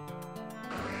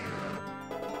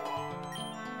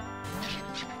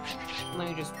 Let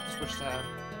me just switch to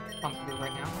Pumpkin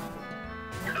right now.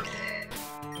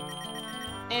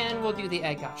 And we'll do the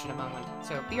egg gotcha in a moment.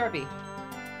 So, BRB.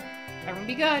 Everyone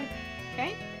be good,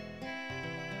 okay?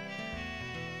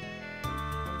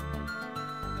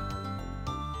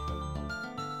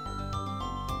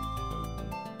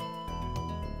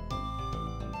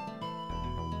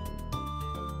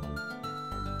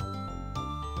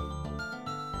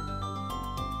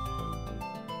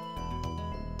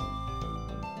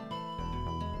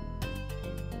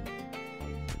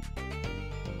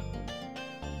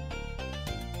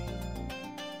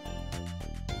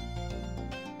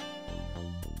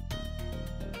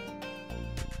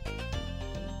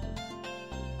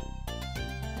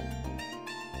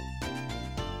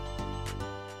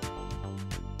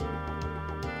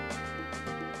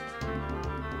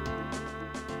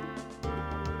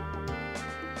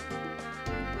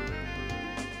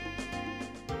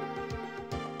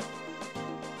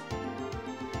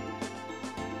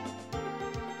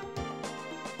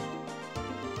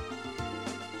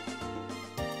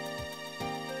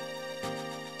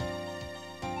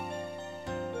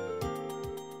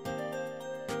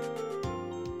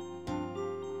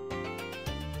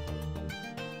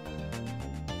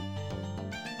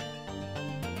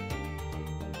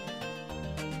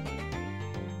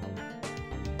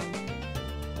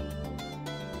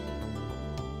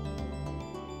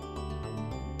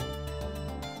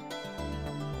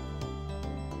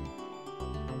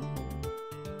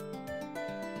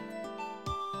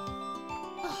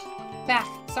 Back.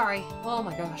 Sorry. Oh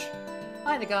my gosh.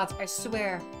 By the gods, I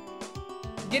swear.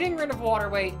 Getting rid of water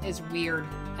weight is weird.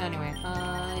 Anyway, you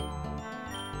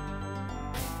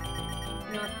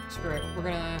know what? Screw it. We're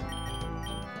gonna...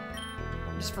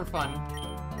 just for fun,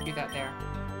 do that there.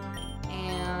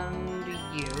 And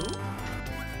you.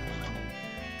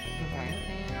 Okay,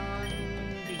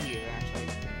 and you, actually.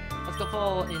 Let's go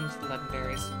full into the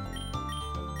legendaries.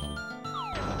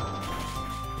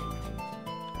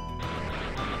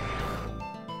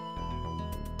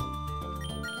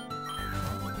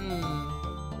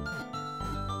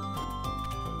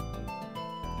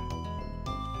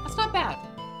 That's not bad.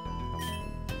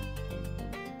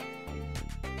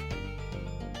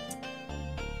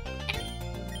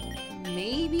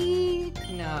 Maybe?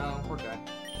 No, we're good.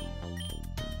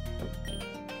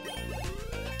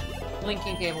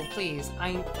 Linking cable, please.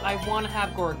 I want to have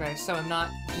Gorgai, so I'm not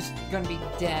just gonna be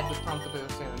dead with Pumpkaboo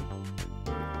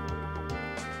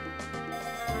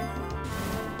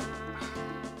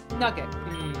soon. Nugget.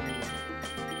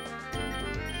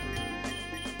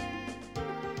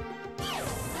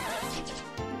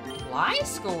 Fly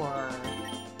score.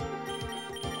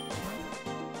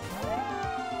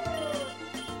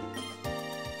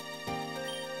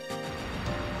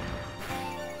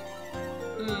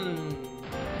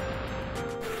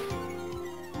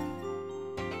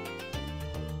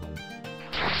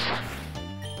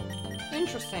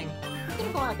 Interesting. Get a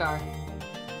Gligar.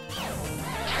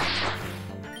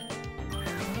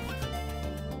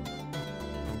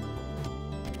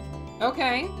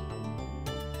 Okay.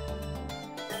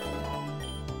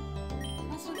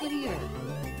 That's not good either.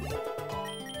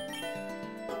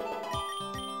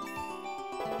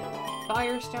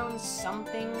 Firestone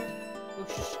something. Which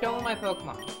stone my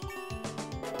Pokemon.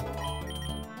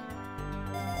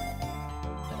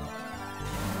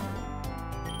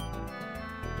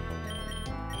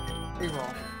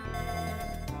 Reroll.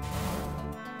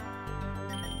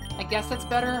 I guess that's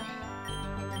better.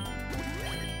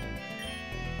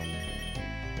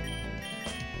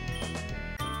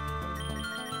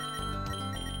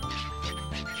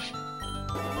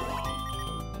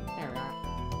 There we are.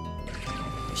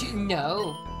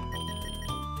 No.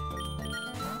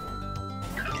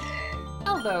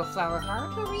 Hello, Flower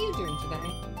Heart. How are you doing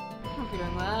today? Hope you're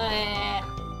doing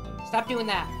well. Stop doing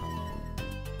that.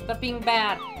 Stop being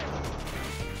bad.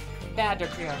 Bad,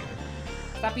 Dugtrio.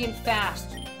 Stop being fast.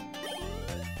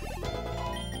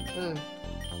 Ugh.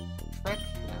 Trick?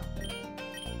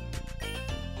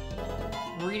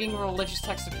 No. Reading religious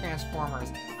texts of Transformers.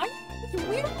 Is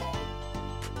weird.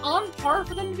 On par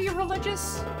for them to be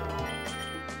religious?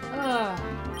 Ugh.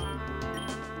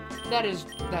 That is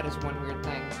one weird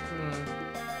thing.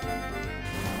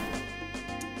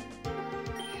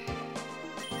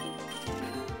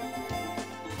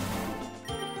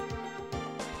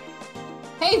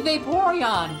 Hey,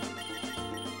 Vaporeon!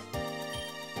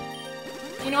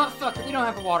 You know what? Fuck it. We don't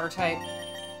have a water type.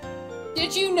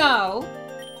 Did you know?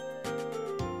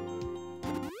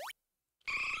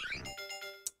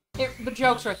 The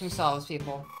jokes write themselves,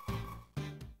 people.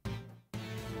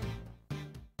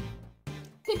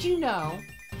 Did you know?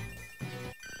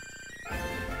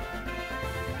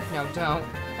 No, don't.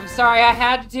 I'm sorry, I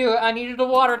had to do it. I needed a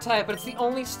water type, but it's the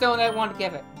only stone I want to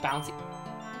give it. Bouncy.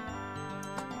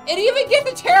 It even gets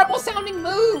a terrible sounding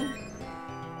move!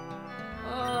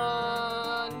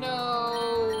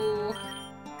 No.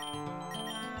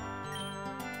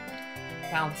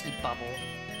 Bouncy bubble.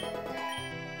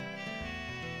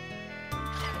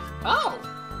 Oh!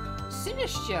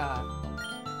 Sinistia!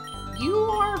 You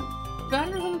are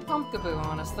better than Pumpkaboo,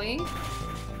 honestly.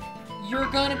 You're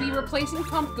gonna be replacing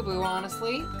Pumpkaboo,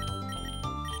 honestly.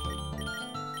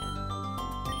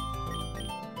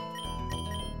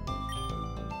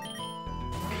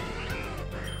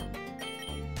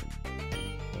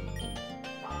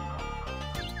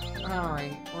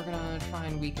 Alright, we're gonna try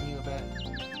and weaken you a bit.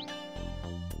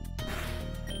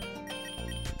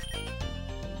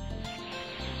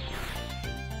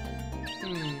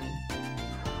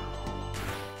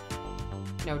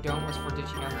 No, don't was for did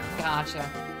you know? Gotcha.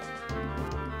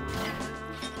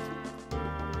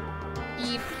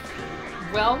 Eep.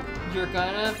 Well, you're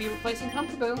gonna be replacing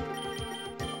Pumpkaboo.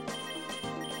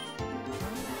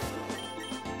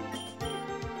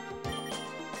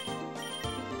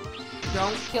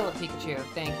 Don't kill it, Pikachu.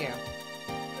 Thank you.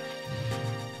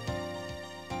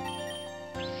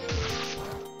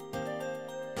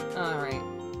 Alright.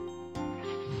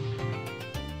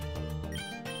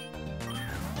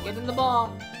 Give him the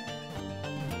ball.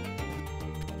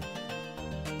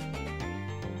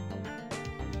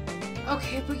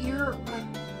 Okay, but you're...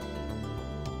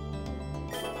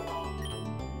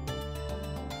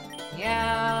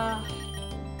 Yeah.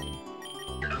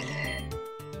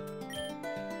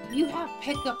 You have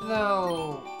pickup,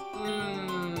 though.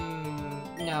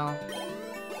 No.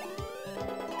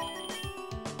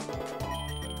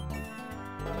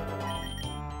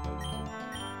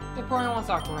 Vaporeon wants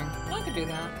Aqua Ring. I could do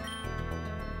that.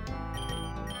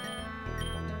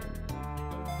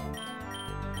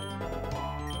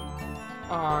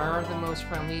 Are the most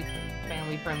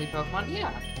family-friendly Pokemon?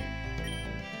 Yeah.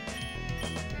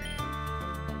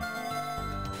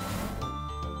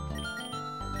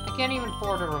 I can't even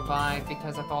afford a revive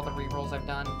because of all the rerolls I've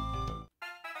done.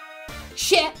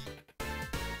 Shit!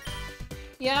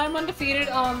 Yeah, I'm undefeated.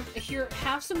 Here,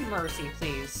 have some mercy,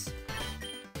 please.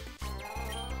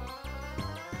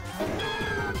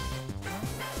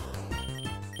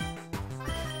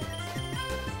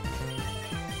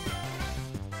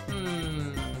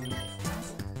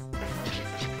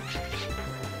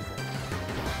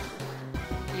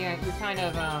 Yeah, you're kind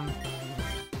of,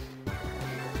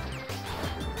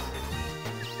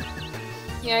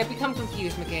 yeah, I've become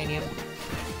confused, Meganium.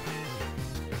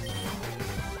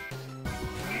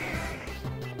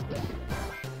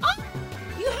 Oh!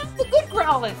 You have the good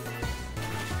Growlithe!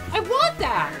 I want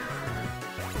that!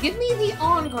 Give me the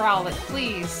on Growlithe,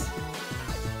 please.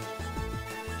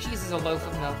 Jesus, a loaf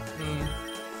of milk.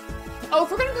 Oh,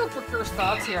 if we're gonna go for Cursed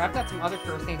Thoughts here, I've got some other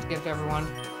cursed things to give to everyone.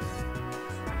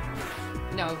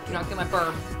 No, do not kill my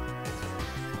burb.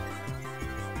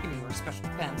 Give me your special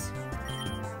defense.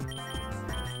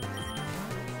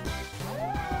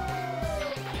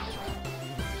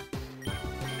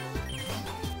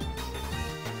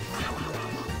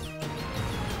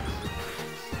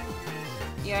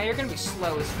 Yeah, you're gonna be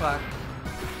slow as fuck.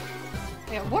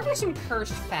 Yeah, what are some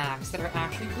cursed facts that are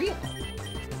actually real?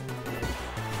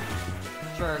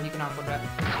 Sure, you can offer that.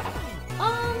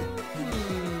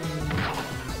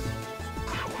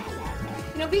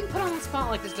 You know, being put on the spot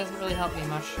like this doesn't really help me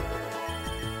much.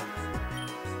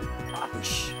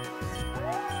 Crunch.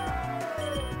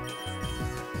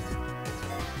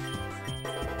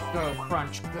 Go,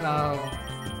 Crunch, go.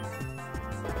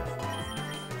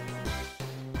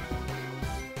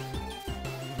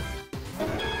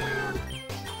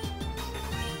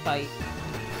 Fight.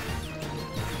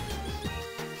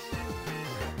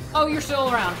 Oh, you're still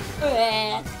around.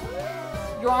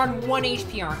 You're on 1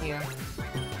 HP, aren't you?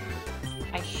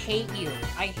 I hate you.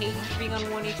 I hate you being on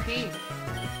 1 HP.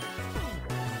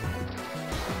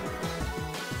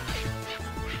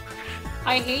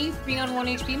 I hate you being on 1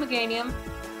 HP, Meganium.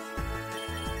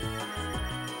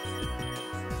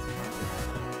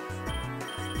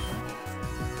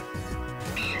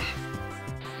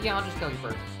 Yeah, I'll just kill you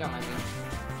first. Don't mind me.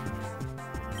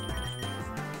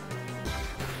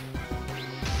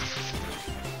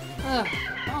 Ugh,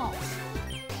 balls.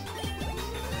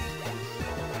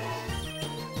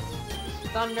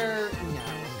 Thunder, no.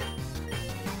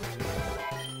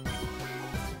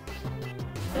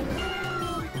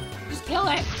 Just kill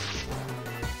it!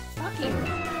 Fucking...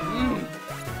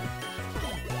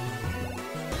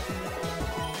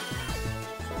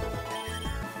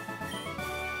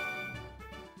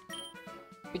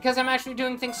 Because I'm actually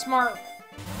doing things smart.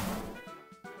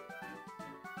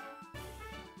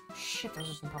 Shit, those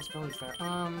are some possibilities there.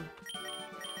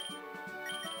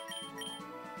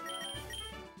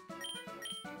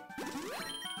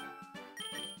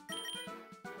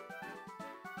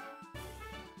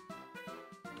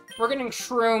 We're getting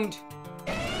shroomed.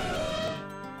 Hey,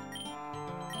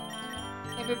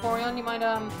 Vaporeon, you mind,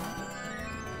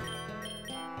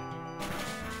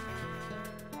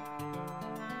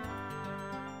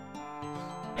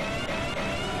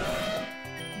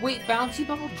 Wait, Bouncy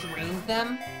Bubble drained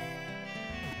them?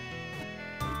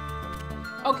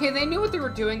 Okay, they knew what they were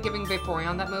doing, giving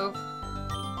Vaporeon that move.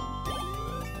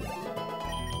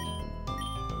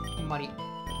 Muddy.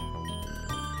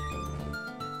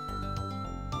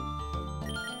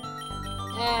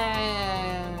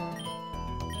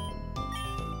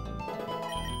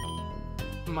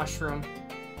 Mushroom.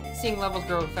 Seeing levels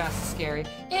grow fast is scary.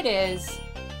 It is!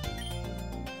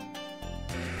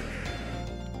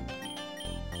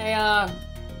 Hey,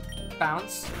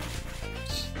 bounce.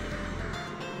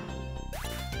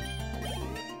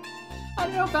 I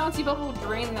don't know, Bouncy Bubble will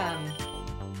drain them.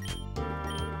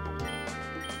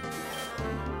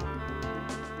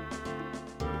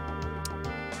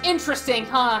 Interesting,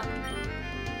 huh?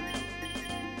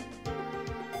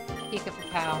 Peek up the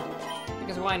pow.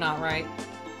 Because why not, right?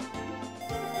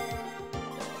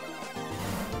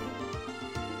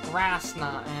 Grass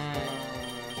knot.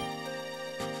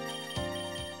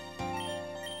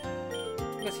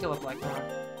 I guess he'll look like that.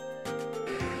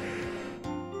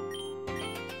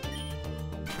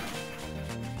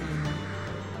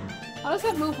 How does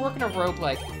that move work in a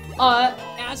roguelike?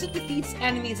 As it defeats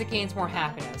enemies, it gains more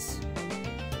happiness.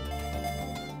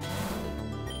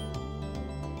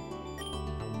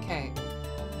 Okay.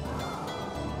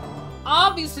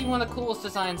 Obviously one of the coolest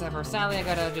designs ever. Sadly, I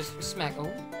gotta just smack.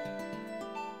 Oh.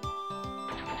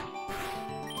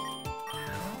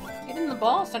 Get in the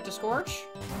ball, sent to Scorch.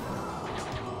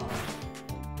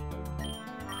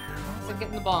 So get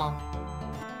in the ball.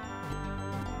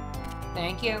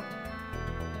 Thank you.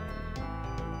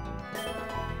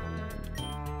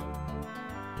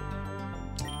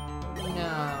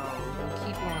 No. We'll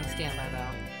keep you on standby,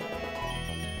 though.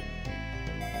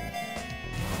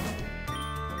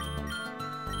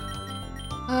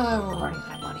 Oh, we're running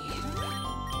high money.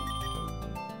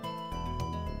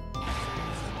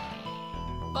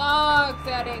 Fuck,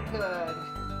 that ain't good.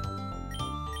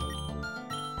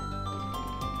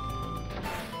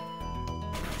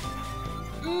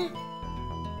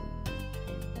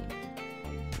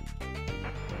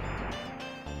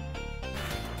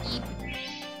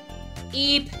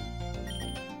 Eep.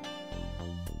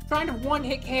 Trying to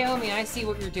one-hit KO me, I see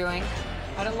what you're doing.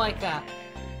 I don't like that.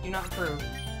 Do not approve.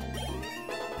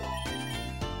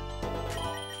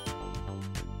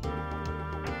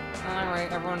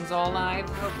 Alright, everyone's all alive,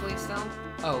 hopefully still.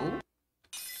 Oh.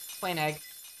 Plain egg.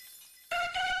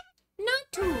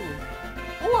 Not two.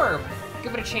 Orb.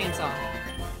 Give it a chainsaw.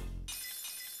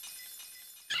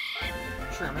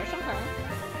 Shroomish, okay.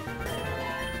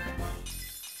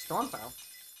 Stormfowl.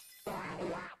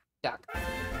 Duck.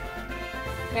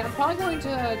 Yeah, I'm probably going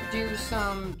to do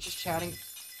some just chatting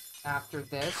after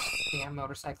this. Damn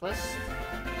motorcyclist.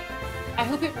 I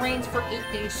hope it rains for 8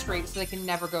 days straight so they can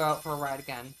never go out for a ride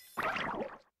again.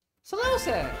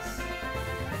 Solosis!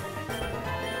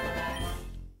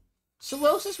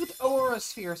 Solosis with Aura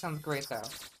Sphere sounds great, though.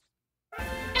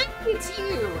 And it's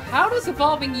you! How does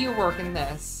evolving you work in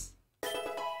this?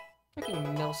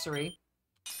 Freaking Milcery.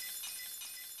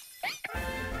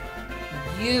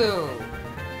 You!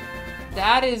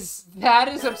 That is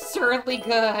absurdly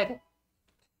good!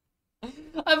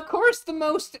 Of course the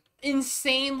most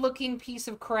insane-looking piece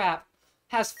of crap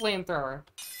has Flamethrower.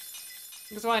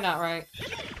 Because why not, right?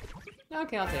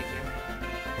 Okay, I'll take you.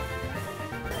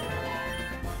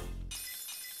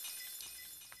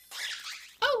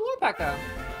 Oh, Lorpack, though.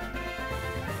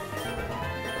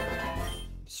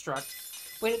 Obstruct.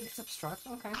 Wait, it's Obstruct?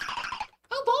 Okay.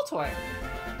 Oh, Ball Toy!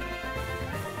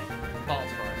 Ball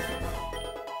Toy.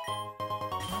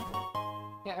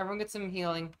 Yeah, everyone gets some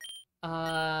healing.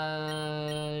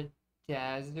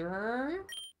 Desert?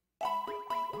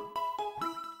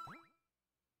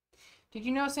 Did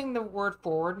you know saying the word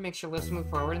forward makes your lips move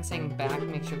forward and saying back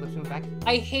makes your lips move back?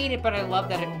 I hate it, but I love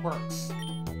that it works.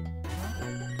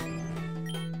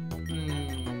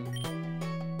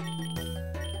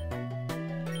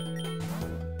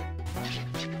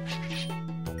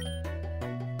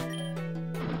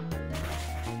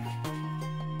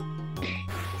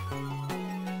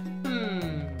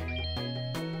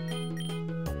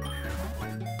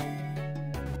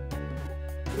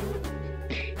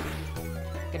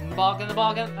 Get in the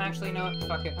ball, actually, no,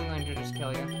 fuck it, I'm going to just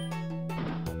kill you.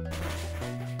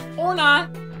 Or not!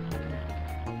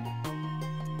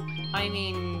 I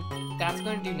mean, that's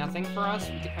going to do nothing for us,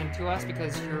 and to us,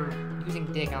 because you're using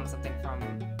dig on something from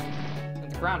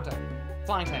the ground type.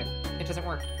 Flying type. It doesn't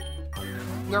work.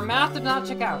 Your math did not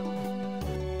check out.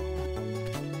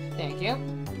 Thank you.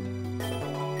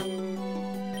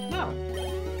 No.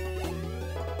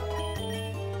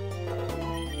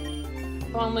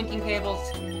 Come on, linking cables.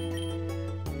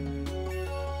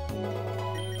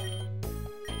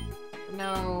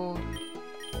 No.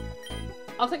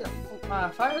 I'll take a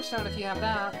Firestone if you have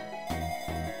that.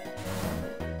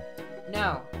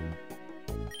 No.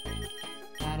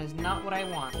 That is not what I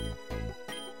want.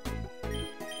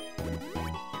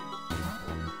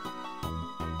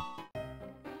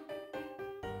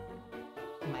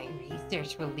 My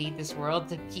research will lead this world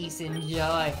to peace and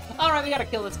joy. Alright, we gotta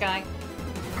kill this guy.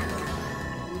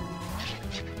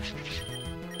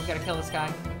 We gotta kill this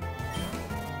guy.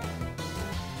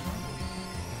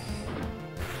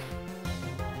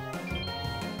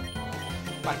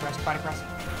 Body press, body press.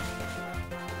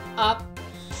 Up.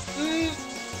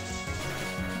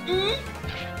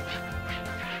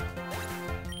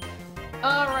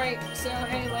 Alright, so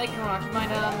hey, Lycanroc, you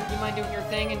mind doing your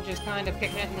thing and just kind of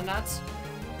kicking it in the nuts?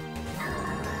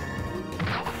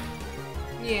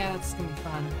 Yeah, that's gonna be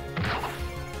fun.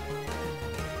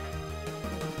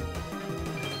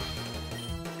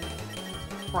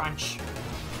 Crunch.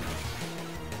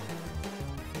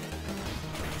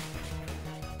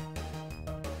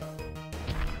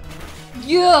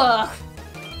 Yeah.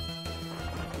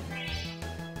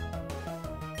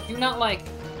 Do not like.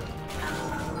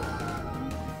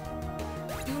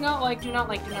 Do not like, do not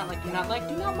like, do not like, do not like,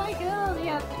 do not like. Oh,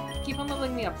 yeah. Keep on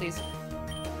leveling me up, please.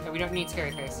 No, we don't need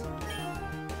Scary Face.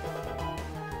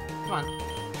 Come on.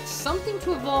 Something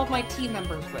to evolve my team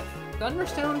members with.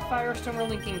 Thunderstone, Firestone, or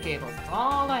Linking Cables. That's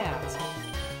all I ask.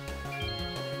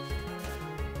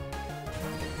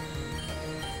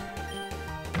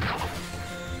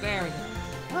 There we go.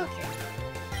 Okay.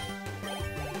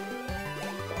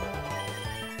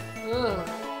 Ugh.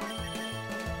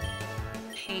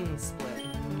 Pain Split.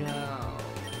 No.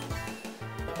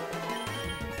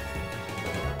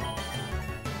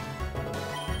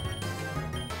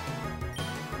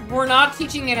 We're not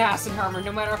teaching it Acid Armor,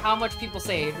 no matter how much people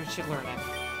say it, we should learn it.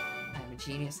 I'm a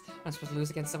genius. I'm supposed to lose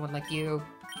against someone like you.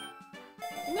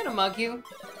 I'm gonna mug you.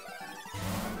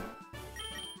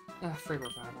 Free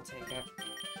revive, I'll take it.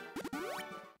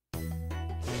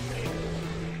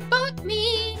 Fuck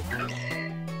me!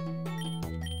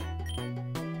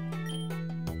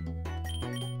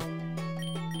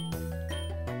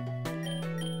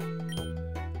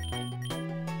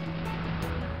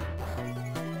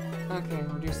 Okay,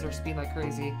 reduce their speed like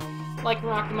crazy. Like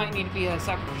Rock might need to be a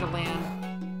sacrificial lamb.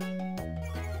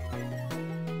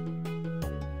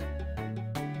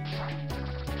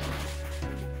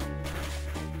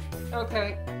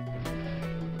 Okay.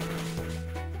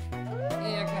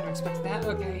 Yeah, I kind of expected that.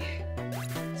 Okay.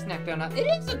 Snack donut. It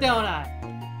is a donut!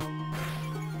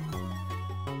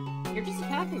 You're just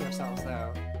attacking yourselves,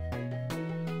 though.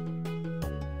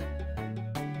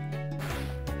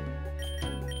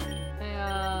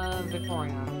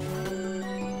 Vaporeon.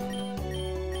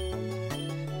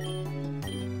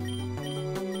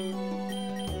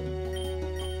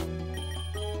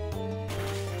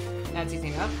 That's easy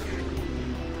enough.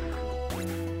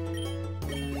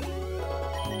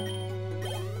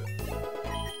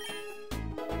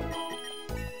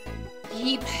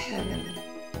 Yeep.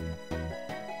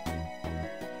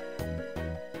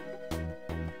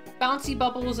 Bouncy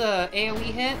Bubbles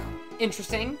AoE hit.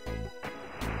 Interesting.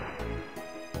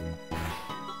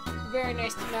 Very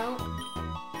nice to know.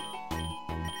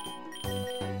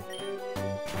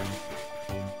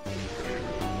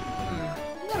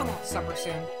 I'm gonna want supper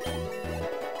soon.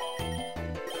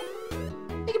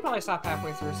 You could probably stop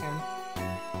halfway through soon.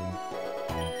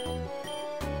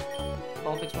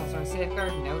 Voltage monster on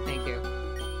safeguard? No, thank you.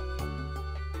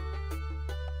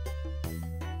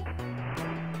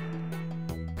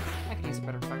 I could use a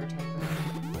better fire type.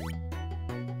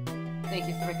 Thank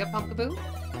you for the makeup, Pumpkaboo.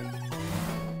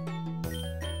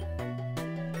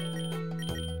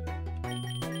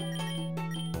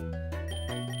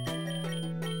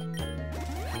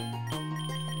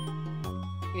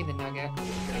 Give me the nugget.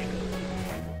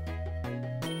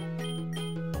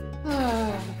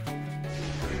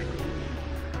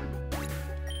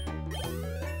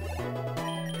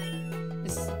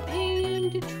 This is a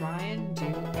pain to try and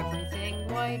do everything.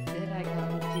 Why did I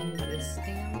go do this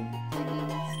damn thing?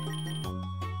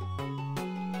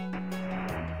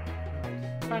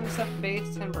 Trying to set the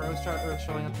base, 10 bros start Earth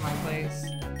showing up to my place.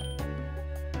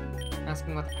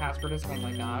 Asking what the password is. Oh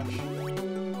my gosh.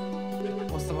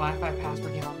 What's the Wi-Fi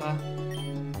password, Yamba?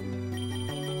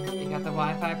 You got the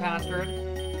Wi-Fi password?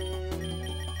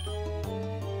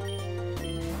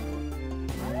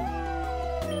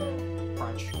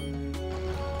 Crunch.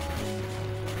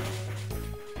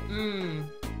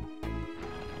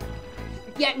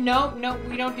 Yeah, no,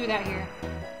 we don't do that here.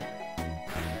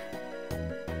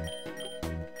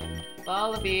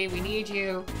 Lullaby, we need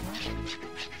you.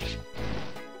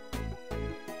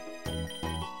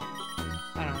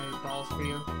 For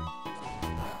you.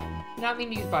 Not mean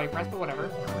to use body press, but whatever.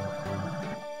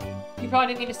 You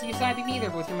probably didn't need to use Ivy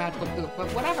either with your magical poop,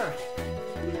 but whatever.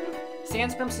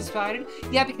 Sandstorm suspended?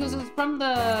 Yeah, because it's from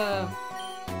the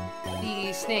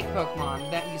snake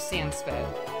Pokemon that use Sand Spit.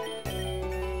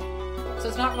 So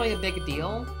it's not really a big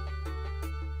deal.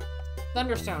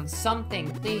 Thunderstone,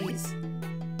 something, please.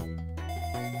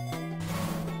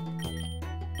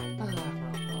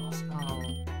 Oh.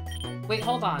 Wait,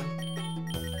 hold on.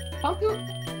 Pumpkin?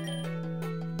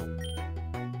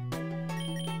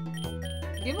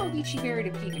 Give a Lychee Berry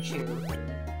to Pikachu.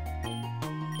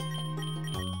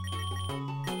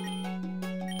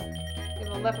 Give a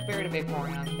Leopard Berry to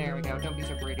Vaporeon. There we go. Don't be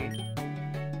so greedy.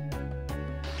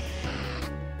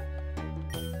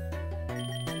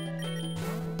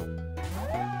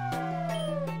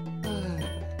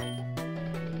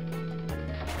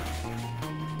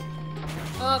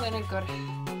 Oh, that ain't good.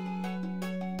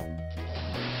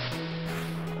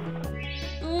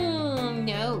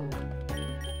 No.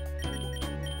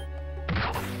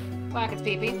 Whack its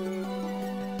pee-pee.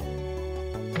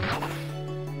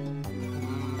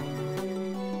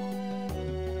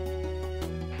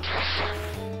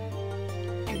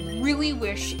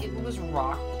 wish it was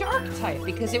rock dark type,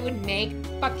 because it would make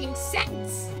fucking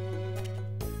sense.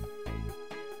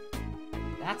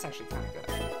 That's actually kind of good.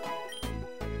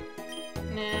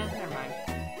 Nah, never mind.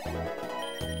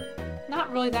 Not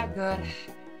really that good.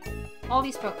 All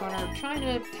these Pokemon are trying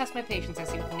to test my patience, I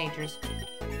see, with the natures.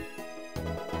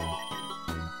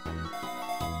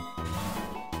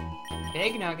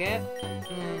 Big Nugget.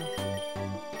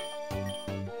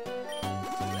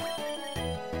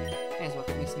 May as well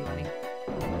give me some money.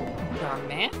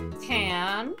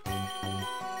 Makin.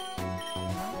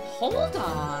 Hold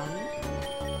on.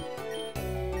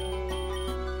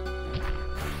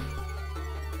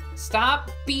 Stop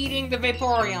beating the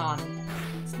Vaporeon.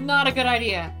 It's not a good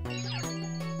idea.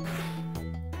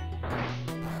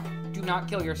 Do not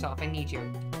kill yourself. I need you.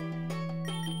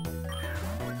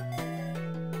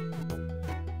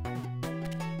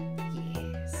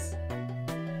 Yes.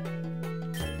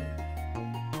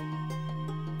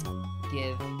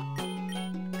 Give.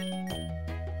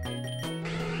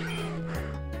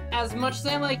 As much as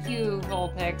I like you,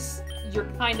 Vulpix, you're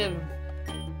kind of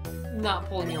not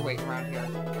pulling your weight around here.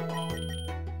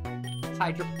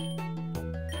 Hydro.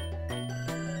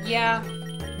 Yeah.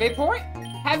 Vaporeon.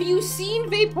 Have you seen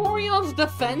Vaporeon's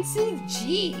defenses?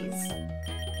 Jeez.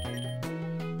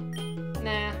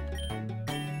 Nah.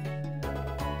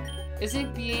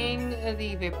 Isn't being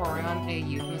the Vaporeon a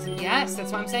euphemism? Yes,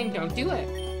 that's why I'm saying don't do it.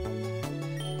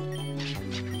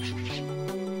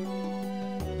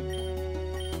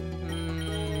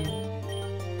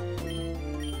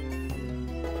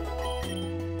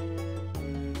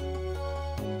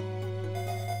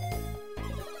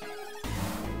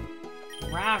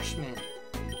 Rashman.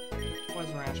 What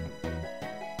is Rashman?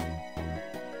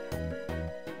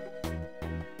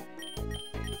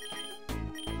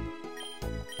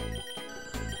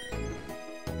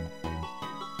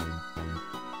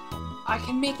 I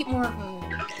can make it more of a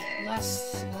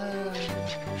less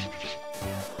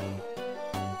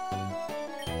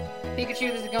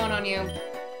Pikachu, this is going on you.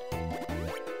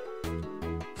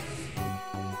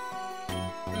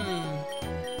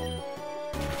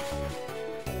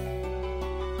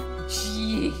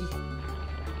 Gee.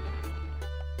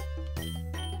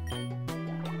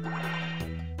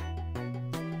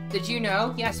 Did you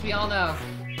know? Yes, we all know.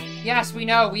 Yes, we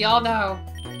know. We all know.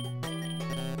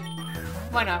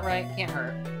 Why not, right? Can't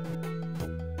hurt.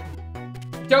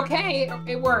 It's okay.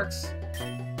 It works.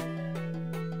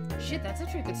 Shit, that's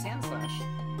actually a good Sand Slash.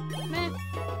 Meh.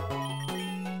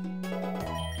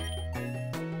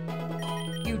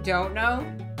 You don't know?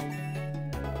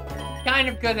 Kind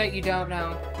of good that you don't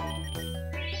know.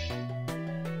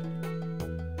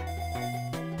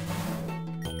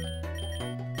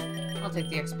 I'll take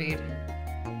the X-Speed.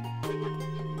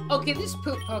 Okay, this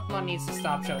poop Pokemon needs to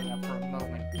stop showing up for a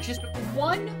moment. Just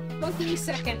one fucking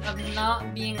second of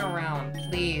not being around,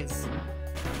 please.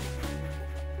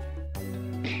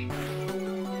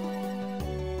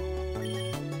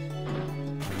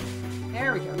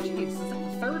 There we go. Jeez, this is like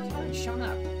the third time it's shown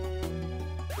up.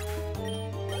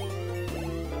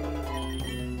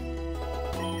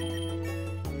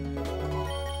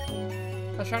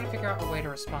 I was trying to figure out a way to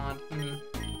respond.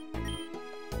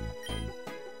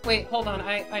 Wait, hold on,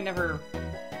 I never...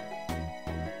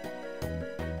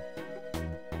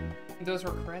 Those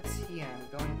were crits? Yeah,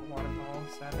 going up the waterfall,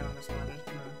 sad no one responded.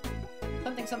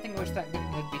 Something wish that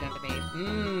could be done to me.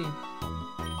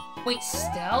 Wait,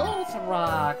 Stealth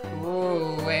Rock?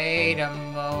 Ooh, wait a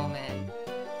moment.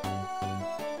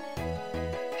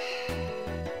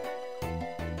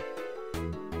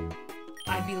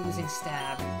 I'd be losing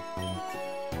Stab.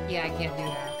 Yeah, I can't do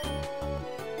that.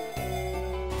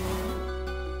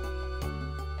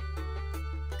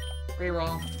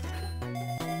 Reroll.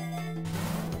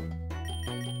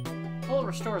 Full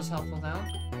Restore is helpful, though.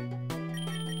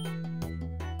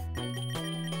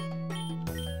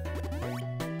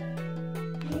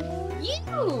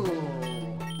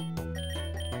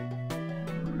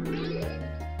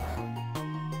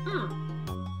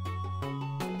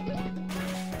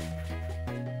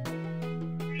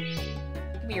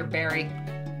 Give me your berry.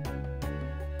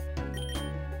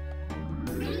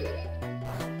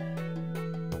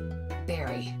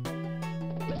 Berry.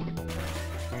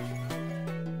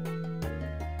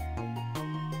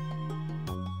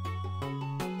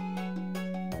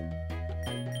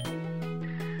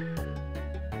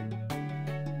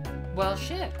 Well,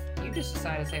 shit. You just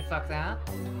decided to say fuck that.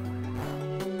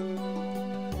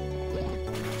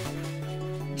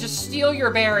 Just steal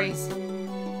your berries.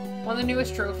 One of the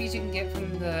newest trophies you can get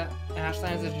from the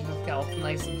Ashlands is just a skeleton.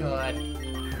 Nice and good.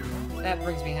 That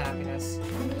brings me happiness.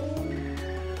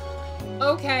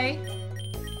 Okay.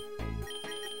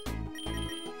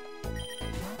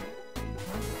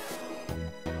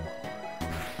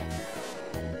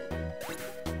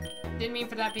 Didn't mean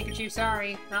for that, Pikachu.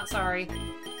 Sorry. Not sorry.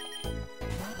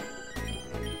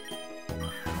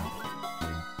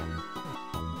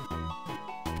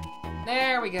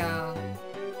 There we go.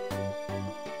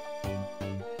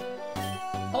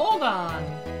 Hold on.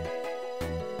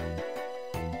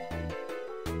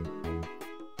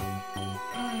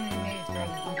 Maybe it's better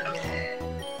than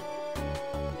Pokemon.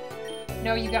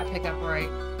 No, you got pickup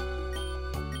right.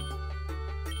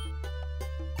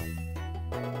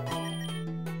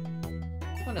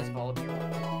 What does Volbeat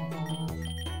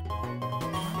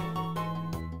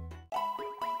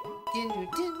do?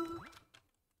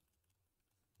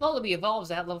 Volbeat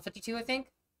evolves at level 52, I think?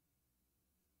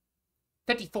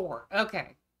 54,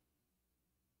 okay.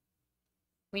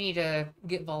 We need to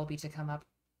get Volbeat to come up.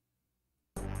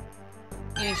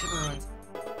 Ancient Ruins.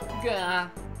 Gah.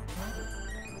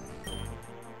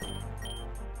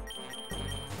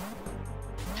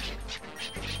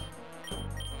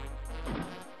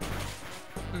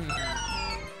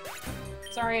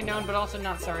 Sorry, unknown, but also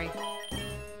not sorry.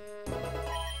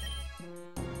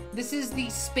 This is the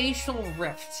Spatial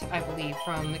Rift, I believe,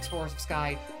 from Explorers of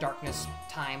Sky, Darkness,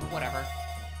 Time, whatever.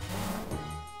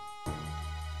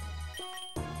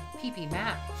 PP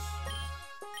Max.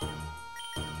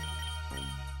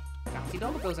 Bouncy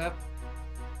Double goes up.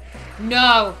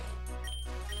 No!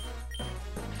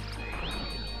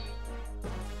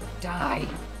 Die!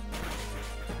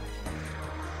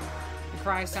 The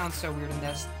cry sounds so weird in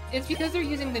this. It's because they're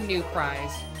using the new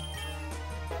cries.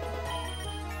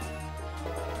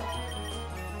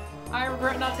 I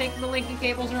regret not taking the linking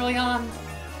cables early on.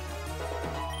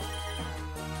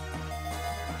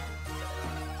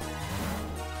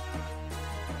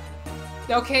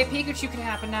 Okay, Pikachu can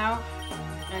happen now.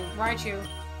 And Raichu.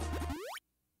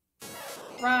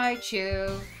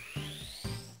 Raichu.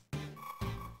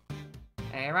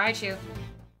 Hey, Raichu.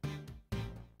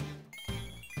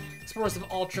 Explorers of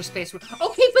Ultra Space. Okay,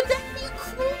 but that'd be a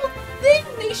cool thing!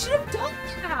 They should have done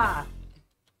that!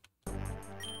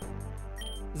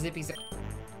 Zippy Zip.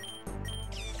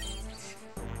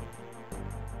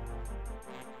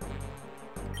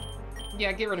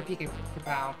 Yeah, get rid of Pikachu.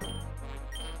 How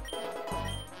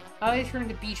do they turn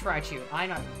into Beach Raichu? I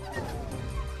know.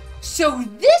 So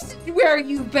this is where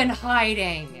you've been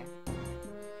hiding!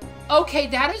 Okay,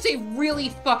 that is a really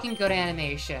fucking good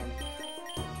animation.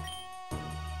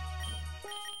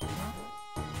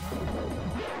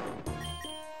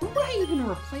 Who would I even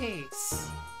replace?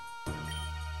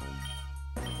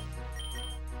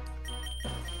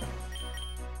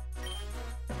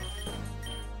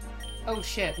 Oh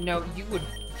shit, no, you would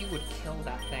kill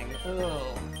that thing.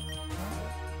 Ugh.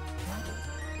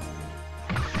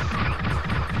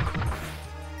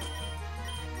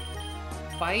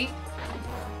 Fight?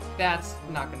 That's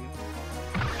not gonna...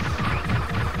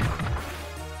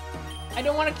 I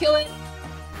don't want to kill it!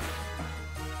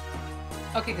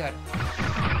 Okay, good.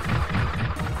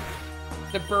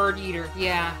 The Bird Eater,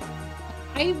 yeah.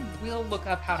 I will look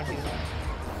up how to do that.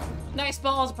 Nice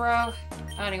balls, bro!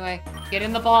 Anyway, get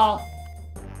in the ball!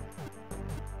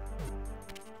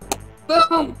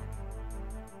 Boom!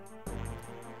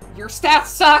 Your stats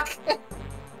suck!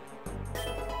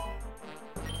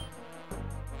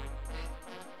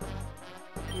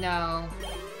 No.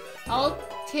 I'll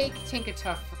take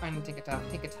Tinkatuff,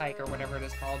 Tinkatike, or whatever it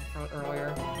is called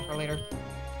for later.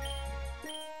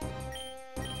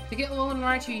 To get Alolan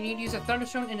Raichu, you need to use a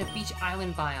Thunderstorm in a beach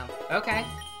island biome. Okay.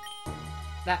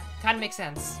 That kind of makes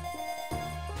sense.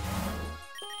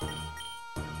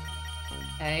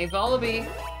 Hey, Volbeat.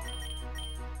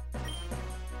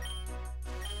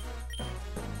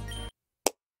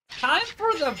 Time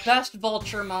for the best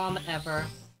Vulture Mom ever.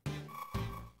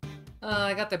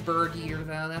 I got the Bird Eater,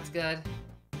 though. That's good.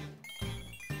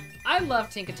 I love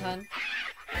Tinkaton.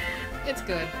 It's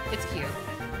good. It's cute.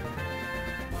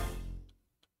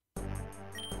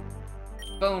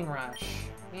 Bone Rush.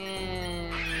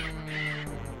 I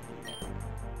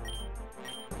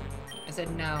said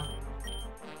no.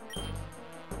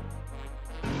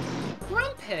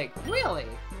 Grumpig, really?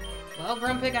 Well,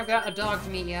 Grumpig, I've got a dog to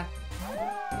meet ya.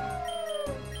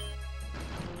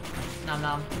 Nom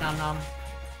nom, nom nom.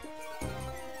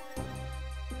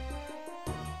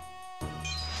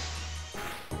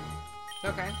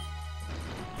 Okay.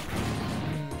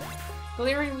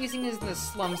 Galarian Weezing is the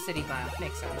Slum City biome.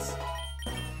 Makes sense.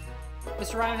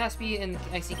 Mr. Rhyme has to be in the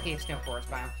Icy Cave Snow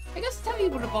Forest biome. I guess that's how you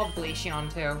would evolve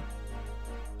Glaceon, too.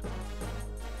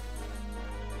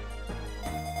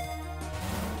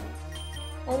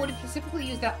 Or would it specifically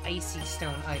use that Icy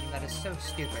Stone item that is so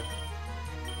stupid?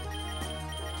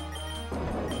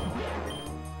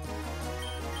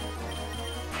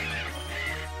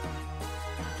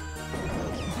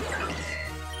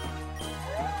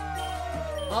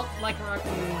 Well, Lycanroc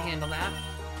can handle that.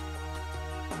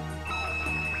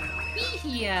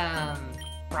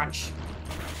 Brunch.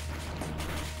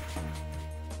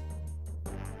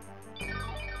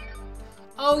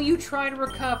 Oh, you try to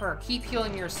recover. Keep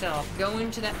healing yourself. Go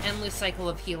into that endless cycle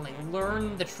of healing.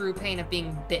 Learn the true pain of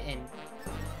being bitten.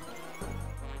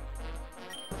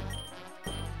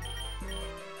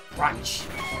 Brunch.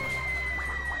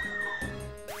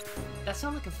 That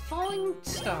sounds like a falling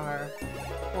star.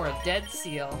 Or a dead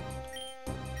seal.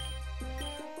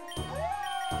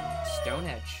 Stone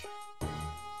Edge.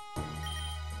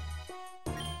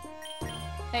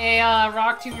 Hey,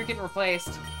 Rocktuber, you're getting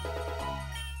replaced.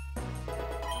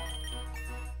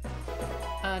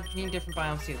 You need different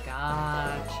biomes too.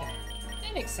 Gotcha.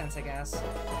 That makes sense, I guess.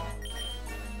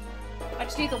 I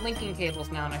just need the linking cables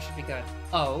now and I should be good.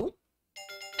 Oh?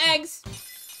 Eggs!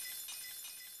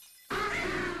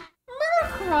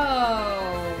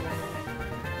 Murkrow!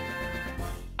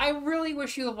 I really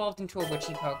wish you evolved into a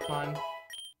witchy Pokemon.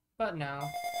 But no.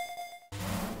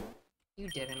 You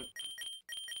didn't.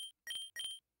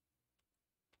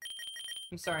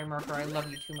 I'm sorry, Murkrow, I love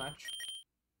you too much.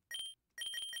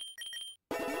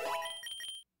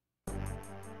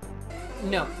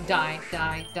 No, die,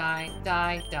 die, die,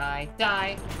 die, die,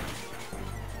 die.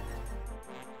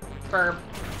 Burb.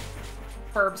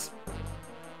 Burbs.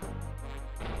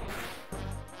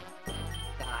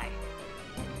 Die.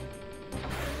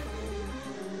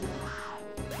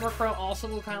 Murkrow also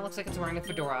kind of looks like it's wearing a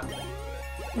fedora.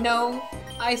 No,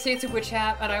 I say it's a witch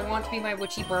hat, and I want to be my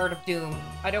witchy bird of doom.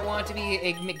 I don't want to be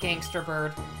a gangster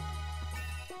bird.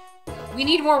 We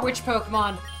need more witch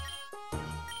Pokemon.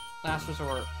 Last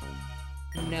Resort.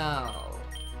 No.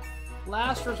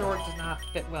 Last Resort does not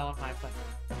fit well with my plan.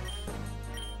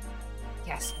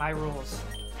 Yes, my rules.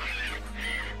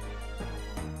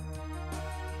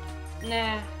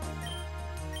 Nah.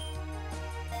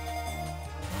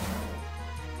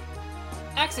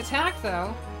 X attack,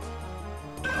 though.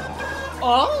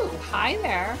 Oh, hi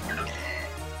there.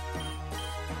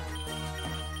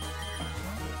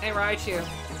 Hey, Raichu.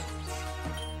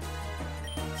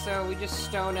 So we just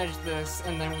Stone Edge this,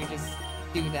 and then we just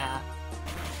do that.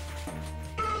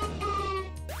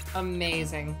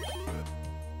 Amazing.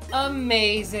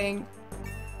 Amazing.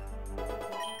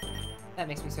 That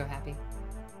makes me so happy.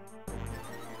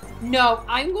 No,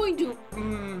 I'm going to...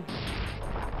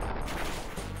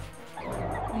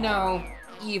 No.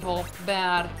 Evil.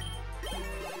 Bad.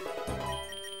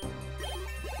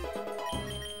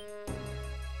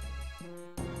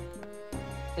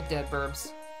 The dead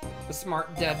burbs. The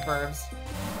smart dead burbs.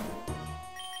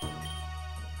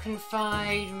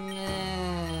 Confide...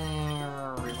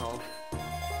 Revolve.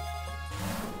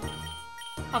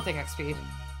 I'll take XP.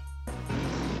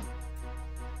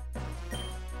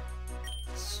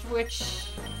 Switch...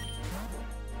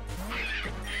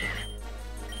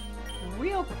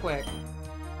 Real quick.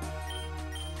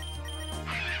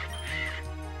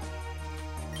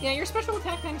 Yeah, your special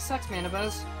attack kind of sucks,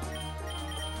 Manabuzz.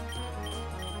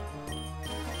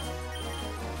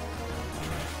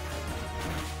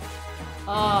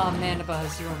 Oh,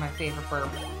 Manabuzz, you're my favorite burb.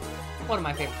 One of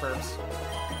my favorite burbs.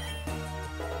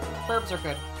 Burbs are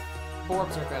good.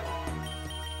 Borbs are good.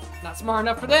 Not smart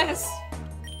enough for this!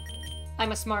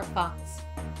 I'm a smart fox.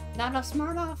 Not enough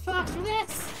smart enough fox for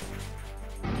this!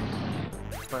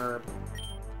 Burb.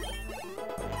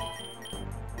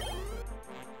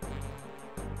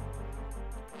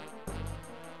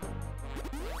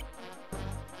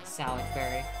 Salad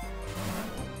Berry.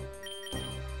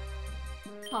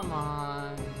 Come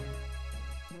on.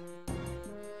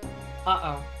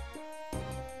 Uh-oh.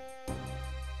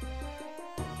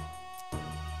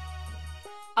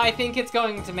 I think it's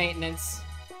going to maintenance.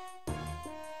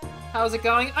 How's it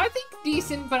going? I think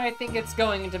decent, but I think it's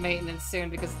going into maintenance soon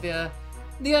because the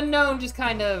unknown just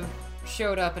kind of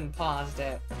showed up and paused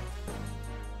it.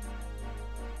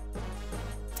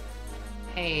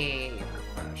 Hey,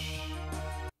 refresh.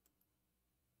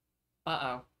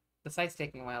 Uh-oh. The site's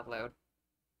taking a while to load.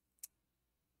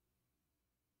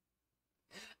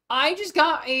 I just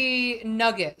got a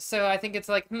nugget, so I think it's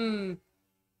like,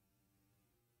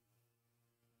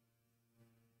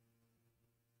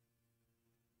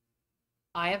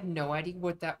 I have no idea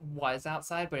what that was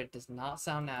outside, but it does not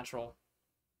sound natural.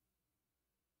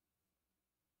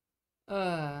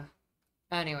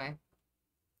 Anyway.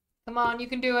 Come on, you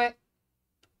can do it.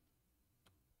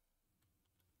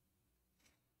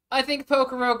 I think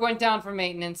Pokerogue went down for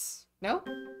maintenance. No?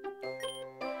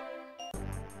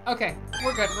 Okay,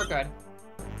 we're good, we're good.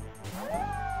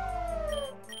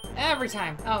 Every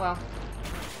time. Oh well.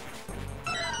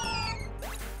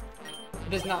 It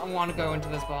does not want to go into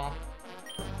this ball.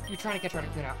 You're trying to catch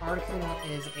Articuno. Articuno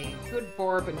is a good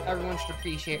board, but everyone should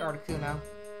appreciate Articuno.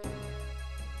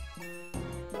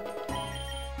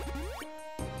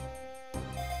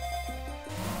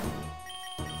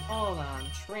 Hold on.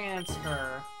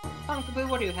 Transfer. Pumpkaboo,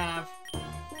 what do you have?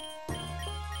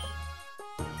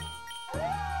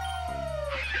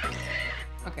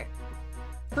 Okay.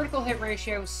 Critical hit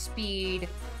ratio, speed,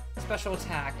 special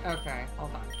attack. Okay,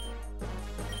 hold on.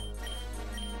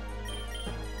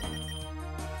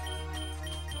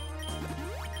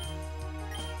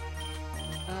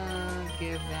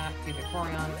 Give that to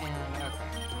Vaporeon, and okay.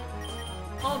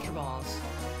 Ultra Balls.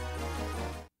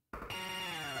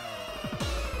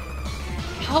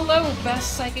 Hello,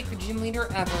 best psychic gym leader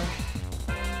ever.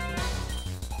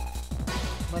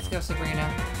 Let's go,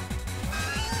 Sabrina.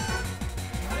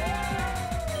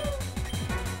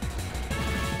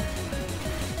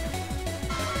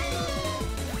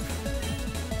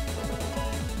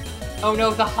 Oh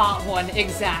no, the hot one,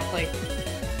 exactly.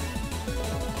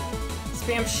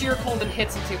 Spam sheer cold and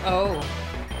hits him too. Oh.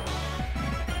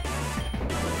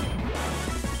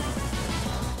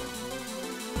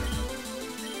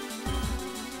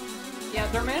 Yeah,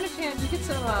 their mana can't. You get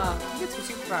some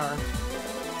superpower.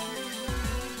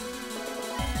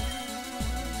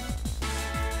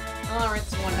 Alright,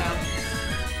 this one down.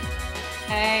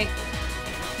 Hey.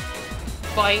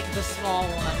 Bite the small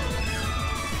one.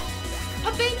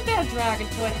 A big bad dragon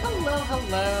toy. Hello,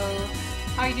 hello.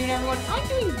 How you doing, everyone? I'm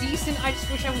doing decent. I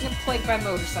just wish I wasn't plagued by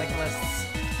motorcyclists.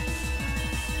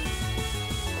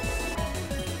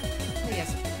 Oh,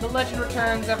 yes. The legend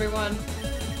returns, everyone.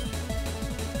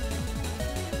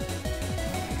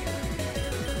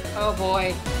 Oh,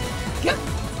 boy. Yep.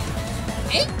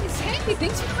 Hey,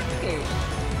 thanks for the raid.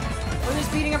 We're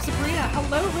just beating up Sabrina.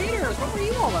 Hello, Raiders. What were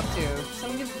you all up to?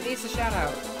 Someone give Ace a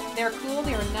shout-out. They're cool,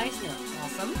 they're nice, they're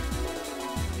awesome.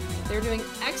 They're doing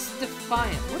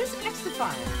X-Defiant. What is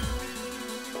X-Defiant?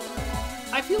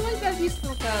 I feel like that used to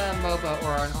look like a MOBA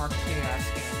or an RTS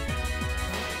game.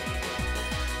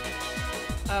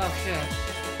 Oh, shit.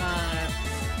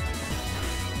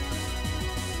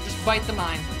 Just bite the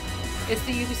mine. It's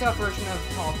the Ubisoft version of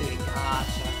Call of Duty.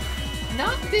 Gotcha.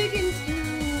 Not big into...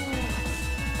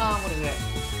 what is it?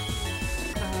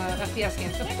 FPS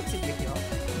games, but I can see the appeal.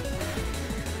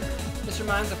 Mr.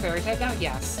 Mime's a fairy type now?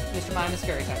 Yes. Mr. Mime is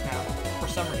fairy type now. For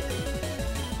some reason.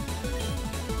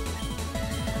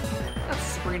 That's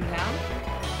Sabrina down.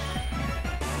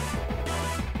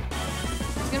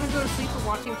 I was gonna go to sleep, but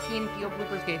watching Key and Peele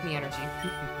bloopers gave me energy.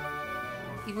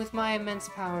 Even with my immense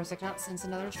powers, I cannot sense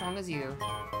another as strong as you.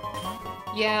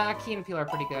 Yeah, Key and Peele are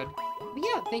pretty good. But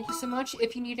yeah, thank you so much.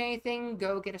 If you need anything,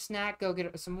 go get a snack, go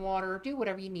get some water, do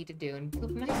whatever you need to do, and feel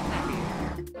nice and happy.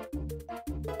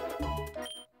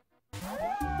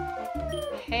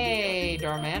 Hey,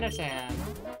 Darmanitan.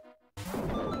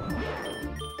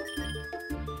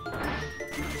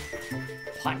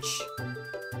 Punch.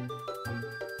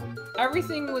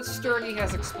 Everything with sturdy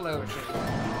has explosion.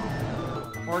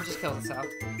 Or just kills itself.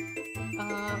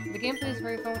 The gameplay is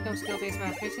very fun with no skill-based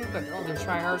match facing, but there's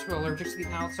tryhards who are allergic to the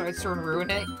outside sort of ruin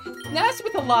it. And that's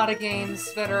with a lot of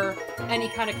games that are any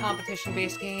kind of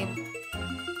competition-based game.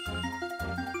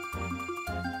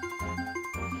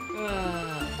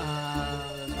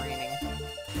 It's raining.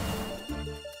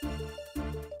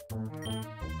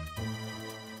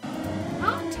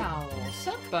 Hot towel.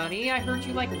 Sup, buddy? I heard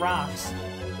you like rocks.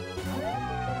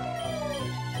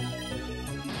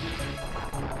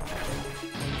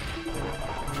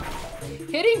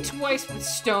 Hitting twice with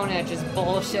Stone Edge is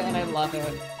bullshit, and I love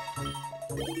it.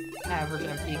 Average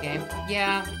MP game.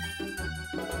 Yeah.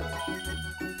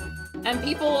 And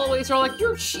people always are like,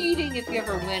 you're cheating if you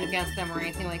ever win against them or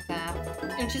anything like that.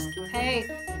 And just, hey,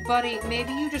 buddy,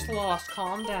 maybe you just lost.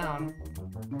 Calm down.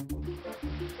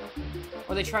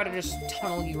 Or they try to just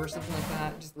tunnel you or something like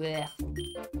that. Just, bleh.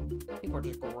 People are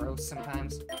just gross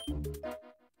sometimes.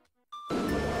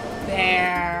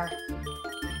 There.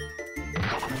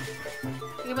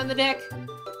 Hit him in the dick.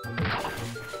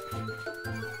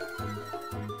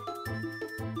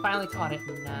 Finally caught it.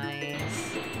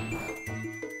 Nice.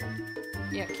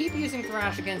 Yeah, keep using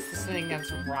Thrash against this thing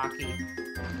that's rocky.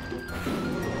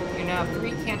 You now have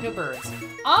 3 Kanto birds.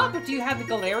 Ah, but do you have the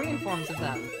Galarian forms of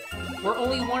them? Where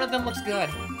only one of them looks good.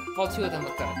 Well, 2 of them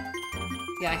look good.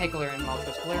 Yeah, I hate Galarian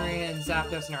Moltres. Galarian,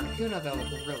 Zapdos, and Articuno, though,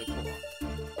 look really cool.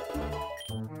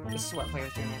 This is what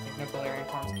players do, I think. No Galarian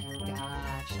forms.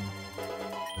 Gotcha.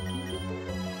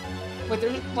 Wait,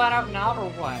 they're just flat out not, or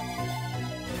what?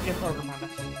 Get Poker Panda.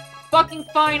 Fucking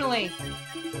finally!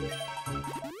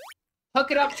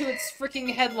 Hook it up to its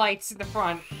freaking headlights in the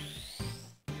front.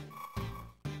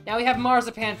 Now we have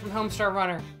Marzipan from Homestar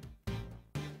Runner.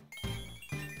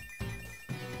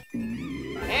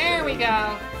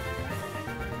 go.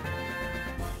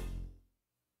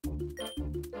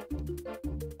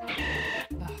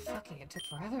 Oh, fucking, it took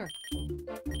forever.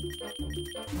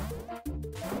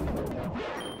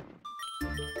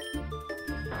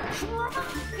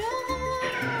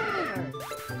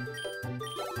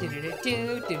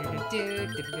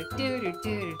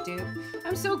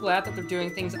 I'm so glad that they're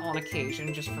doing things on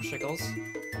occasion, just for shiggles.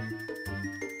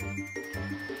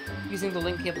 Using the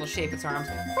link cable to shape its arms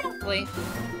properly.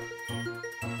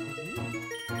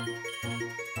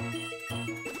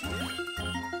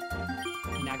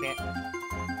 Nugget.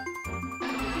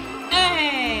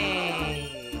 Hey!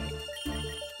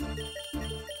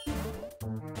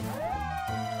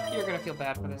 You're gonna feel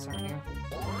bad for this, aren't you?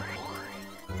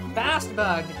 Fast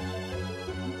bug!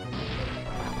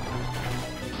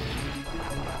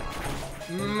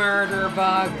 Murder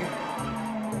bug!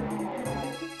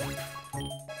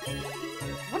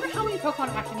 I wonder how many Pokemon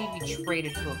actually need to be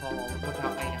traded to evolve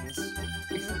without items.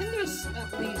 Because I think there's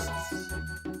at least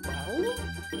 12?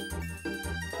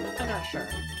 I'm not sure.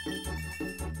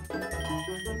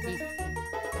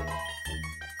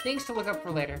 Things to look up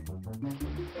for later.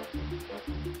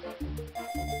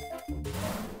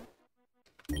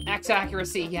 X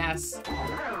accuracy, yes.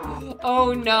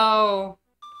 Oh no!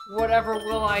 Whatever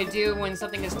will I do when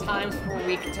something is times 4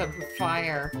 weak to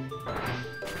fire?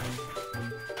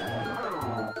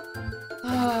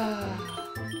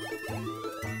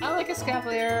 I like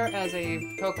Escavalier as a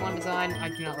Pokemon design. I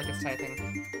do not like its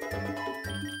typing.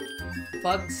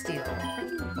 Bug Steel.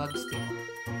 Freaking Bug Steel.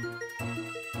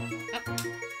 Oh.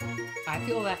 I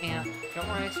feel that ant. Don't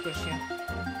worry, I squish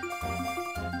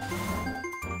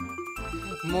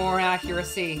you. More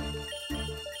accuracy.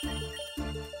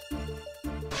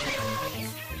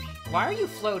 Why are you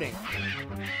floating?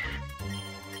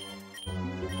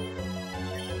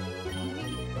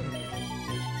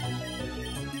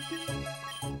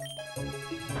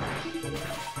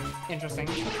 Interesting,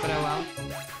 but oh well.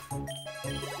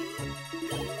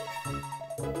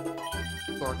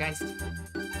 Gourgeist.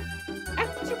 I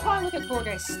should probably look at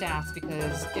Gourgeist's stats,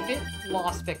 because if it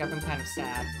lost pickup, I'm kind of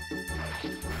sad.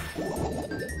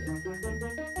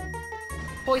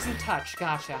 Poison Touch,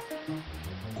 gotcha.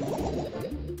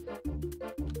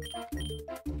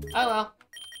 Oh well.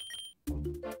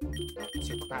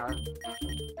 Superpower.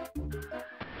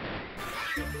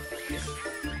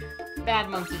 Bad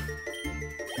Monkey.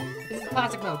 This is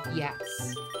classic mode,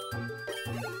 yes.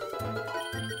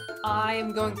 I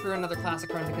am going through another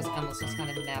classic run because Endless was kind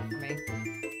of nabbed for me.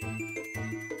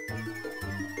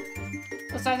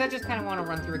 Besides, I just kind of want to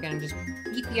run through again and just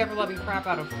beat the ever-loving crap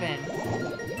out of Finn.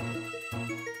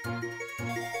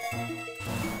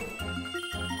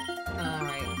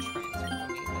 Alright, transfer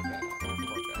me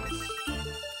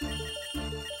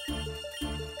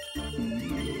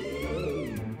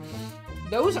the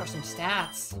Those are some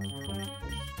stats.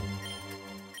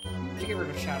 Should get rid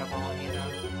of Shadow Ball on you,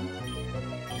 though.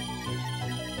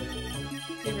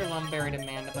 Give your Lumberry to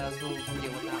Mandibuzz, we'll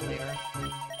deal with that later.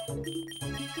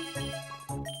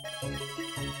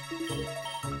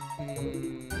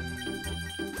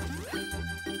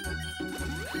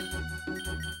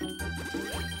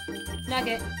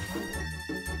 Nugget.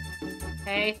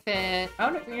 Hey, Finn. Oh,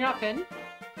 no, you're not Finn.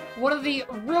 One of the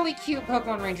really cute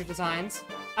Pokemon Ranger designs.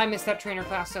 I miss that trainer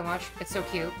class so much. It's so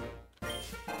cute.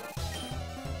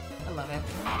 I love it.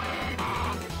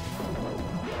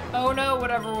 Oh no,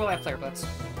 whatever, we'll have Flare Blitz.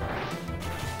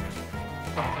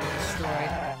 Destroy.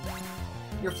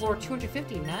 Your floor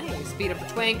 250, nice. Beat up the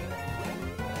Twink.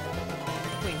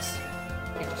 Twinks.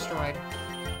 Get destroyed.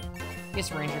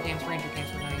 Miss Ranger games were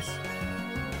nice.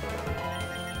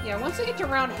 Yeah, once I get to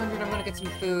around 100, I'm gonna get some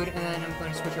food, and then I'm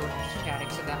going to switch over to just chatting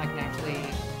so that I can actually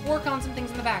work on some things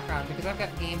in the background, because I've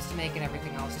got games to make and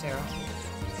everything else, too.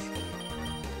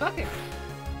 Fuck it.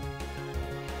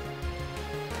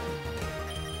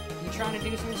 You trying to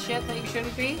do some shit that you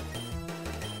shouldn't be?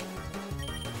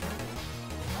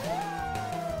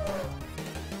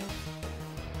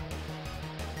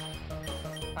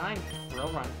 Fine.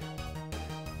 Real run.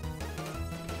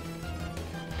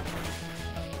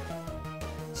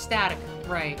 Static,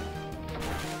 right.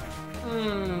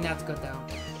 That's good though.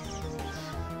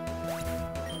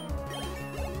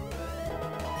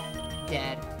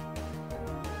 Dead.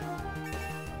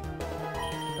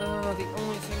 Oh, the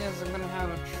only thing is I'm gonna have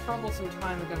a troublesome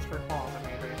time against Rayquaza,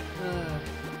 maybe.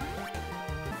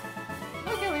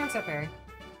 Okay, we have Sepberry.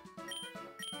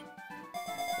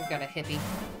 We've got a hippie.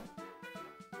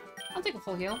 I'll take a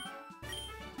full heal.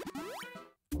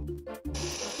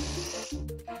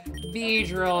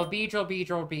 Beedrill,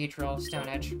 Stone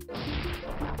Edge.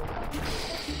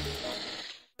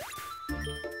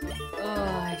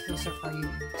 I feel so for you.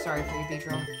 Sorry for you,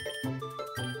 Beedrill.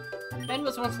 Ben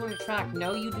was once learning to track.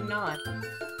 No, you do not.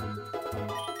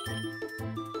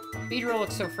 Beedrill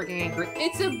looks so freaking angry.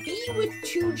 It's a bee with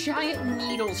 2 giant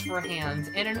needles for hands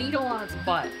and a needle on its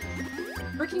butt.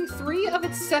 Freaking 3 of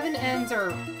its 7 ends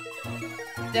are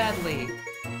deadly.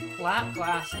 Flat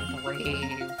glass and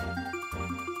brave.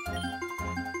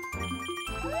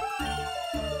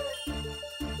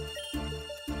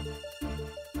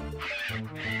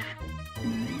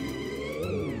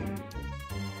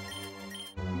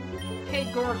 Hey,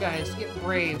 Gore guys, get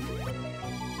brave.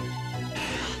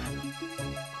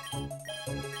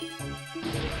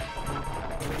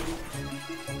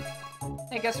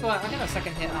 Hey, guess what? I got a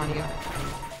second hit on you.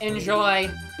 Enjoy!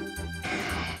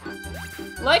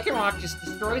 Lycanroc just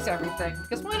destroys everything.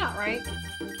 Because why not, right?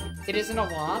 It isn't a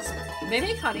wasp. They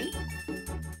make honey.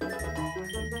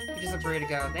 It is a way to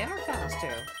go. They are fast, too.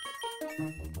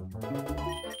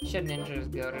 Shit, ninja is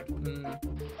goated.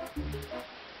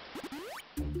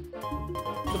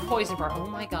 The poison part. Oh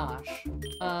my gosh.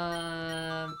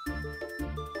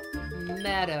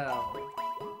 Meadow.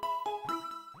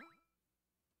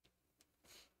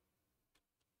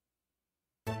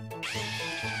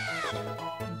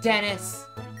 Dennis.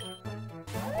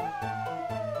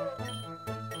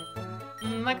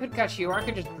 I could cut you, or I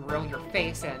could just drill your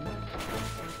face in.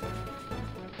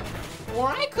 Or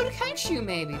I could catch you,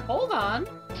 maybe. Hold on.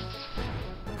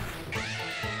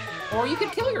 Or you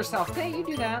could kill yourself. Hey, you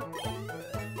do that.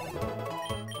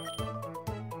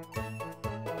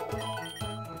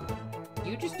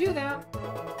 You just do that.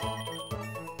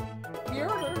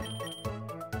 Murder.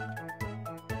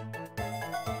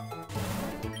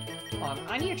 Hold on,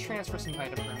 I need to transfer some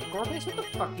items from me. Gorbase, what the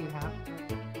fuck do you have?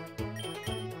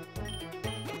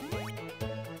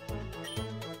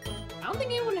 I don't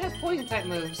think anyone has poison-type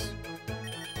moves.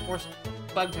 Or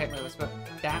bug-type moves, but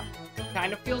that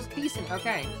kind of feels decent.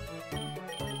 Okay.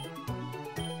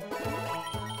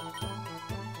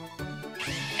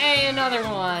 Hey, another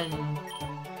one!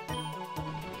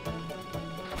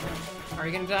 Are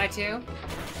you gonna die too?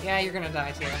 Yeah, you're gonna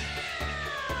die too.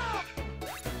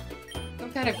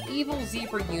 Some kind of evil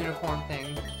zebra unicorn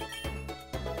thing.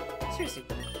 Seriously,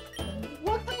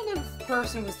 what kind of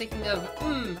person was thinking of,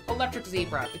 electric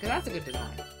zebra? Because that's a good design.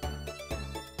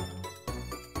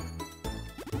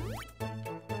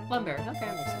 Lumber, okay,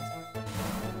 that makes sense.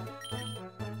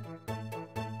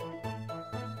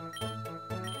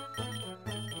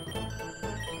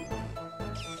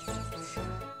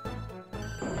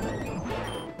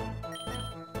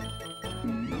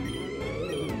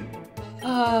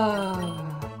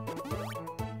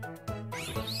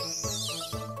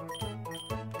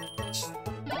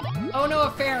 Oh no,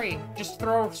 a fairy! Just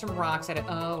throw some rocks at it.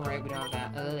 Oh, right, we don't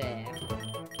have that. Oh, yeah.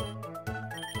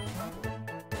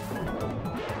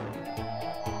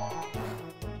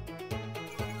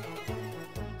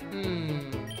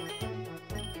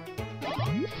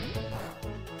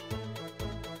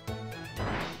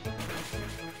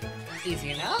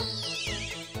 Easy enough.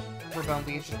 Rebone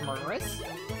Bee is just murderous.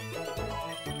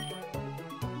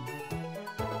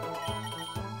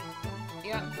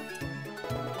 Yeah.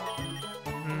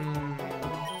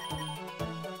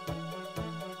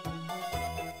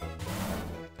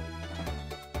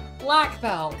 Black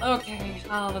belt. Okay.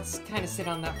 Let's kind of sit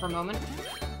on that for a moment.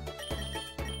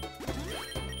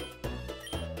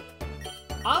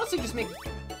 Honestly, just make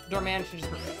Dormantion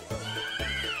just...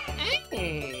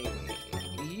 Hey!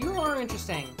 You are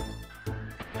interesting.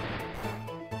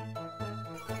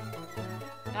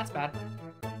 That's bad.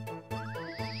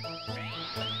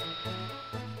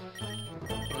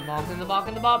 In the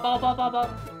ball, ball.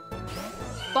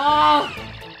 Ball!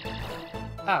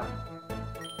 Oh.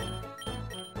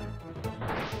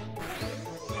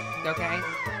 Okay.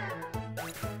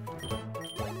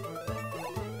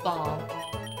 Ball.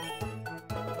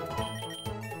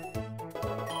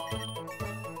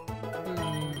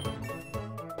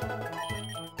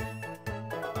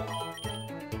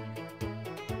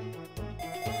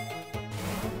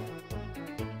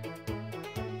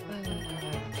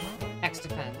 X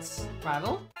defense.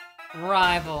 Rival?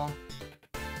 Rival.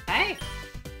 Hey!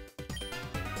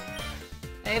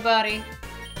 Hey, buddy.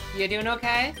 You doing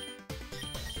okay?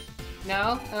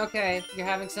 No? Okay. You're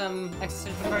having some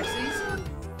existential crises?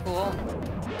 Cool.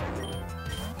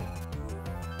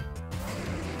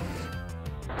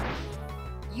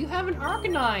 You have an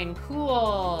Arcanine!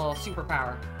 Cool!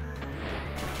 Superpower.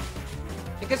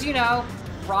 Because, you know,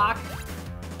 rock,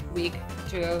 weak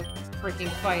to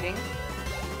freaking fighting.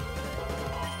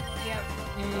 Yep.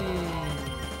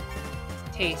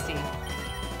 Tasty.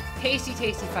 Tasty,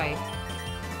 tasty fight.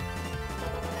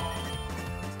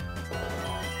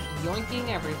 yoinking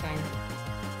everything.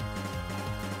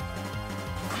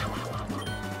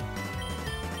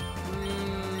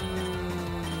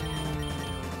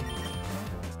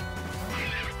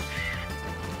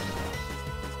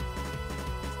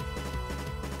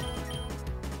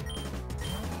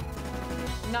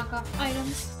 Knockoff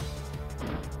items.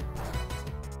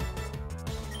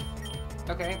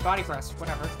 Okay, body press,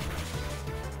 whatever.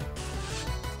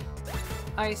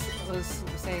 Ice was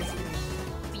saying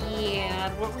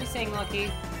bad. What were you saying,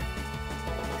 Lucky?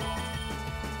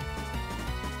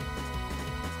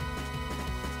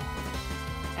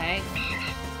 Hey.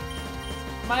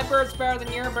 My bird's better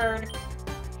than your bird.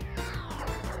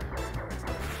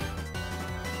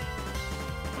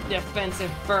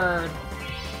 Defensive bird.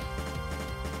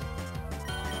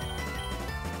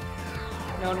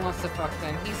 No one wants to fuck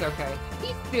then. He's okay.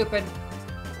 He's stupid.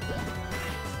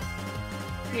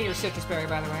 Give me your citrus berry,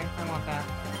 by the way. I want that.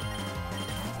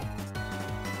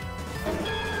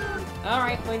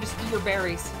 Alright, let me just eat your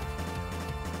berries.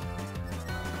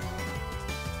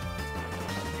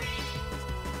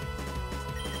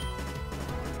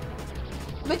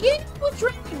 Makin with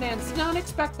Dragon Dance. Did not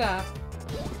expect that.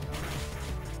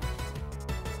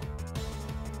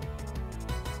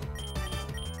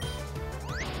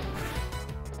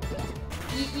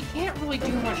 You can't really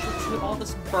do much to all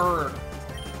this bird.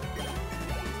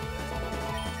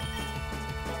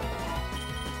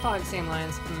 Probably the same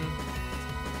lines.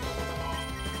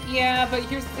 Yeah, but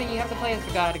here's the thing, you have to play as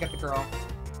the guy to get the girl.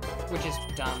 Which is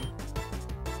dumb.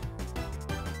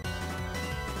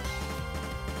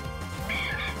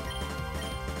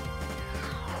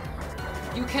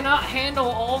 You cannot handle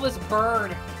all this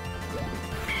bird.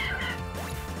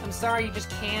 I'm sorry, you just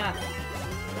can't.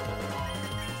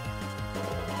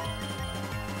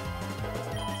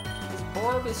 This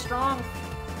orb is strong.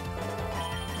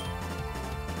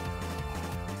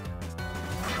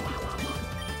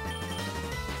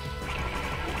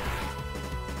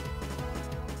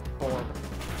 Orb.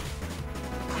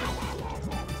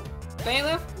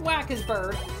 Bailiff, whack his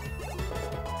bird.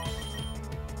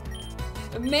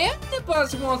 Man, the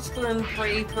bus wants to learn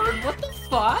Brave Bird. What the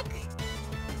fuck?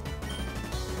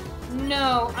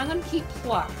 No, I'm gonna keep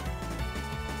Pluck.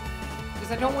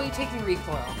 Because I don't want you taking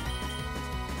recoil.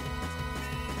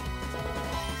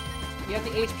 You have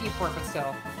the HP for it, but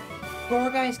still.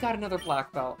 Gorgai's got another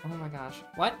black belt. Oh my gosh.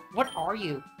 What? What are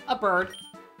you? A bird.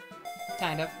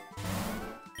 Kind of.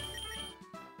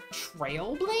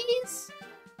 Trailblaze?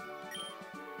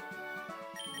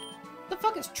 The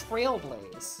fuck is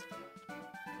Trailblaze?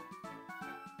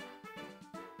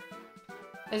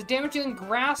 As damage dealing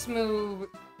grass move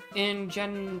in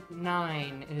Gen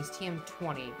 9, it is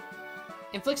TM20.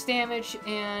 Inflicts damage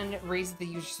and raises the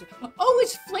user's... Oh,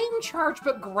 it's Flame Charge,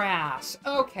 but grass.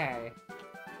 Okay.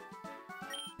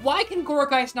 Why can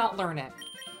Gorgeist not learn it?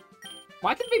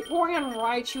 Why can Vaporeon,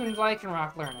 Raichu, and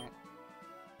Lycanroc learn it?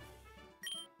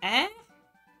 Eh?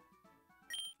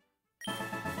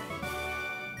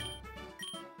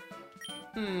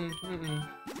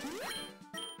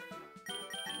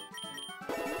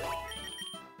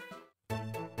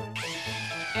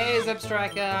 Hey,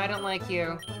 Zebstrika, I don't like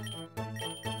you.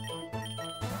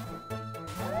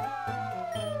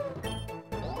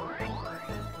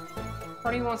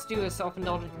 Part of me wants to do a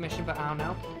self-indulgent commission, but I don't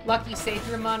know. Lucky, save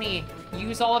your money.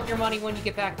 Use all of your money when you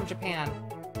get back from Japan.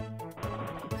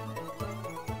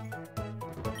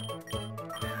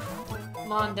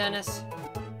 Come on, Dennis.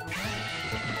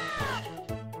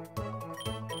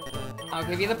 I'll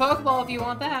give you the Pokeball if you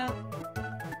want that.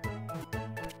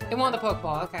 It wanted the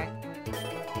Pokeball, okay.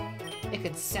 It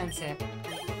could sense it.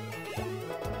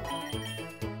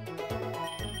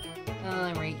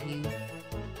 Alright, you.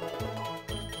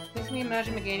 Makes me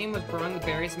imagine Meganium was growing the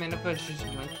berries Amanda pushes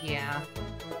you. Yeah.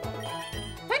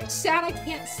 I'm sad I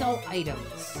can't sell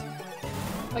items.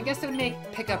 I guess it would make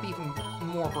pickup even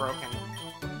more broken.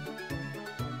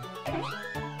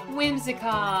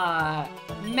 Whimsicott!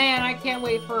 Man, I can't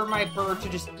wait for my bird to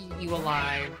just eat you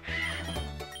alive.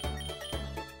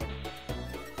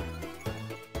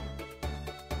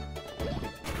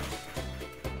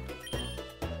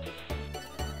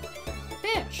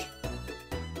 Bitch!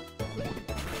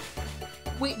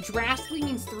 Wait, drastically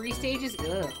means 3 stages?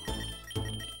 Ugh.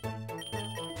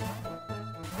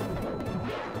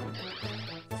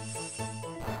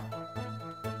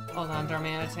 Hold on,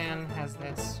 Darmanitan has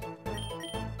this.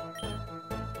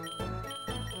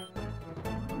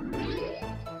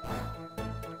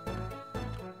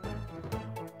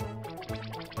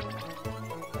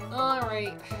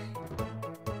 Alright.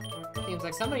 Seems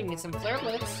like somebody needs some Flare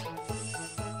Blitz.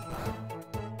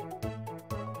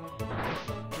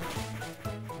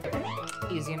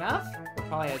 Easy enough.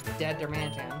 probably a dead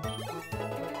Darmanitan.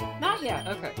 Not yet,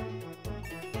 okay.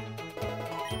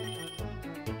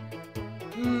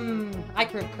 I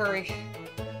crave curry.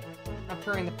 I'm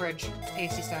curry in the fridge. It's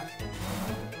tasty stuff.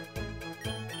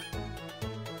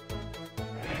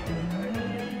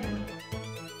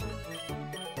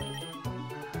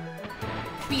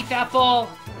 Beat that bull!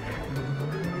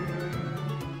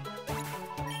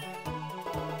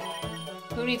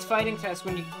 Who needs fighting tests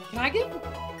when you... Can I give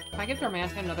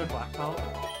Darmanitan another black belt?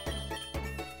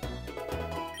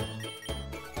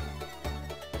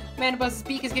 Mandibuzz's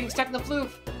beak is getting stuck in the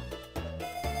floof!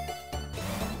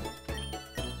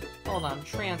 Hold on,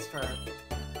 transfer.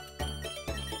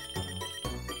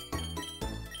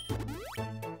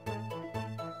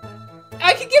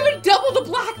 I can give it double the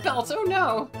black belts! Oh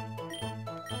no!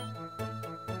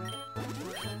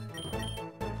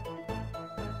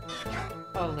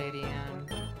 Oh, Lady Anne.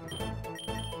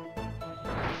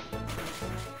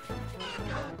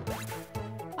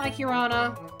 Hi,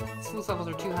 Kirana. Sleuth levels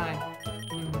are too high.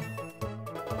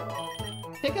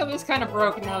 Pickup is kind of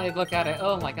broken now they look at it.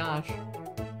 Oh my gosh.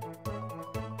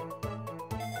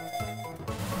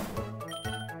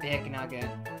 Big nugget.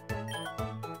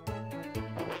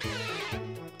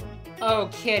 Oh,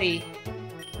 Kitty.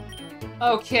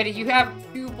 Oh, Kitty, you have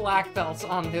 2 black belts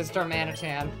on this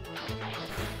Darmanitan.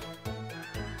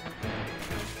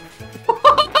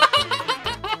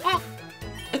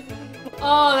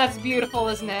 Oh, that's beautiful,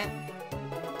 isn't it?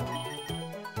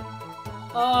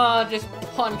 Oh, just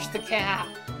punch the cat.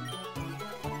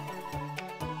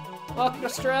 Welcome to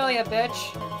Australia,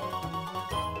 bitch.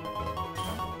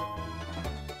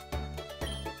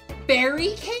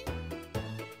 Fairy cave?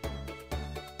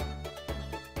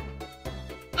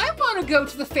 I want to go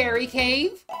to the fairy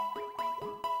cave.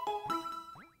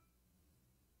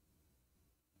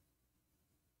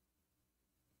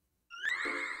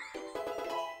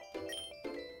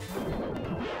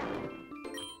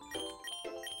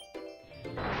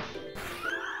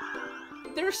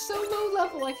 They're so low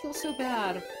level, I feel so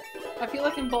bad. I feel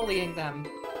like I'm bullying them.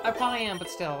 I probably am, but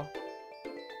still.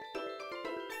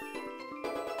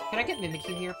 Can I get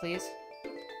Mimikyu here, please?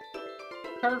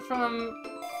 Card from...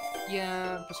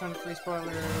 Yeah, Persona 3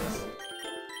 spoilers.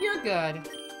 You're good.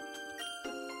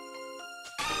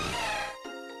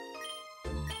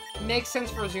 Makes sense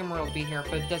for Azumarill to be here,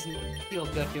 but it doesn't feel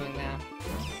good doing that.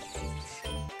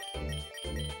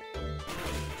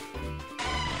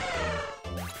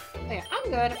 Hey, I'm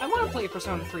good. I want to play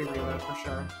Persona 3 Reload for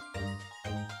sure.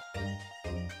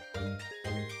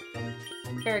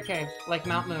 Fairy Cave, like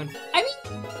Mount Moon. I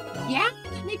mean, yeah,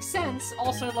 that makes sense.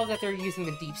 Also, I love that they're using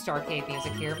the Deep Star Cave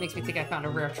music here. It makes me think I found a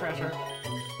rare treasure.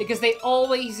 Because they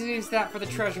always use that for the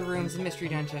treasure rooms in Mystery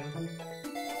Dungeon.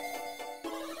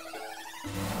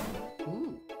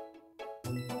 Ooh.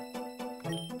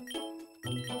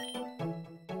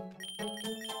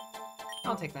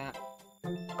 I'll take that.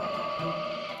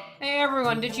 Hey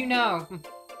everyone, did you know?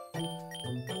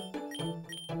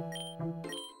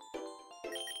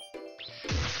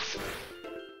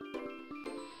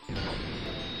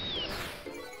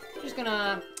 Just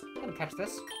gonna catch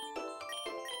this.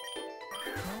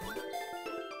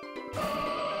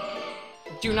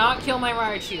 Do not kill my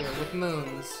Raichu with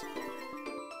moons.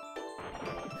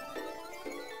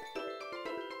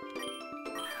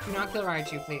 Do not kill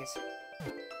Raichu, please.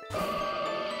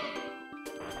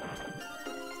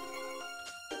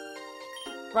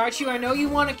 Raichu, I know you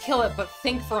want to kill it, but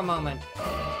think for a moment.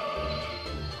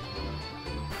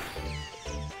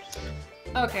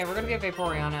 Okay, we're gonna get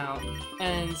Vaporeon out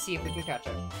and see if we can catch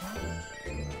it.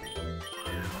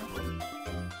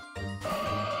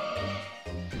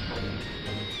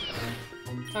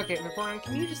 Okay, Vaporeon,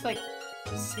 can you just, like,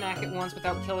 smack it once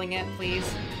without killing it, please?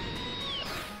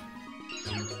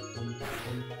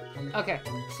 Okay,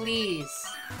 please.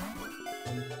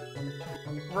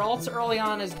 Ralts early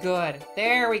on is good.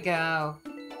 There we go.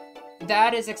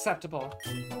 That is acceptable.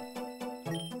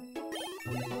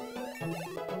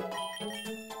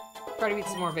 Try to beat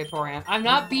some more Vaporeon. I'm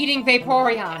not beating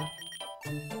Vaporeon!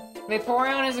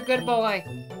 Vaporeon is a good boy.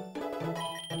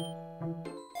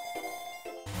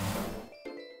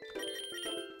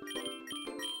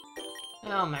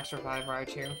 I'll max revive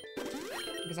Raichu.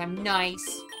 Because I'm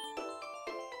nice.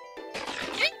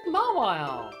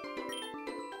 Mawile!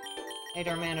 Hey,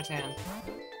 Darmanitan.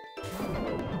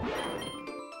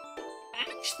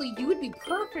 Actually, you would be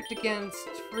perfect against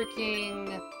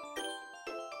freaking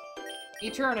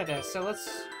Eternatus, so let's...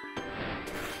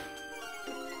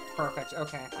 Perfect,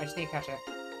 okay. I just need to catch it.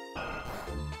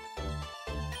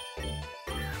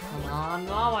 Come on,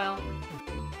 Mawile.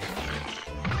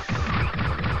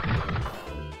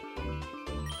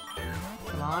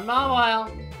 Come on, On my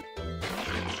while.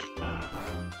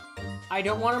 I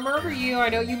don't want to murder you. I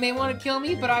know you may want to kill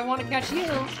me, but I want to catch you.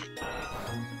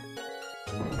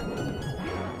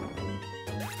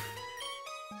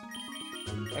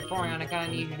 Hey, Florian, I kind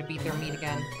of need you to beat their meat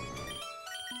again.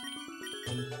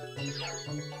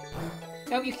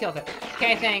 Nope, you killed it.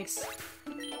 Okay, thanks.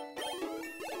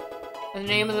 In the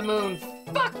name of the moon,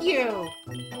 fuck you!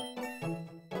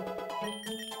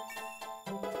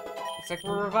 Looks like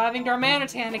we're reviving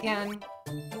Darmanitan again.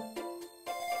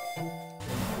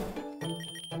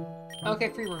 Okay,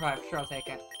 free revive. Sure, I'll take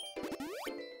it.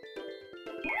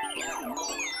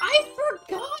 I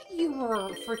forgot you were a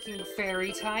freaking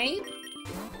fairy type.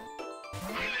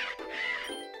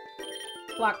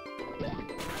 Block.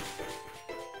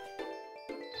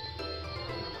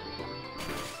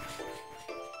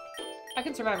 I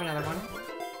can survive another one.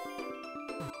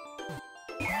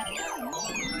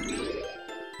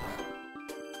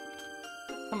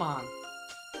 Come on.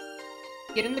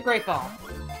 Get in the Great Ball.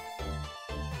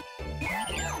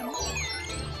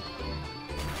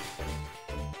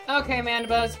 Okay,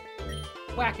 Mandibuzz.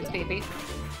 Whack its baby.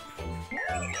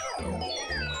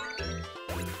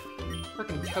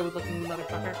 Frickin' toad-looking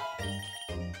motherfucker.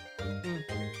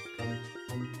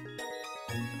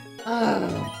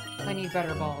 Ugh. I need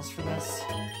better balls for this.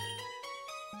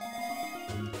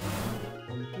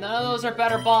 None of those are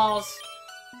better balls.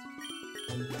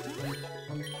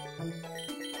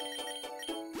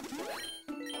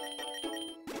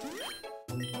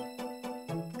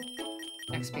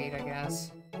 X-Speed, I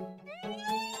guess.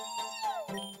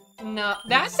 No,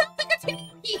 that sounds like a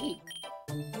Tanuki!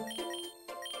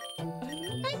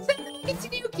 That sounds like a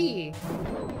Tanuki!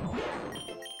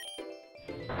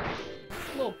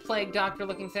 Little plague doctor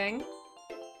looking thing.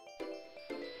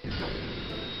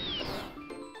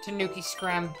 Tanuki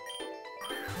Scram.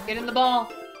 Get in the ball.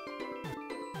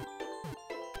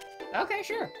 Okay,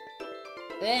 sure.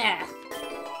 Ugh.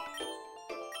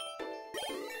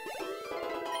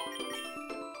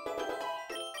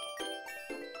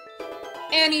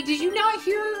 Annie, did you not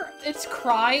hear its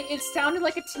cry? It sounded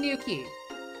like a Tanuki.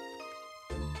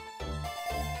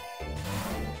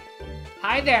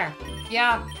 Hi there.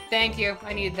 Yeah, thank you.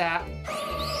 I need that.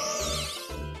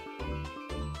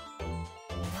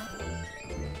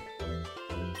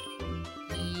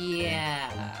 Yeah.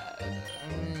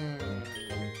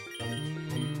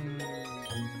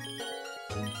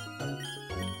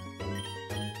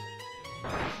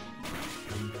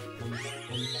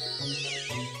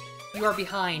 You are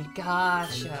behind.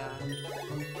 Gotcha.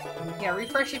 Yeah,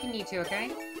 refresh if you need to,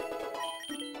 okay?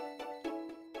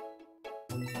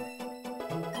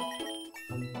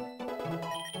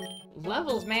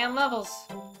 Levels, man, levels.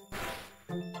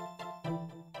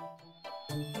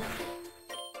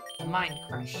 Mind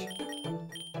Crush.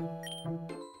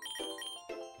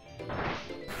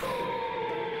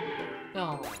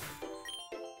 Oh.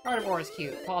 Gardevoir is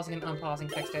cute. Pausing and unpausing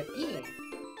fixed it. Yeah.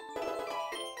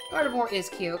 Gardevoir is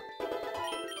cute.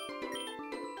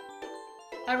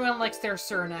 Everyone likes their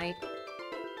Sir Knight.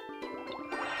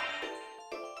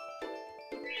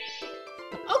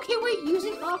 Okay, wait,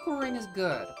 using Aqua Ring is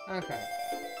good. Okay.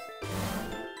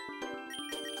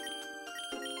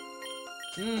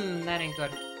 That ain't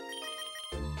good.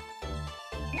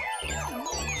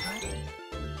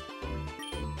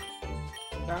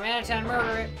 Darmanitan,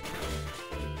 murder it.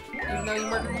 Even though you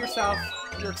murdered yourself,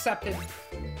 you're accepted.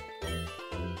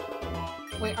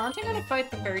 Wait, aren't I gonna fight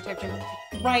the fairy type gym?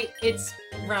 Right, it's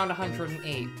round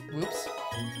 108. Whoops.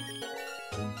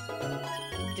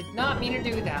 Did not mean to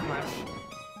do that much.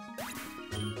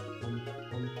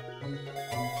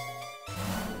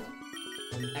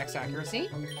 X accuracy.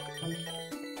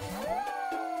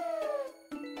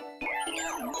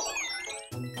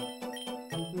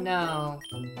 No.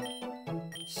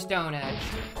 Stone Edge.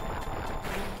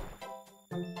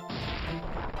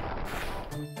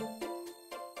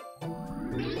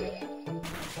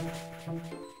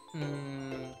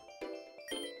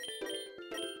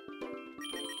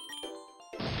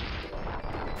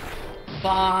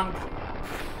 Bonk.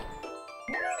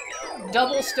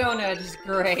 Double Stone Edge is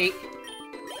great.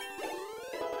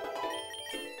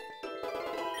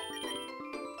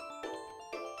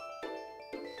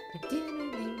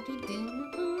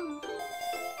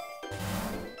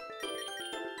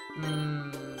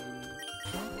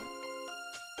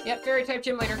 Yep, fairy type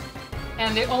gym leader.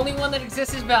 And the only one that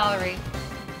exists is Valerie.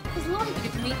 It's lovely to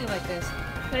get to meet you like this,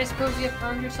 but I suppose you have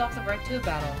earned yourself the right to a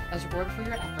battle as a reward for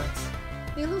your efforts.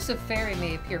 The elusive fairy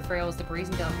may appear frail as the breeze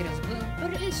and delicate as blue,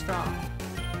 but it is strong.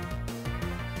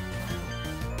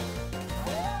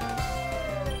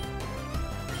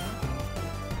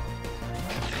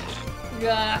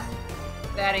 Gah.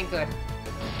 That ain't good.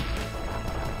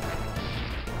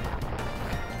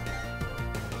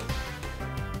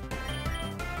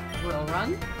 Drill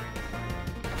run.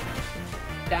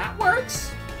 That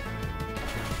works!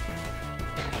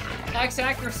 X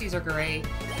accuracies are great.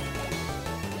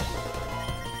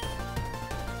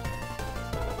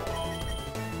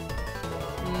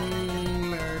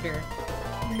 Murder.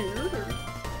 Murder.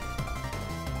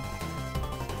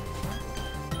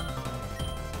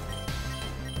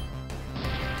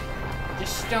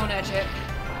 Just stone edge it.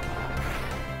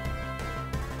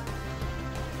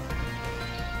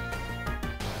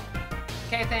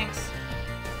 Okay, thanks.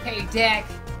 Hey, Deck.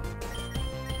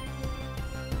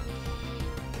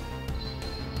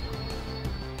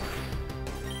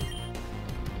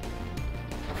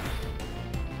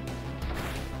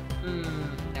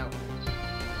 No.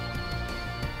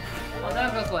 Well,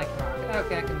 that goes like rock.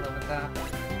 Okay, I can live with that.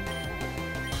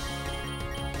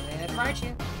 And right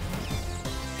you.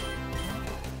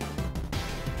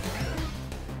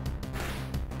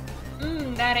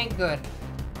 That ain't good.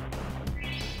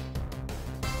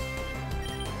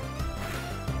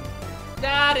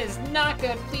 That is not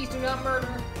good. Please do not murder.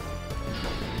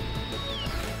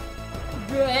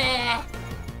 Bleh.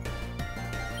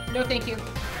 No, thank you.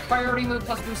 Priority move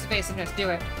plus boost evasiveness. Do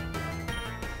it.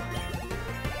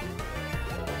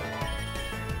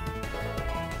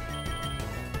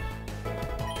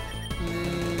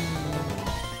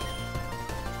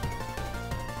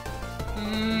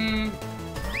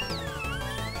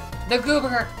 The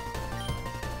goober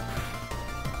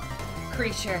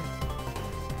creature.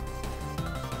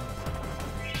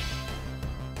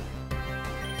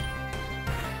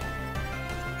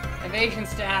 Evasion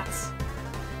stats.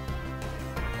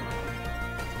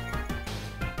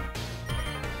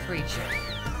 Creature.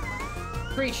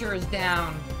 Creature is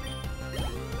down.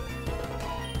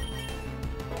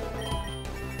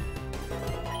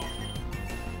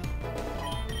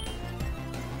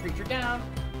 Creature down.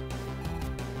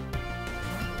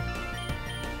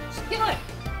 Just kill it.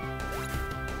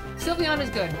 Sylveon is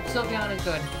good. Sylveon is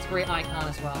good. It's a great icon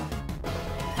as well.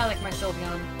 I like my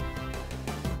Sylveon.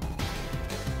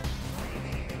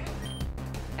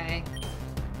 Okay.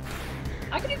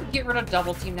 I could even get rid of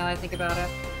Double Team now that I think about it.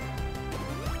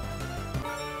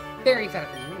 Very fat.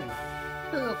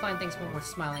 Maybe we'll find things more worth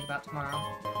smiling about tomorrow.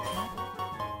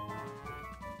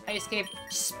 I escaped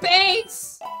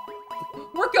space!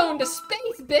 We're going to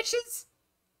space, bitches!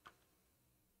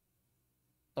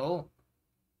 Oh.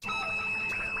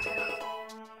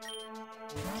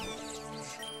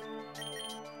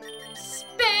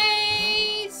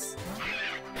 Space!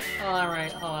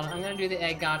 Alright, hold on. I'm gonna do the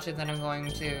egg gotcha, then I'm going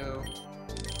to...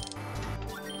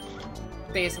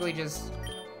 basically just...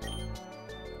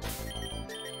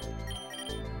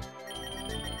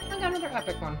 I got another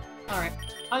epic one. Alright.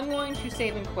 I'm going to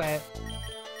save and quit.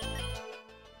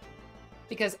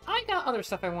 Because I got other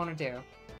stuff I want to do.